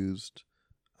confused.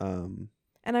 And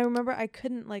I remember I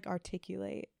couldn't like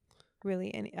articulate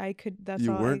really any.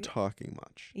 You weren't talking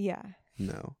much. Yeah.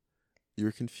 No. You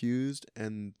were confused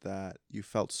and that you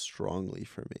felt strongly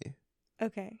for me.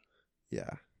 Okay.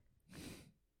 Yeah.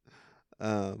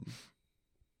 And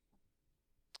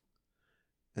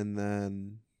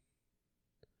then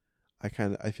I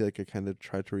feel like I kind of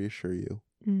tried to reassure you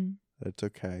that it's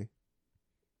okay.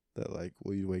 That like,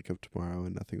 well, you'd wake up tomorrow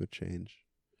and nothing would change.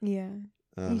 Yeah.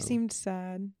 You seemed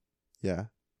sad. Yeah.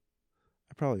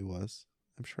 I probably was.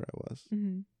 I'm sure I was.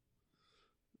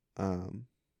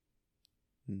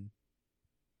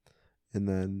 And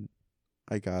then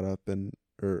I got up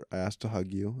or I asked to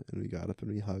hug you, and we got up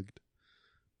and we hugged.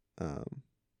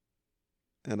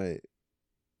 And I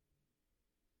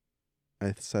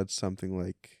said something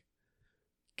like,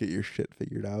 "Get your shit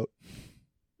figured out,"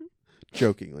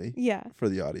 jokingly. Yeah. For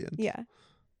the audience. Yeah.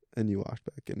 And you walked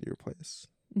back into your place.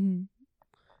 It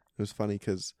was funny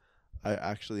because I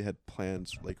actually had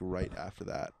plans like right after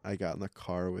that. I got in the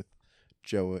car with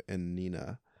Joe and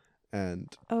Nina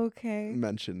and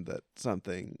mentioned that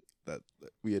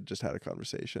we had just had a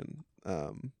conversation,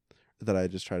 that I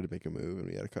just tried to make a move and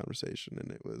we had a conversation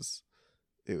and it was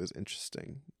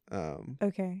interesting.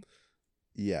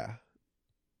 Yeah.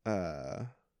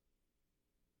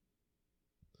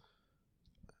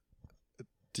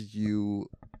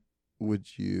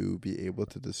 Would you be able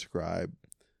to describe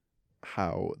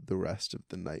how the rest of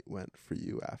the night went for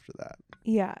you after that?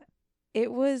 Yeah.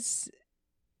 It was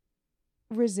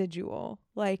residual,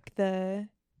 like the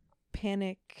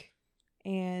panic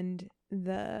and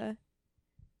the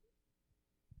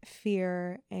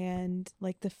fear and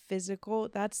like the physical.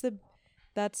 That's a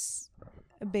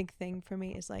big thing for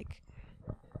me, is like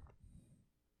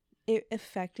it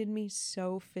affected me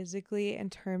so physically in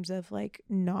terms of like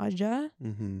nausea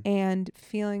and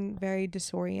feeling very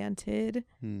disoriented,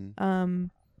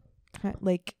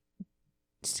 like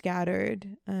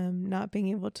scattered, not being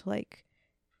able to like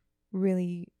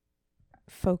really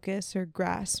focus or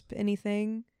grasp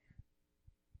anything.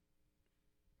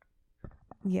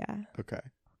 Yeah. Okay.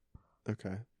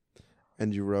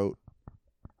 And you wrote?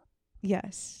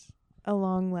 Yes. A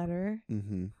long letter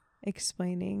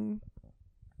explaining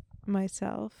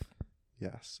myself.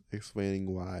 Yes.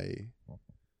 Explaining why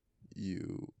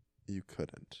you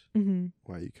couldn't.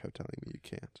 Why you kept telling me you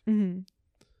can't.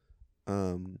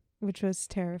 Which was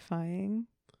terrifying.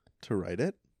 To write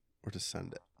it or to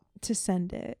send it? To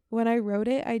send it. When I wrote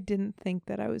it, I didn't think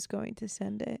that I was going to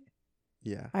send it.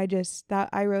 Yeah. I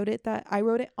wrote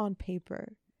it on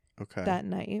paper. Okay. That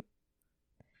night.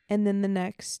 And then the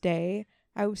next day,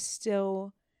 I was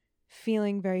still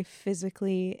feeling very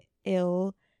physically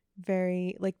ill,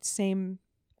 very like same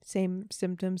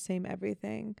symptoms, same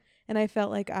everything. And I felt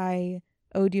like I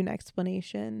owed you an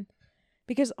explanation,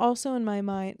 because also in my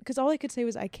mind, because all I could say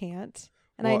was I can't.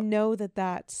 And I know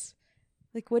that's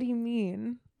like, what do you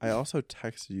mean? I also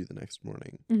texted you the next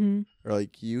morning, or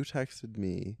like you texted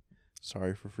me,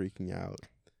 sorry for freaking out.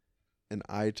 And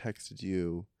I texted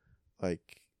you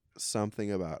like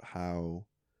something about how,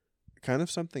 kind of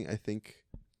something I think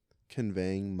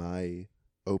conveying my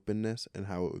openness and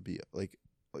how it would be like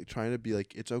trying to be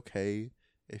like, it's okay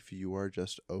if you are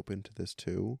just open to this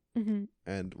too,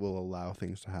 and will allow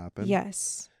things to happen.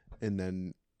 Yes. And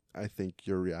then I think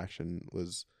your reaction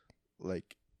was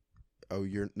like, oh,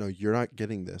 you're not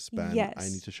getting this, Ben. Yes. I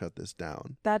need to shut this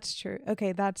down. That's true.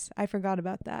 Okay, I forgot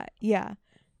about that. Yeah.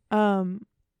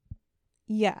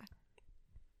 Yeah.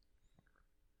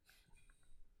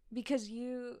 because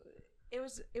it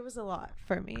was a lot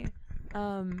for me.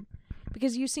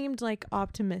 Because you seemed like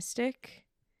optimistic.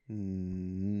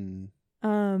 Mm.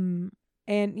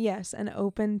 And yes, and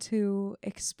open to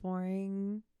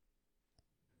exploring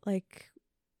like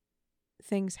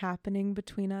things happening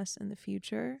between us in the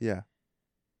future. Yeah.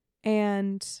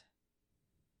 And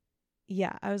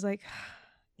yeah, I was like,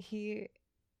 he's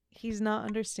not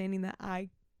understanding that I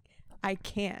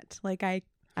can't. Like I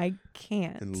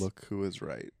can't. And look who is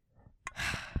right.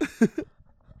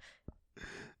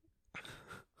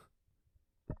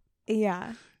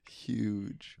 Yeah.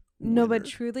 Huge. No, but winner.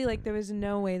 truly, like, there was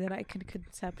no way that I could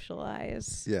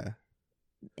conceptualize Yeah.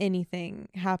 anything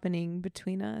happening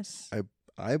between us.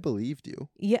 I believed you.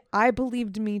 Yeah, I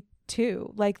believed me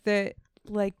too.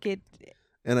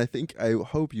 And I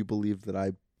hope you believed that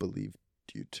I believed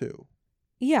you too.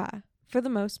 Yeah, for the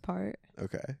most part.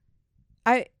 Okay.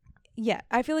 I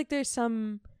feel like there's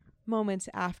some moments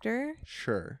after.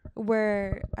 Sure.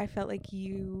 Where I felt like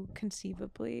you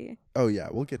conceivably. Oh yeah,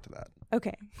 we'll get to that.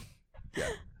 Okay.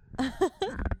 Yeah.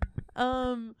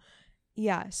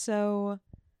 Yeah, so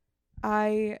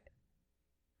I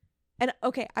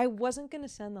wasn't going to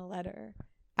send the letter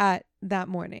at that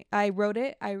morning. I wrote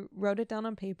it down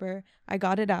on paper. I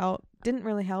got it out. Didn't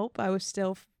really help. I was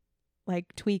still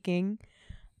like tweaking.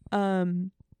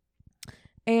 And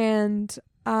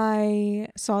I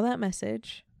saw that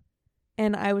message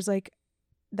and I was like,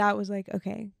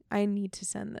 okay, I need to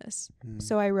send this.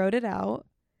 So I wrote it out.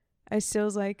 I still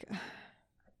was like,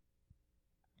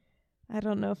 I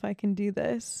don't know if I can do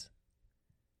this.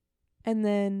 And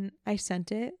then I sent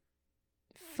it.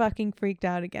 Fucking freaked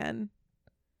out again.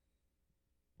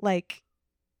 Like,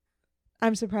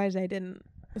 I'm surprised I didn't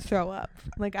throw up.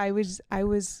 Like, I was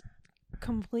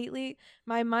completely,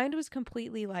 my mind was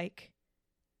completely like,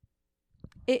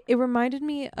 it reminded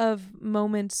me of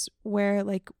moments where,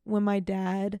 like, when my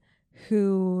dad,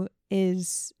 who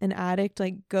is an addict,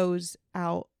 like, goes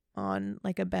out on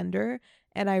like a bender,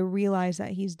 and I realize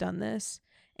that he's done this,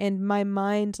 and my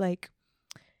mind like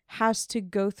has to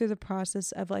go through the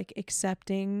process of like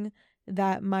accepting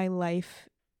that my life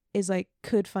is like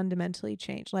could fundamentally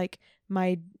change. Like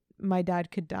my dad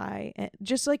could die, and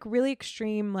just like really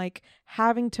extreme, like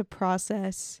having to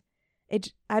process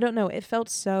it. I don't know, it felt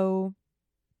so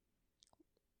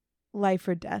life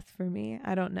or death for me.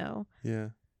 I don't know. Yeah.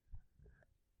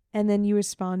 And then you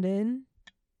responded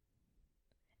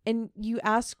and you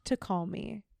asked to call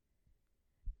me.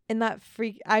 And I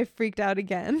freaked out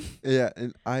again. Yeah,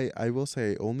 and I will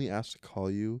say I only asked to call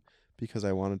you because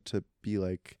I wanted to be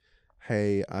like,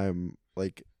 hey, I'm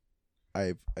like,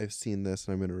 I've seen this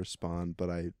and I'm gonna respond, but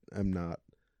I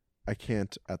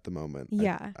can't at the moment.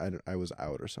 Yeah. I was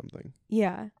out or something.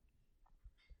 Yeah.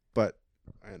 But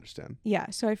I understand. Yeah,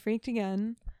 so I freaked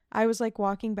again. I was like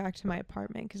walking back to my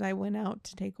apartment because I went out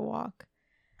to take a walk.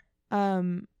 I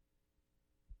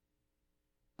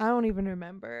don't even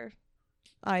remember.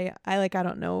 I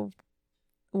don't know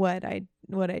what I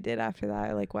did after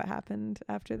that, like what happened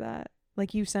after that.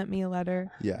 Like you sent me a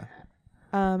letter. Yeah.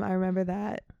 I remember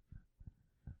that.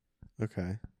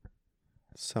 Okay.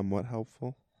 Somewhat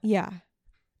helpful. Yeah.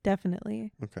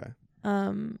 Definitely. Okay.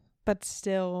 But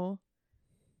still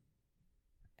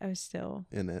I was still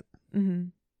in it.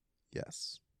 Mhm.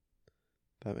 Yes.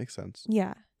 That makes sense.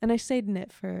 Yeah. And I stayed in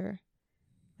it for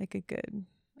like a good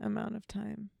amount of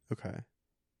time. Okay.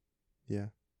 Yeah.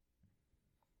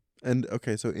 And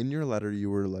okay, so in your letter you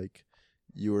were like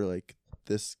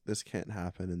this can't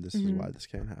happen and this is why this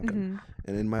can't happen. Mm-hmm.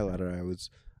 And in my letter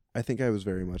I think I was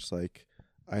very much like,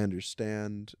 I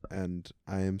understand and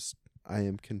I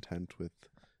am content with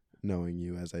knowing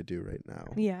you as I do right now.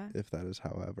 Yeah. If that is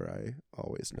however I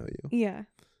always know you. Yeah.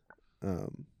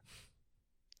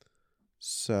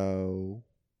 So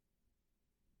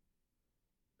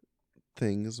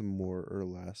things more or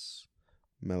less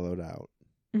mellowed out.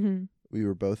 Mm-hmm. We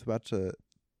were both about to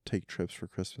take trips for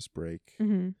Christmas break.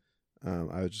 Mm-hmm.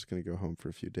 I was just going to go home for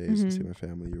a few days and see my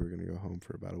family. You were going to go home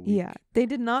for about a week. Yeah. They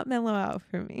did not mellow out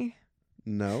for me.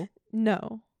 No?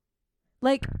 No.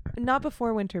 Like, not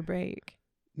before winter break.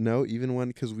 No, even when,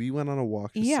 because we went on a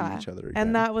walk to see each other again.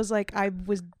 And that was like, I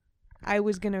was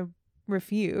going to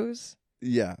refuse.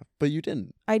 Yeah, but you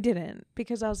didn't. I didn't,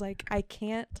 because I was like, I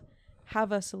can't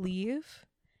have us leave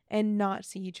and not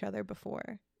see each other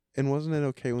before. And wasn't it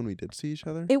okay when we did see each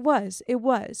other? It was.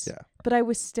 Yeah. But I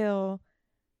was still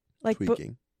like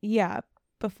tweaking. Yeah.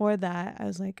 Before that, I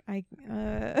was like,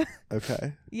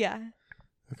 Okay. Yeah.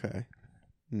 Okay.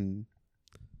 And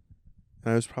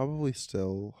I was probably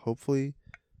still, hopefully,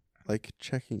 like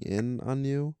checking in on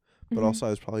you, but also I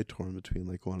was probably torn between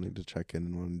like wanting to check in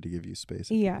and wanting to give you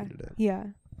space if you needed it. Yeah.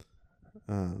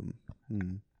 Hmm.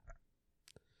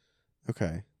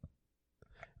 Okay.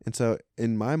 And so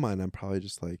in my mind, I'm probably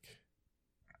just like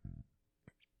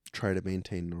try to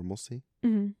maintain normalcy,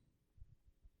 Mm-hmm.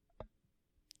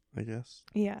 I guess.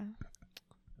 Yeah.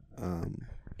 Um,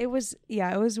 it was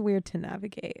weird to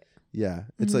navigate. yeah.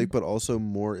 It's like, but also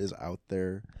more is out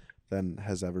there than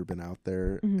has ever been out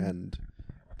there. Mm-hmm. And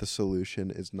the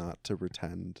solution is not to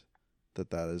pretend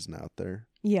that isn't out there.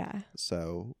 Yeah.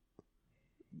 So,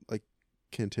 like,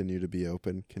 continue to be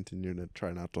open, continue to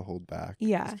try not to hold back.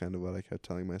 Yeah. That's kind of what I kept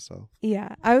telling myself.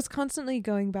 Yeah. I was constantly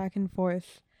going back and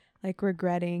forth, like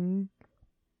regretting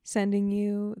sending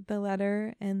you the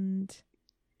letter and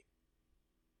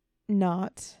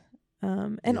not.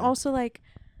 And also, like,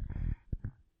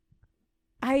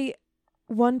 I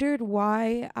wondered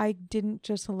why I didn't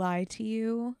just lie to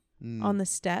you on the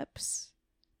steps.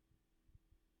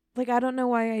 Like, I don't know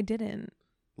why I didn't.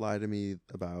 Lie to me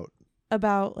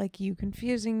about like you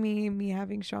confusing me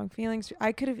having strong feelings.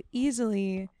 I could have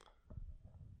easily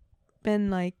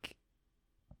been like,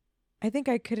 I think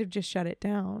I could have just shut it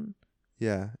down.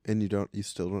 Yeah, and you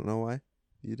still don't know why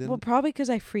you didn't? Well, probably because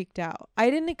I freaked out. I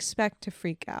didn't expect to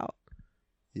freak out.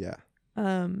 Yeah.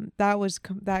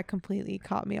 That completely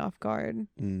caught me off guard.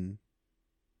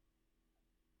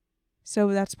 So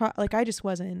that's like, I just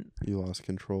wasn't. You lost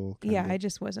control. Yeah, I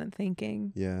just wasn't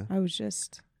thinking. Yeah. I was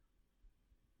just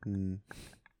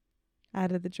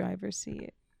out of the driver's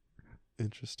seat.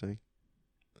 Interesting.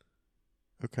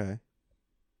 Okay.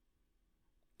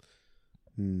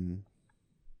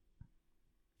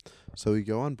 So we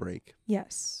go on break.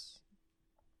 Yes.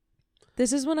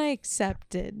 This is when I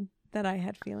accepted that I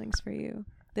had feelings for you.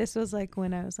 This was like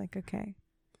when I was like, okay.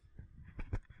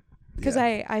 Because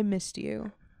I missed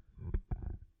you.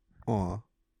 Aw.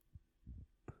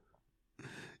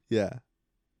 Yeah.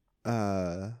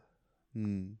 I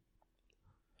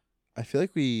feel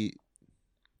like we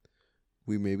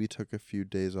maybe took a few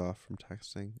days off from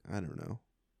texting. I don't know.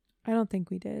 I don't think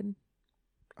we did.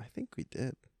 I think we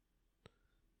did.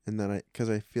 And then because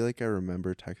I feel like I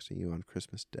remember texting you on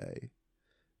Christmas Day,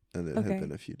 and it had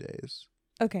been a few days.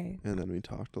 Okay. And then we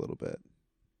talked a little bit.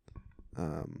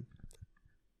 And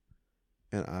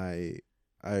I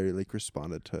like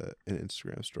responded to an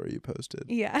Instagram story you posted.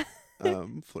 Yeah.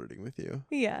 Flirting with you.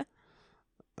 Yeah.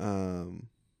 And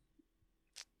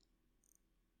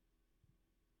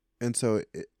so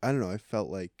I don't know. I felt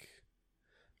like,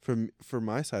 from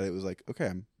my side, it was like,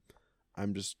 okay,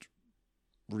 I'm just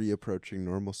reapproaching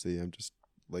normalcy. I'm just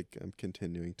like, I'm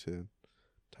continuing to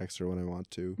text her when I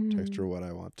want to, text her what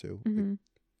I want to. Like,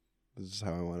 this is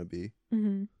how I want to be.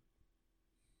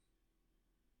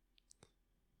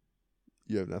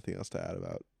 You have nothing else to add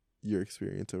about your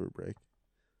experience over break?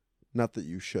 Not that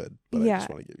you should, but I just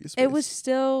want to give you space. It was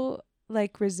still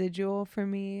like residual for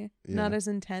me. Yeah. Not as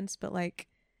intense, but like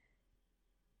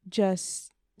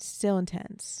just still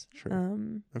intense. Sure.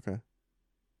 Okay.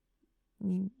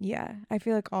 Yeah. I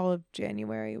feel like all of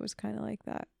January was kind of like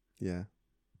that. Yeah.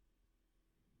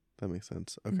 That makes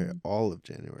sense. Okay. All of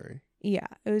January. Yeah.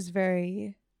 It was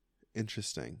very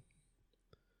interesting.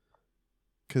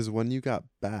 Because when you got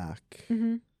back,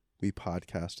 we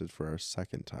podcasted for our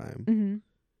second time,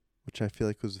 which I feel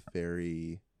like was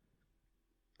very,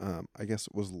 I guess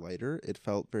it was lighter. It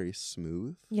felt very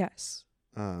smooth. Yes.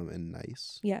 And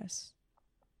nice. Yes.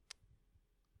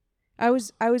 I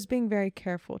was being very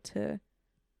careful to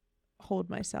hold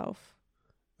myself.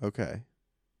 Okay.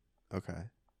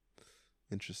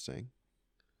 Interesting.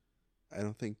 I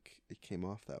don't think it came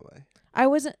off that way. I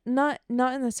wasn't not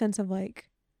in the sense of like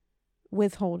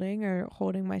withholding or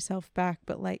holding myself back,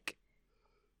 but like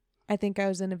I think I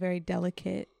was in a very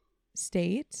delicate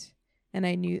state and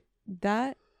I knew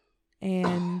that,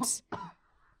 and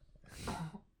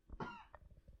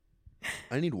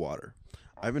I need water.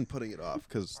 I've been putting it off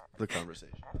because the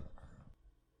conversation.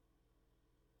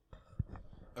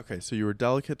 Okay, so you were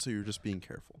delicate, so you were just being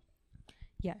careful.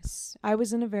 Yes. I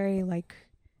was in a very like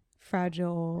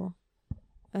fragile,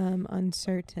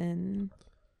 uncertain,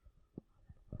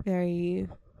 very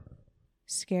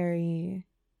scary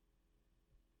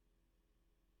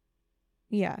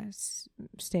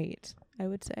state, I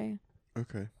would say.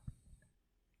 Okay.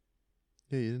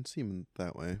 Yeah, you didn't seem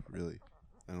that way, really.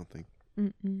 I don't think.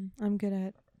 I'm good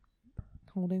at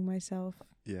holding myself.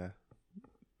 Yeah.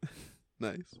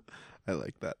 Nice. I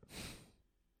like that.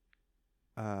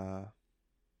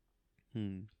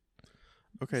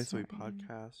 Okay, so we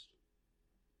podcast.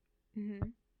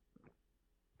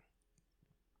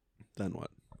 Then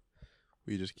what?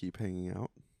 We just keep hanging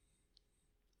out.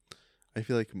 I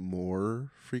feel like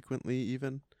more frequently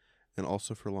even. and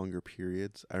also for longer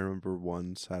periods. I remember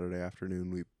one Saturday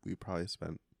afternoon we probably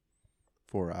spent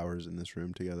 4 hours in this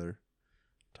room together,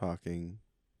 talking,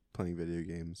 playing video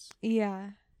games.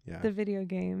 Yeah. Yeah. The video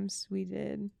games we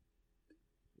did.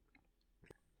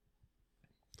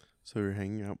 So we were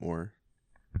hanging out more.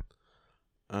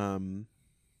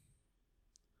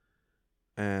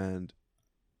 And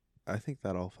I think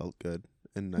that all felt good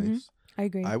and nice. Mm-hmm. I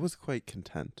agree. I was quite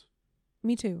content.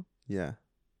 Me too. Yeah.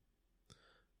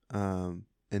 And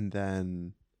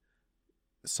then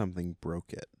something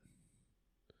broke it.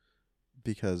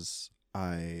 Because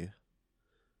I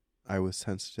was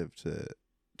sensitive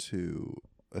to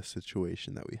a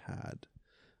situation that we had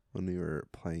when we were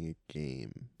playing a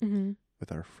game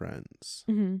with our friends.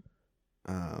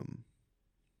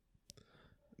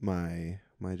 My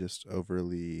just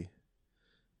overly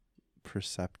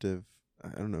perceptive, I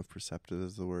don't know if perceptive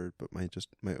is the word, but my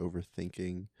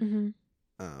overthinking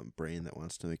brain that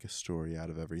wants to make a story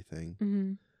out of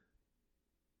everything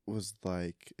was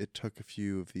like, it took a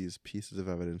few of these pieces of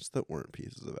evidence that weren't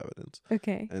pieces of evidence.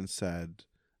 Okay. And said,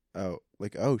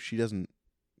 she doesn't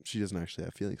actually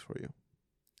have feelings for you.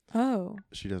 Oh.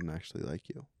 She doesn't actually like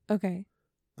you. Okay.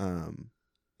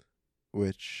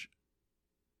 Which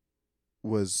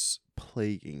was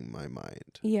plaguing my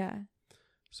mind. Yeah.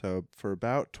 So for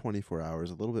about 24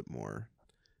 hours, a little bit more,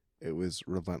 it was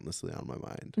relentlessly on my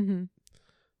mind.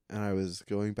 And I was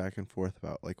going back and forth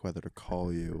about like whether to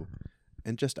call you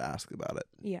and just ask about it.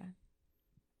 Yeah.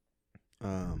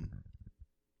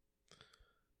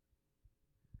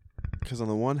 Because on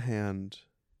the one hand,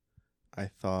 I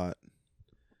thought,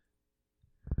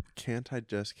 can I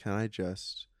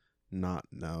just not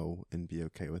know and be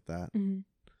okay with that?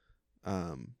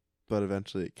 But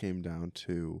eventually it came down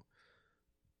to,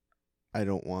 I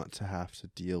don't want to have to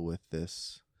deal with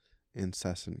this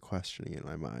incessant questioning in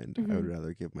my mind. I would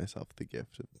rather give myself the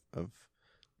gift of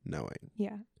knowing.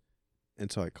 Yeah.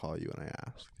 And so I call you and I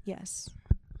ask. Yes.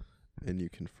 And you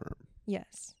confirm.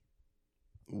 Yes.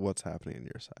 What's happening on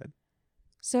your side?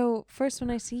 So first, when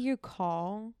I see you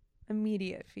call,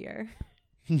 immediate fear.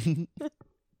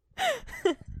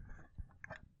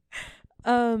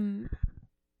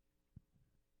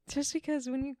 Just because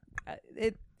when you,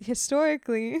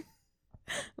 historically,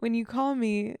 when you call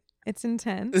me, it's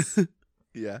intense.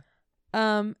 Yeah.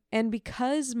 And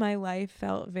because my life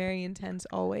felt very intense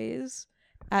always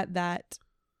at that,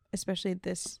 especially at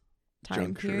this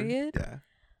time period, yeah.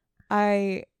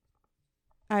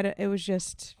 it was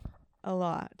just a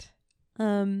lot.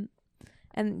 And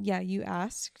yeah, you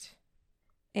asked,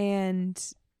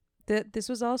 and this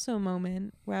was also a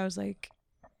moment where I was like,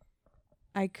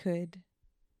 I could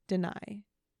deny.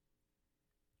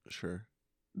 Sure.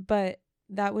 But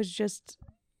that was just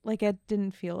like, it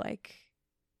didn't feel like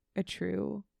a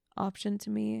true option to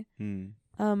me.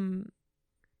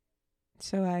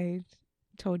 So I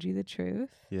told you the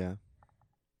truth. Yeah.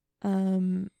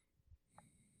 I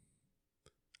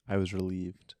was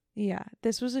relieved. Yeah,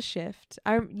 this was a shift.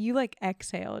 You like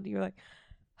exhaled. You were like,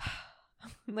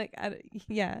 like,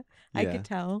 yeah, I could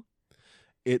tell.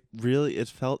 It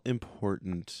felt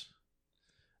important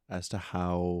as to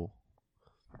how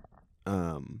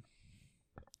I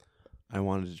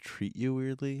wanted to treat you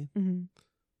weirdly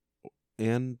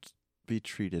and be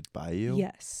treated by you.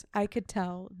 Yes, I could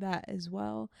tell that as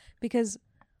well, because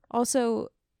also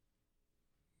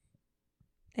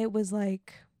it was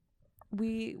like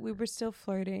we were still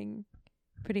flirting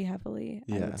pretty heavily,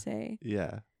 I would say.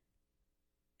 Yeah.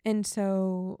 And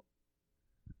so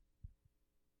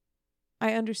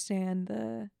I understand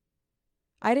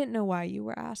I didn't know why you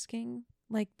were asking,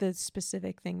 like the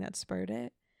specific thing that spurred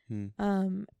it.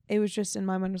 It was just in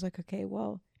my mind, was like, okay,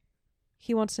 well,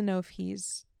 he wants to know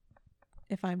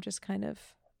if I'm just kind of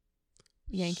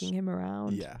yanking him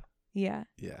around. Yeah. Yeah.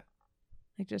 Yeah.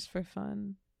 Like just for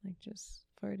fun, like just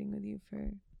flirting with you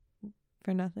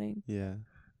for nothing. Yeah.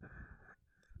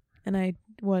 And I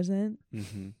wasn't.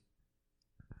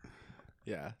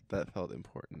 Yeah, that felt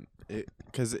important.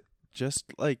 Because it just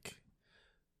like,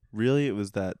 really, it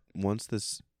was that once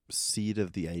this seed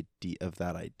of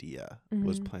that idea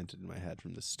was planted in my head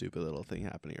from this stupid little thing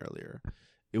happening earlier,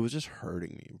 it was just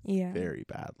hurting me very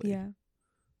badly. Yeah.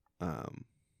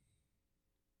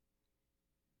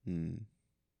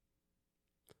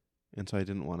 And so I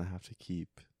didn't want to have to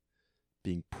keep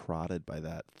being prodded by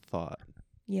that thought.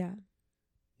 Yeah.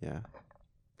 Yeah.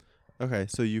 Okay,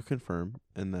 so you confirm,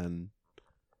 and then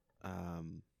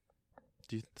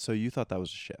so you thought that was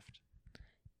a shift?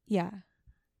 Yeah.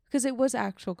 Because it was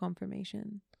actual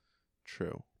confirmation.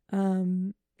 True.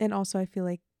 And also I feel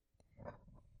like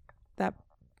that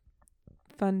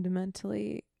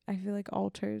fundamentally, I feel like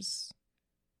alters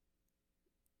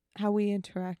how we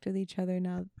interact with each other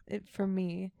now. For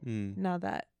me, now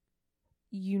that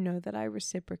you know that I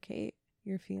reciprocate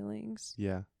your feelings.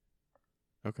 Yeah.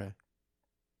 Okay.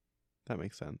 That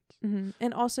makes sense.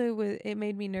 And also, it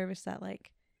made me nervous that,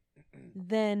 like,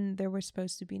 then there were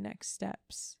supposed to be next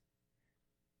steps.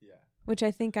 Yeah. Which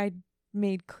I think I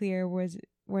made clear was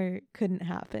where it couldn't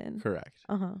happen. Correct.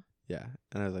 Uh-huh. Yeah.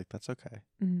 And I was like, that's okay.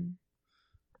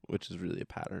 Which is really a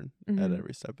pattern at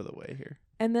every step of the way here.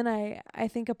 And then I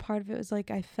think a part of it was,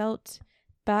 like, I felt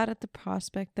bad at the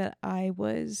prospect that I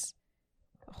was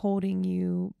holding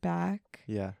you back.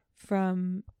 Yeah.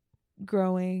 From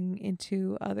growing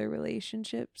into other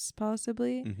relationships,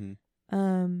 possibly.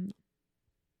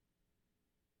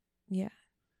 Yeah.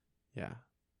 Yeah.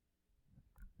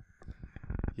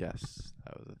 Yes,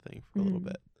 that was a thing for a little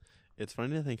bit. It's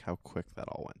funny to think how quick that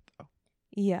all went, though.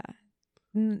 Yeah.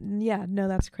 Yeah, no,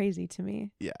 that's crazy to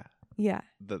me. Yeah. Yeah.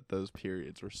 That those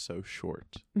periods were so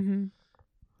short. Because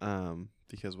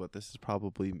this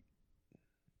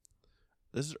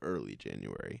is early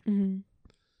January.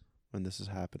 When this is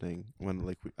happening, when,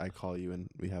 like, I call you and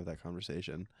we have that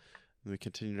conversation, and we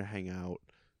continue to hang out,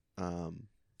 and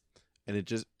it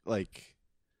just, like,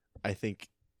 I think,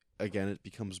 again, it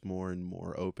becomes more and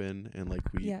more open, and, like,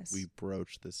 we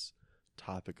broach this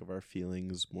topic of our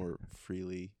feelings more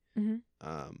freely.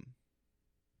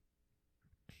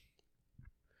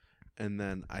 And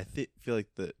then I feel like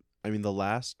the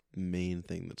last main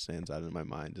thing that stands out in my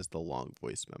mind is the long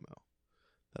voice memo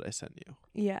that I sent you.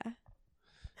 Yeah.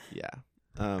 Yeah.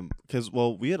 Because,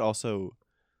 well, we had also,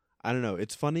 I don't know,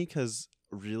 it's funny because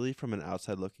really from an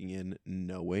outside looking in,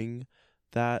 knowing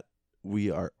that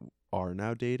we are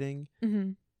now dating,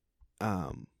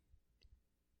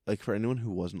 like, for anyone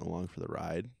who wasn't along for the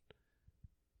ride,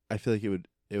 I feel like it would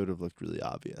have looked really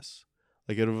obvious.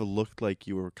 Like, it would have looked like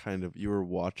you were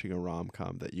watching a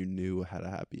rom-com that you knew had a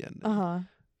happy ending.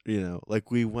 You know,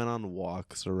 like, we went on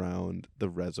walks around the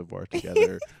reservoir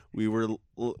together. we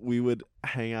would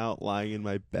hang out lying in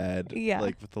my bed,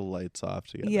 like, with the lights off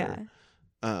together.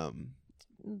 Yeah.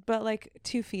 But, like,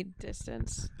 2 feet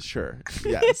distance. Sure.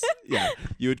 Yes. Yeah.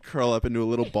 You would curl up into a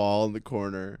little ball in the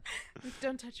corner.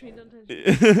 Don't touch me. Don't touch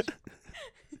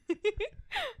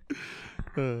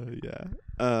me. Yeah.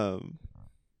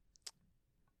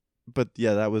 But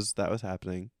yeah, that was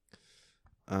happening.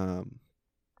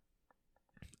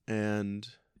 And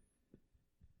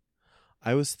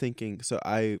I was thinking, so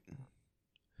I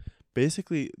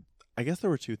guess there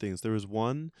were 2 things. There was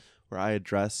one where I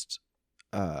addressed,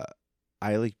 I,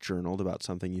 like, journaled about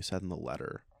something you said in the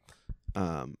letter,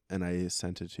 and I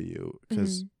sent it to you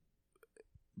because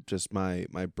just my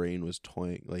brain was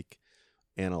toying, like,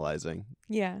 analyzing,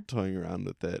 toying around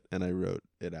with it, and I wrote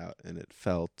it out, and it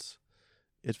felt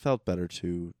better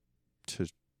to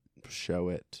show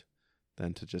it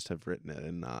than to just have written it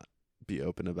and not be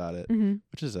open about it,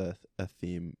 which is a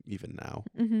theme even now.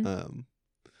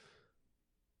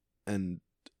 And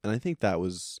I think that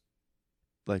was,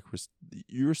 like,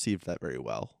 you received that very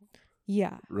well.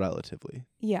 Yeah. Relatively.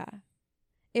 Yeah.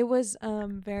 It was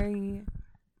very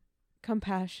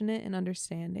compassionate and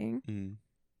understanding.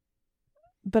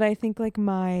 But I think, like,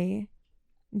 my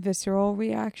visceral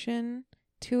reaction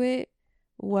to it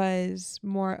was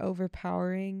more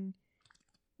overpowering.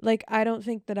 Like, I don't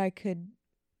think that I could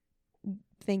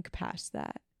think past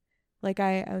that. Like,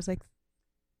 I was like,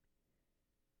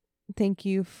 thank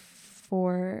you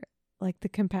for, like, the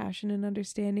compassion and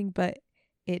understanding, but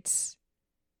it's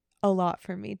a lot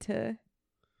for me to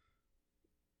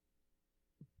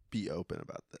be open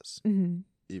about this,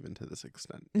 even to this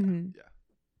extent. Yeah.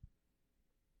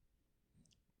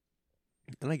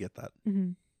 And I get that.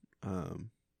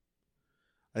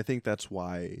 I think that's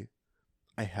why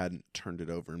I hadn't turned it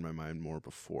over in my mind more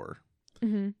before,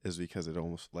 is because it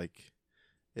almost, like,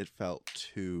 it felt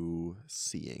too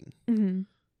seeing.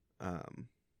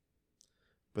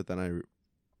 But then I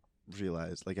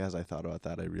realized, like, as I thought about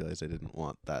that, I realized I didn't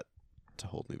want that to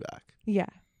hold me back. Yeah.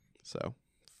 So,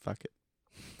 fuck it.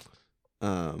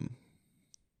 And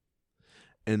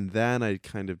then I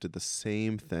kind of did the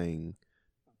same thing,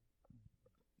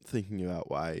 thinking about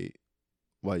why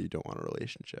you don't want a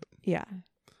relationship. Yeah.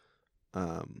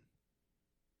 And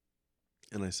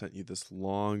I sent you this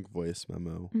long voice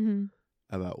memo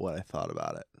about what I thought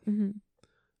about it. And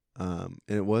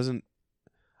it wasn't,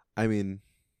 I mean,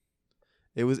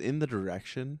 it was in the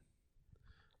direction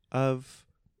of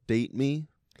date me.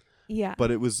 Yeah. But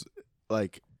it was,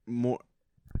 like, more,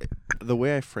 the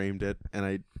way I framed it, and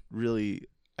I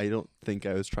don't think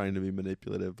I was trying to be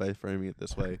manipulative by framing it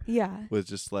this way. Yeah. Was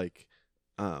just like,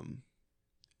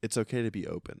 it's okay to be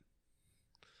open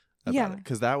about it.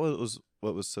 Because that was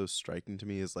what was so striking to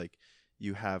me is like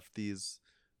you have these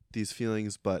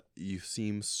feelings, but you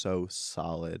seem so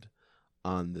solid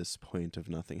on this point of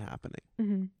nothing happening.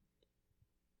 Mm-hmm.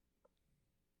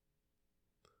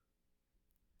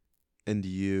 And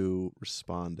you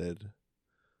responded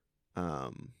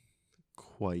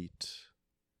quite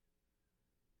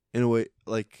in a way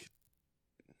like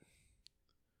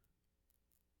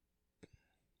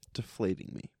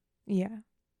deflating me. Yeah.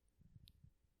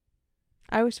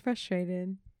 I was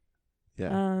frustrated.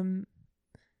 Yeah.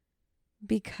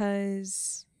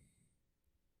 Because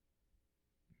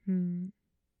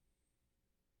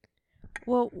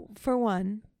well, for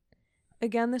one,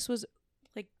 again, this was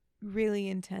like really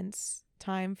intense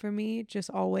time for me, just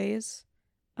always.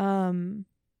 And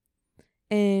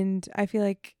I feel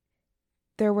like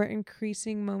there were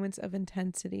increasing moments of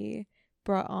intensity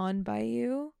brought on by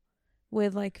you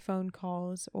with like phone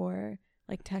calls or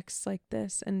like texts like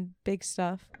this and big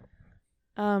stuff.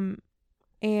 And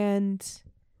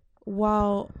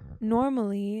while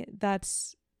normally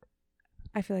that's,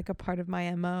 I feel like a part of my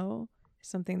MO,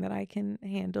 something that I can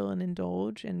handle and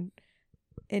indulge and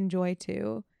enjoy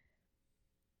too,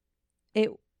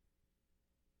 it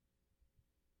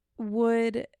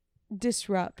would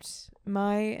disrupt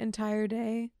my entire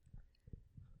day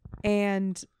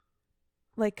and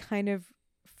like kind of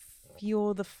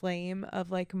fuel the flame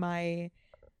of like my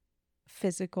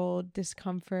physical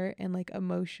discomfort and like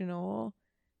emotional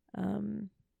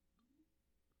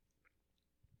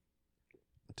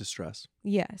Distress.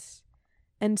 yes.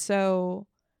 And so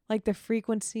like the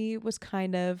frequency was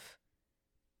kind of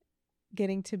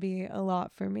getting to be a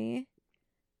lot for me.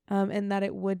 And that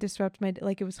it would disrupt my,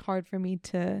 like it was hard for me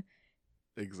to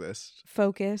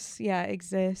focus,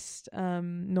 exist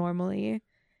normally,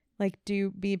 like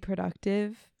be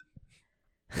productive.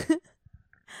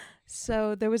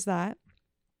 So there was that.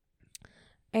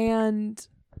 And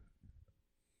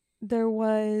there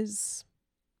was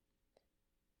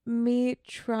me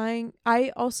trying,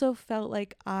 I also felt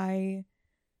like I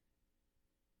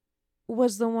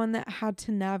was the one that had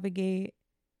to navigate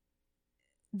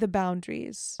the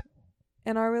boundaries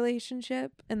in our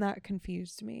relationship, and that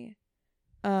confused me.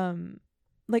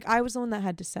 Like I was the one that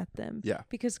had to set them. Yeah.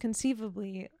 Because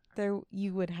conceivably there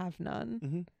you would have none.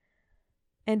 Mm-hmm.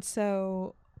 And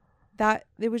so that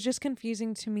it was just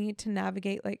confusing to me to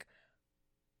navigate like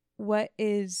what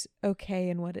is okay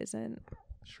and what isn't.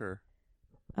 Sure.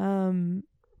 And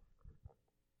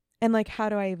like how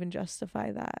do I even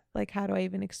justify that? Like how do I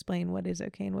even explain what is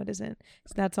okay and what isn't?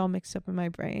 So that's all mixed up in my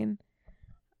brain.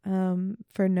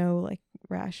 For no like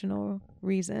rational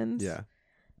reasons. Yeah.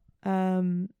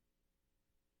 And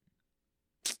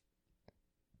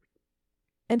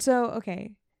so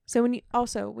okay. So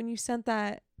when you sent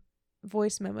that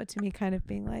voice memo to me kind of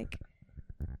being like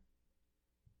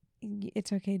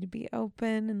it's okay to be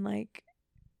open and like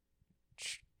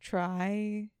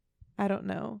try, I don't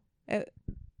know.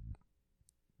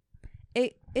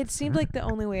 It seemed like the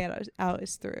only way out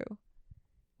is through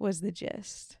was the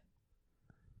gist.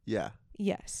 Yeah.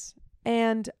 Yes.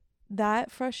 And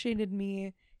that frustrated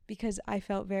me because I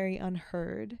felt very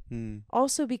unheard.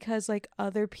 Also because like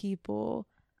other people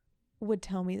would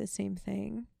tell me the same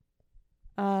thing.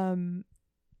 And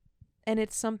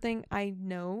it's something I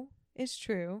know is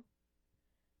true.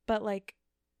 But like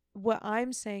what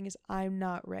I'm saying is I'm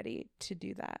not ready to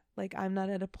do that. Like I'm not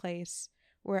at a place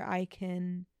where I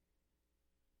think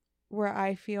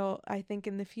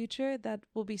in the future that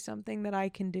will be something that I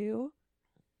can do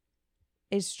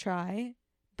is try.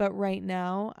 But right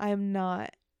now I'm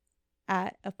not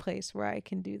at a place where I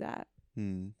can do that.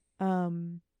 And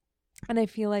I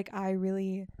feel like I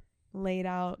really laid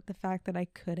out the fact that I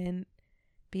couldn't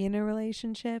be in a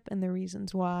relationship and the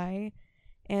reasons why,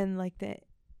 and like the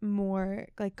more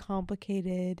like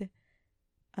complicated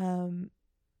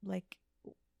like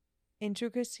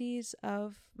intricacies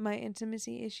of my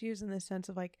intimacy issues in the sense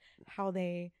of like how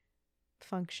they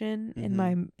function in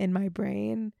my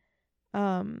brain.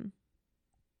 And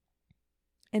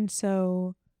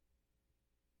so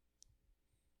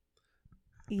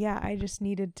yeah, I just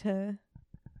needed to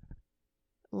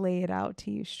lay it out to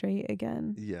you straight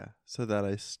again. Yeah. So that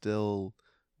I still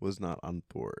was not on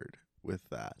board with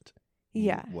that.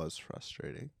 Yeah. Was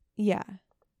frustrating. Yeah.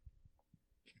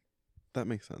 That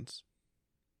makes sense.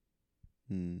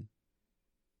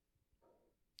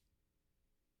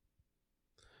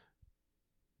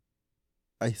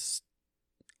 I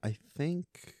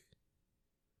think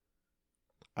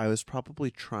I was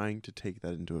probably trying to take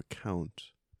that into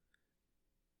account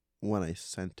when I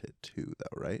sent it too,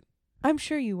 though, right? I'm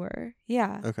sure you were.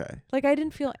 Yeah. Okay. Like I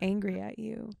didn't feel angry at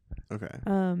you. Okay.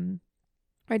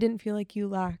 I didn't feel like you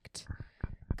lacked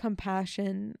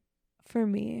compassion for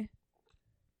me.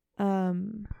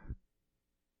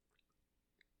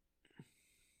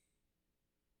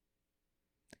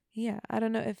 Yeah, I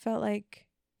don't know. It felt like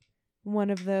one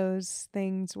of those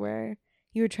things where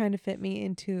you were trying to fit me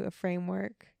into a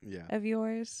framework of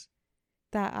yours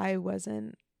that I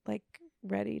wasn't like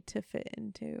ready to fit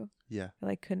into. Yeah. I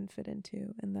like couldn't fit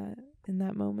into in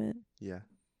that moment. Yeah.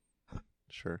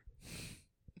 Sure.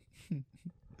 I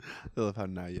love how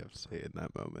now you have to say it in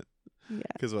that moment. Yeah.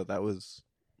 Because that was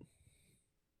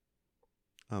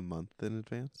a month in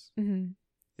advance? Mm-hmm.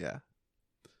 Yeah.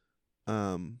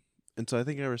 And so I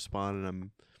think I responded.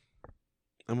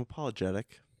 I'm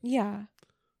apologetic. Yeah.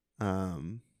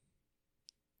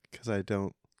 Because I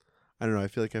don't know. I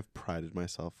feel like I've prided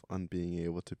myself on being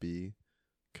able to be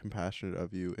compassionate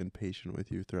of you and patient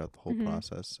with you throughout the whole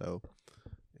process. So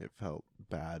it felt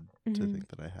bad to think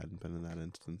that I hadn't been in that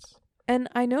instance. And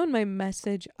I know in my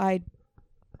message I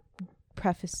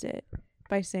prefaced it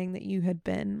by saying that you had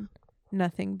been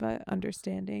nothing but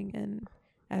understanding and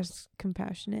as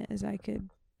compassionate as I could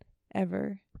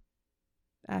ever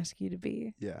ask you to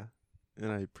be. Yeah.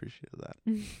 And I appreciate that.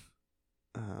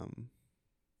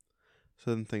 So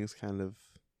then things kind of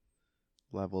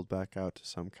leveled back out to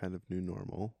some kind of new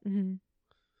normal. Mm-hmm.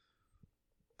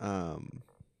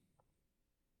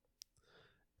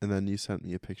 And then you sent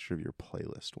me a picture of your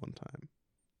playlist one time.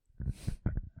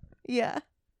 Yeah.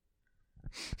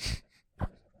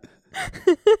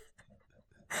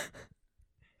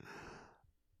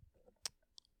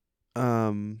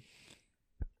 And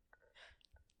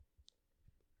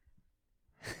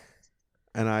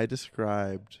I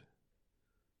described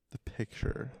the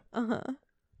picture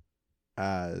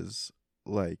as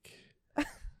like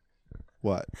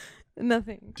what?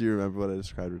 Nothing. Do you remember what I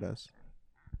described it as?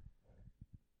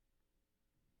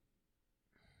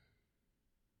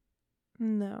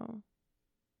 No.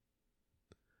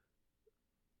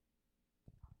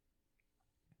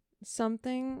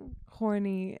 Something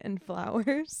horny and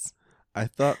flowers. I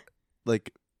thought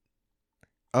like,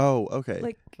 oh, okay.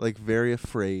 Like very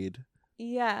afraid.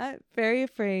 Yeah, very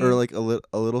afraid. Or like a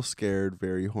little scared,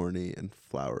 very horny and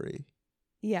flowery.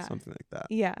 Yeah. Something like that.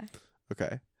 Yeah.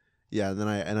 Okay. Yeah, and then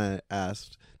I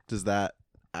asked, does that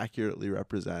accurately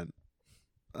represent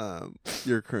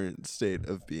your current state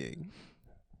of being?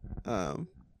 And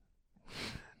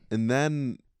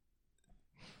then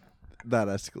that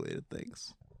escalated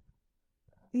things.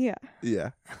 Yeah.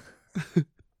 Yeah.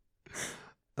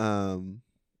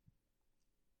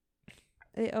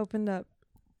 It opened up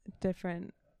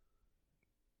different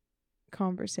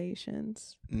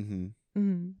conversations.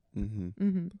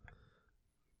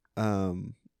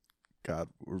 God,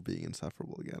 we're being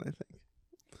insufferable again, I think.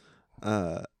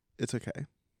 It's okay.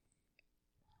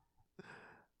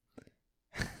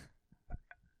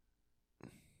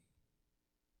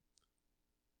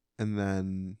 And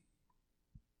then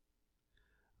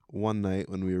one night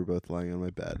when we were both lying on my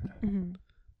bed,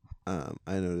 I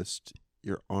noticed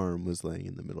your arm was laying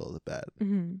in the middle of the bed.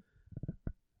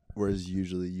 Whereas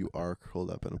usually you are curled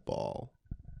up in a ball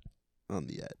on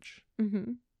the edge.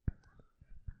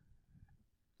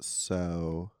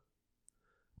 So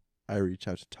I reach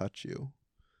out to touch you,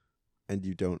 and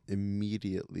you don't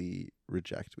immediately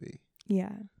reject me.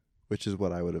 Yeah. Which is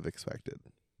what I would have expected.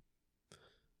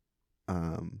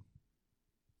 And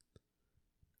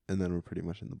then we're pretty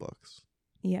much in the books.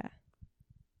 Yeah.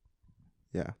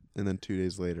 Yeah. And then 2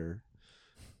 days later,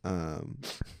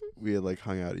 we had like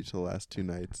hung out each of the last 2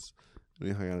 nights. And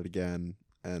we hung out again.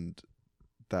 And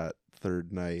that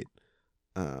third night,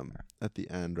 at the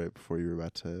end, right before you were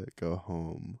about to go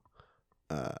home,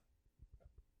 I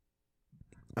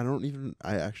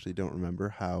actually don't remember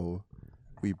how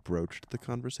we broached the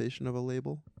conversation of a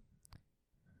label.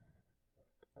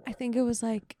 I think it was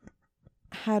like,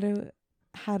 how do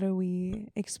we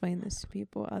explain this to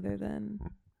people other than?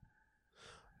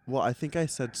 Well, I think I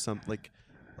said something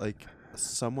like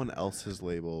someone else's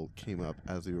label came up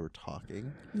as we were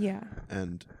talking. Yeah.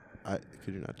 And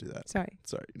could you not do that? Sorry.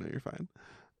 No, you're fine.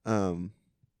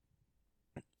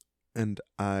 And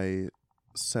I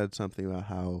said something about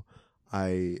how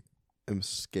I am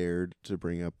scared to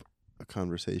bring up a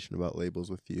conversation about labels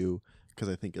with you because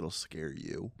I think it'll scare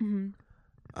you.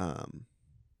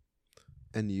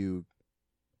 And you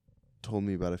told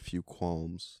me about a few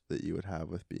qualms that you would have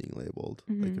with being labeled,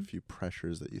 like a few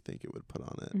pressures that you think it would put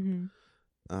on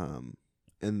it.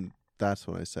 And that's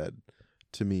when I said,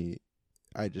 to me,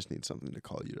 I just need something to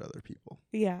call you to other people.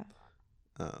 Yeah.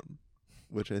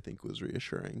 Which I think was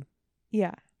reassuring.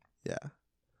 Yeah. Yeah.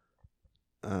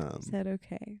 Said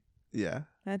okay. Yeah.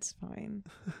 That's fine.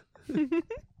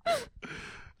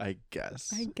 I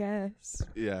guess.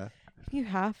 Yeah. You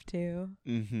have to.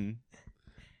 Mm-hmm.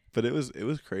 But it was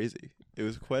crazy. It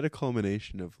was quite a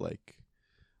culmination of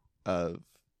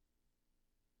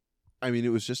I mean, it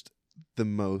was just the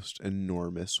most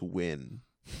enormous win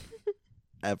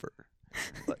ever.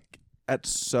 Like, at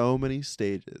so many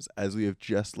stages, as we have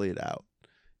just laid out,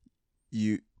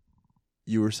 you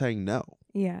were saying no.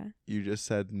 Yeah. You just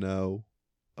said no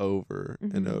over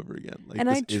and over again. Like, and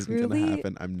this I isn't truly, going to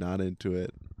happen. I'm not into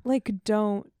it. Like,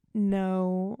 don't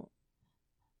know.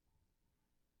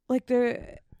 Like,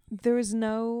 there was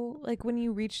no, like, when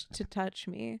you reached to touch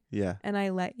me. Yeah. And I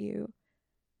let you.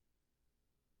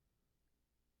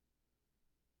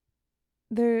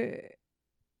 There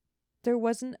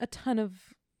wasn't a ton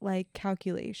of, like,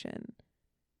 calculation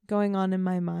going on in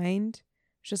my mind.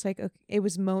 It's just like, okay, it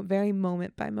was very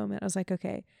moment by moment. I was like,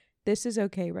 okay, this is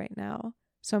okay right now,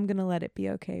 so I'm gonna let it be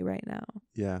okay right now.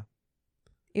 Yeah.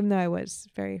 Even though I was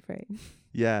very afraid.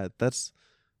 Yeah,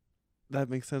 that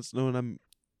makes sense. No, and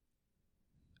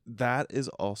that is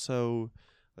also,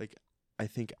 like, I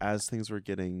think as things were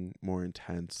getting more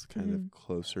intense, kind of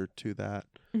closer to that,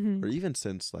 or even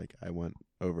since, like, I went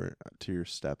over to your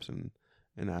steps and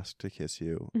asked to kiss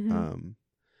you,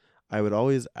 I would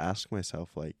always ask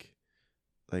myself, like,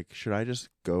 should I just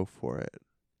go for it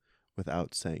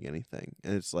without saying anything?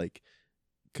 And it's like,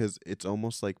 because it's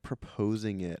almost like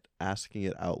proposing it, asking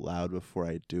it out loud before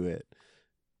I do it,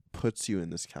 puts you in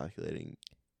this calculating,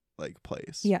 like,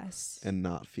 place. Yes. And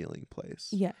not feeling place.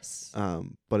 Yes.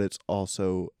 But it's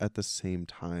also at the same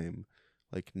time,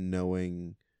 like,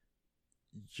 knowing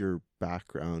your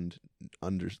background,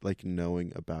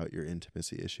 knowing about your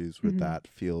intimacy issues, where that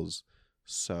feels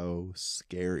so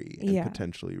scary and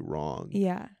potentially wrong.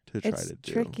 Yeah. To try to do. It's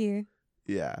tricky.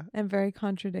 Yeah. And very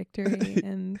contradictory.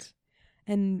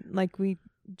 and like we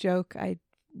joke, I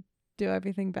did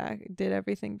everything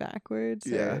backwards.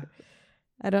 Yeah.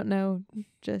 I don't know,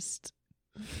 just.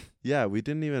 Yeah, we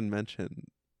didn't even mention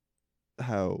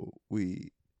how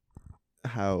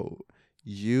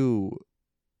you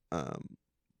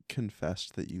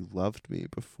confessed that you loved me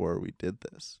before we did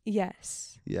this.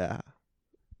 Yes. Yeah.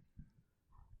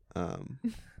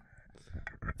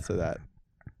 So that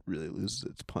really loses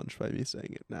its punch by me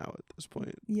saying it now at this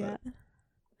point. Yeah.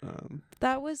 But,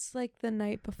 that was like the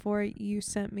night before you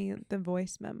sent me the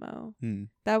voice memo. Hmm.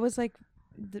 That was like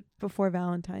before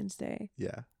Valentine's Day.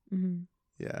 Yeah. Mm-hmm.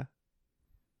 Yeah.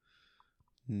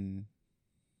 Hmm.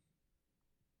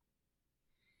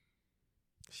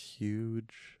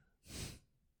 Huge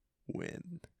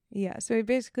win. Yeah, so we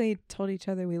basically told each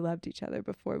other we loved each other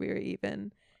before we were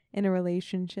even in a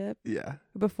relationship. Yeah.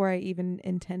 Before I even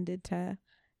intended to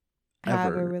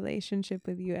have a relationship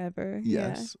with you ever.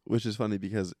 Yes, yeah. Which is funny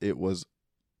because it was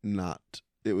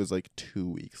like 2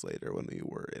 weeks later when we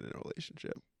were in a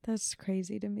relationship. That's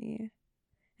crazy to me.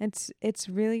 It's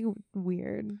really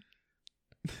weird.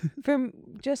 From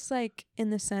just like in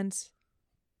the sense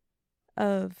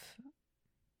of,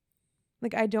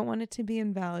 like, I don't want it to be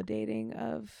invalidating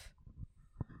of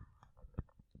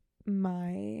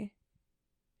my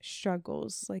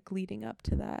struggles, like, leading up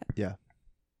to that. Yeah.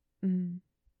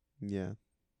 Yeah.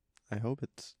 I hope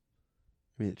it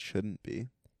shouldn't be.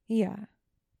 Yeah.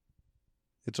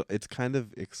 It's kind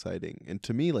of exciting and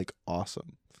to me, like,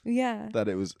 awesome. Yeah. That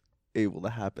it was able to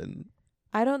happen.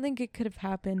 I don't think it could have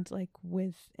happened, like,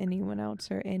 with anyone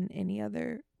else or in any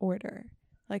other order.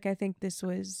 Like, I think this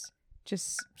was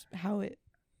just how it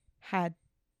had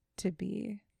to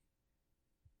be.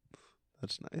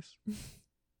 That's nice.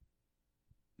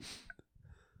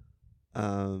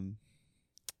 I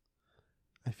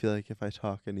feel like if I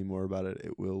talk any more about it,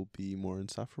 it will be more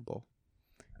insufferable.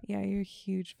 Yeah, you're a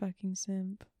huge fucking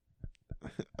simp.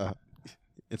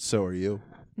 So are you.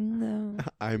 No.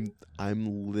 I'm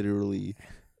literally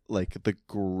like the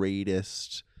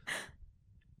greatest.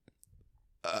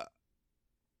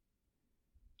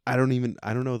 I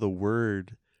don't know the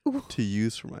word to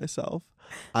use for myself.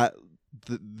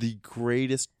 The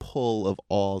greatest pull of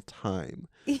all time.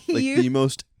 Like the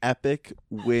most epic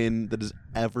win that has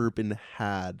ever been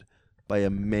had by a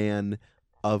man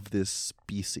of this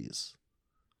species.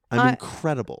 I'm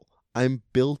incredible. I'm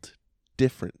built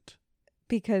different.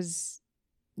 Because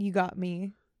you got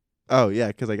me. Oh, yeah,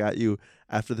 because I got you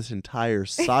after this entire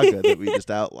saga that we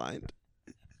just outlined.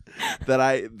 That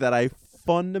I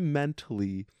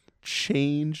fundamentally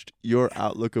changed your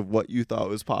outlook of what you thought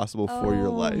was possible for your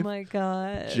life. Oh my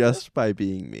God. Just by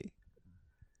being me.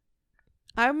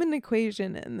 I'm an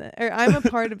equation I'm a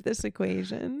part of this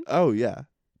equation. Oh yeah,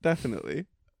 definitely.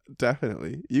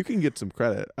 Definitely. You can get some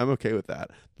credit. I'm okay with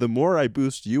that. The more I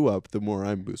boost you up, the more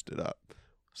I'm boosted up.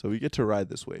 So we get to ride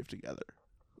this wave together.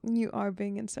 You are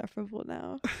being insufferable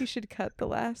now. You should cut the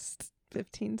last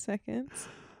 15 seconds.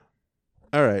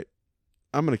 All right.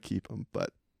 I'm going to keep them,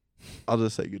 but I'll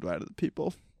just say goodbye to the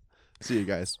people. See you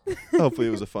guys. Hopefully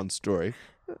it was a fun story.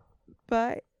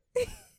 Bye.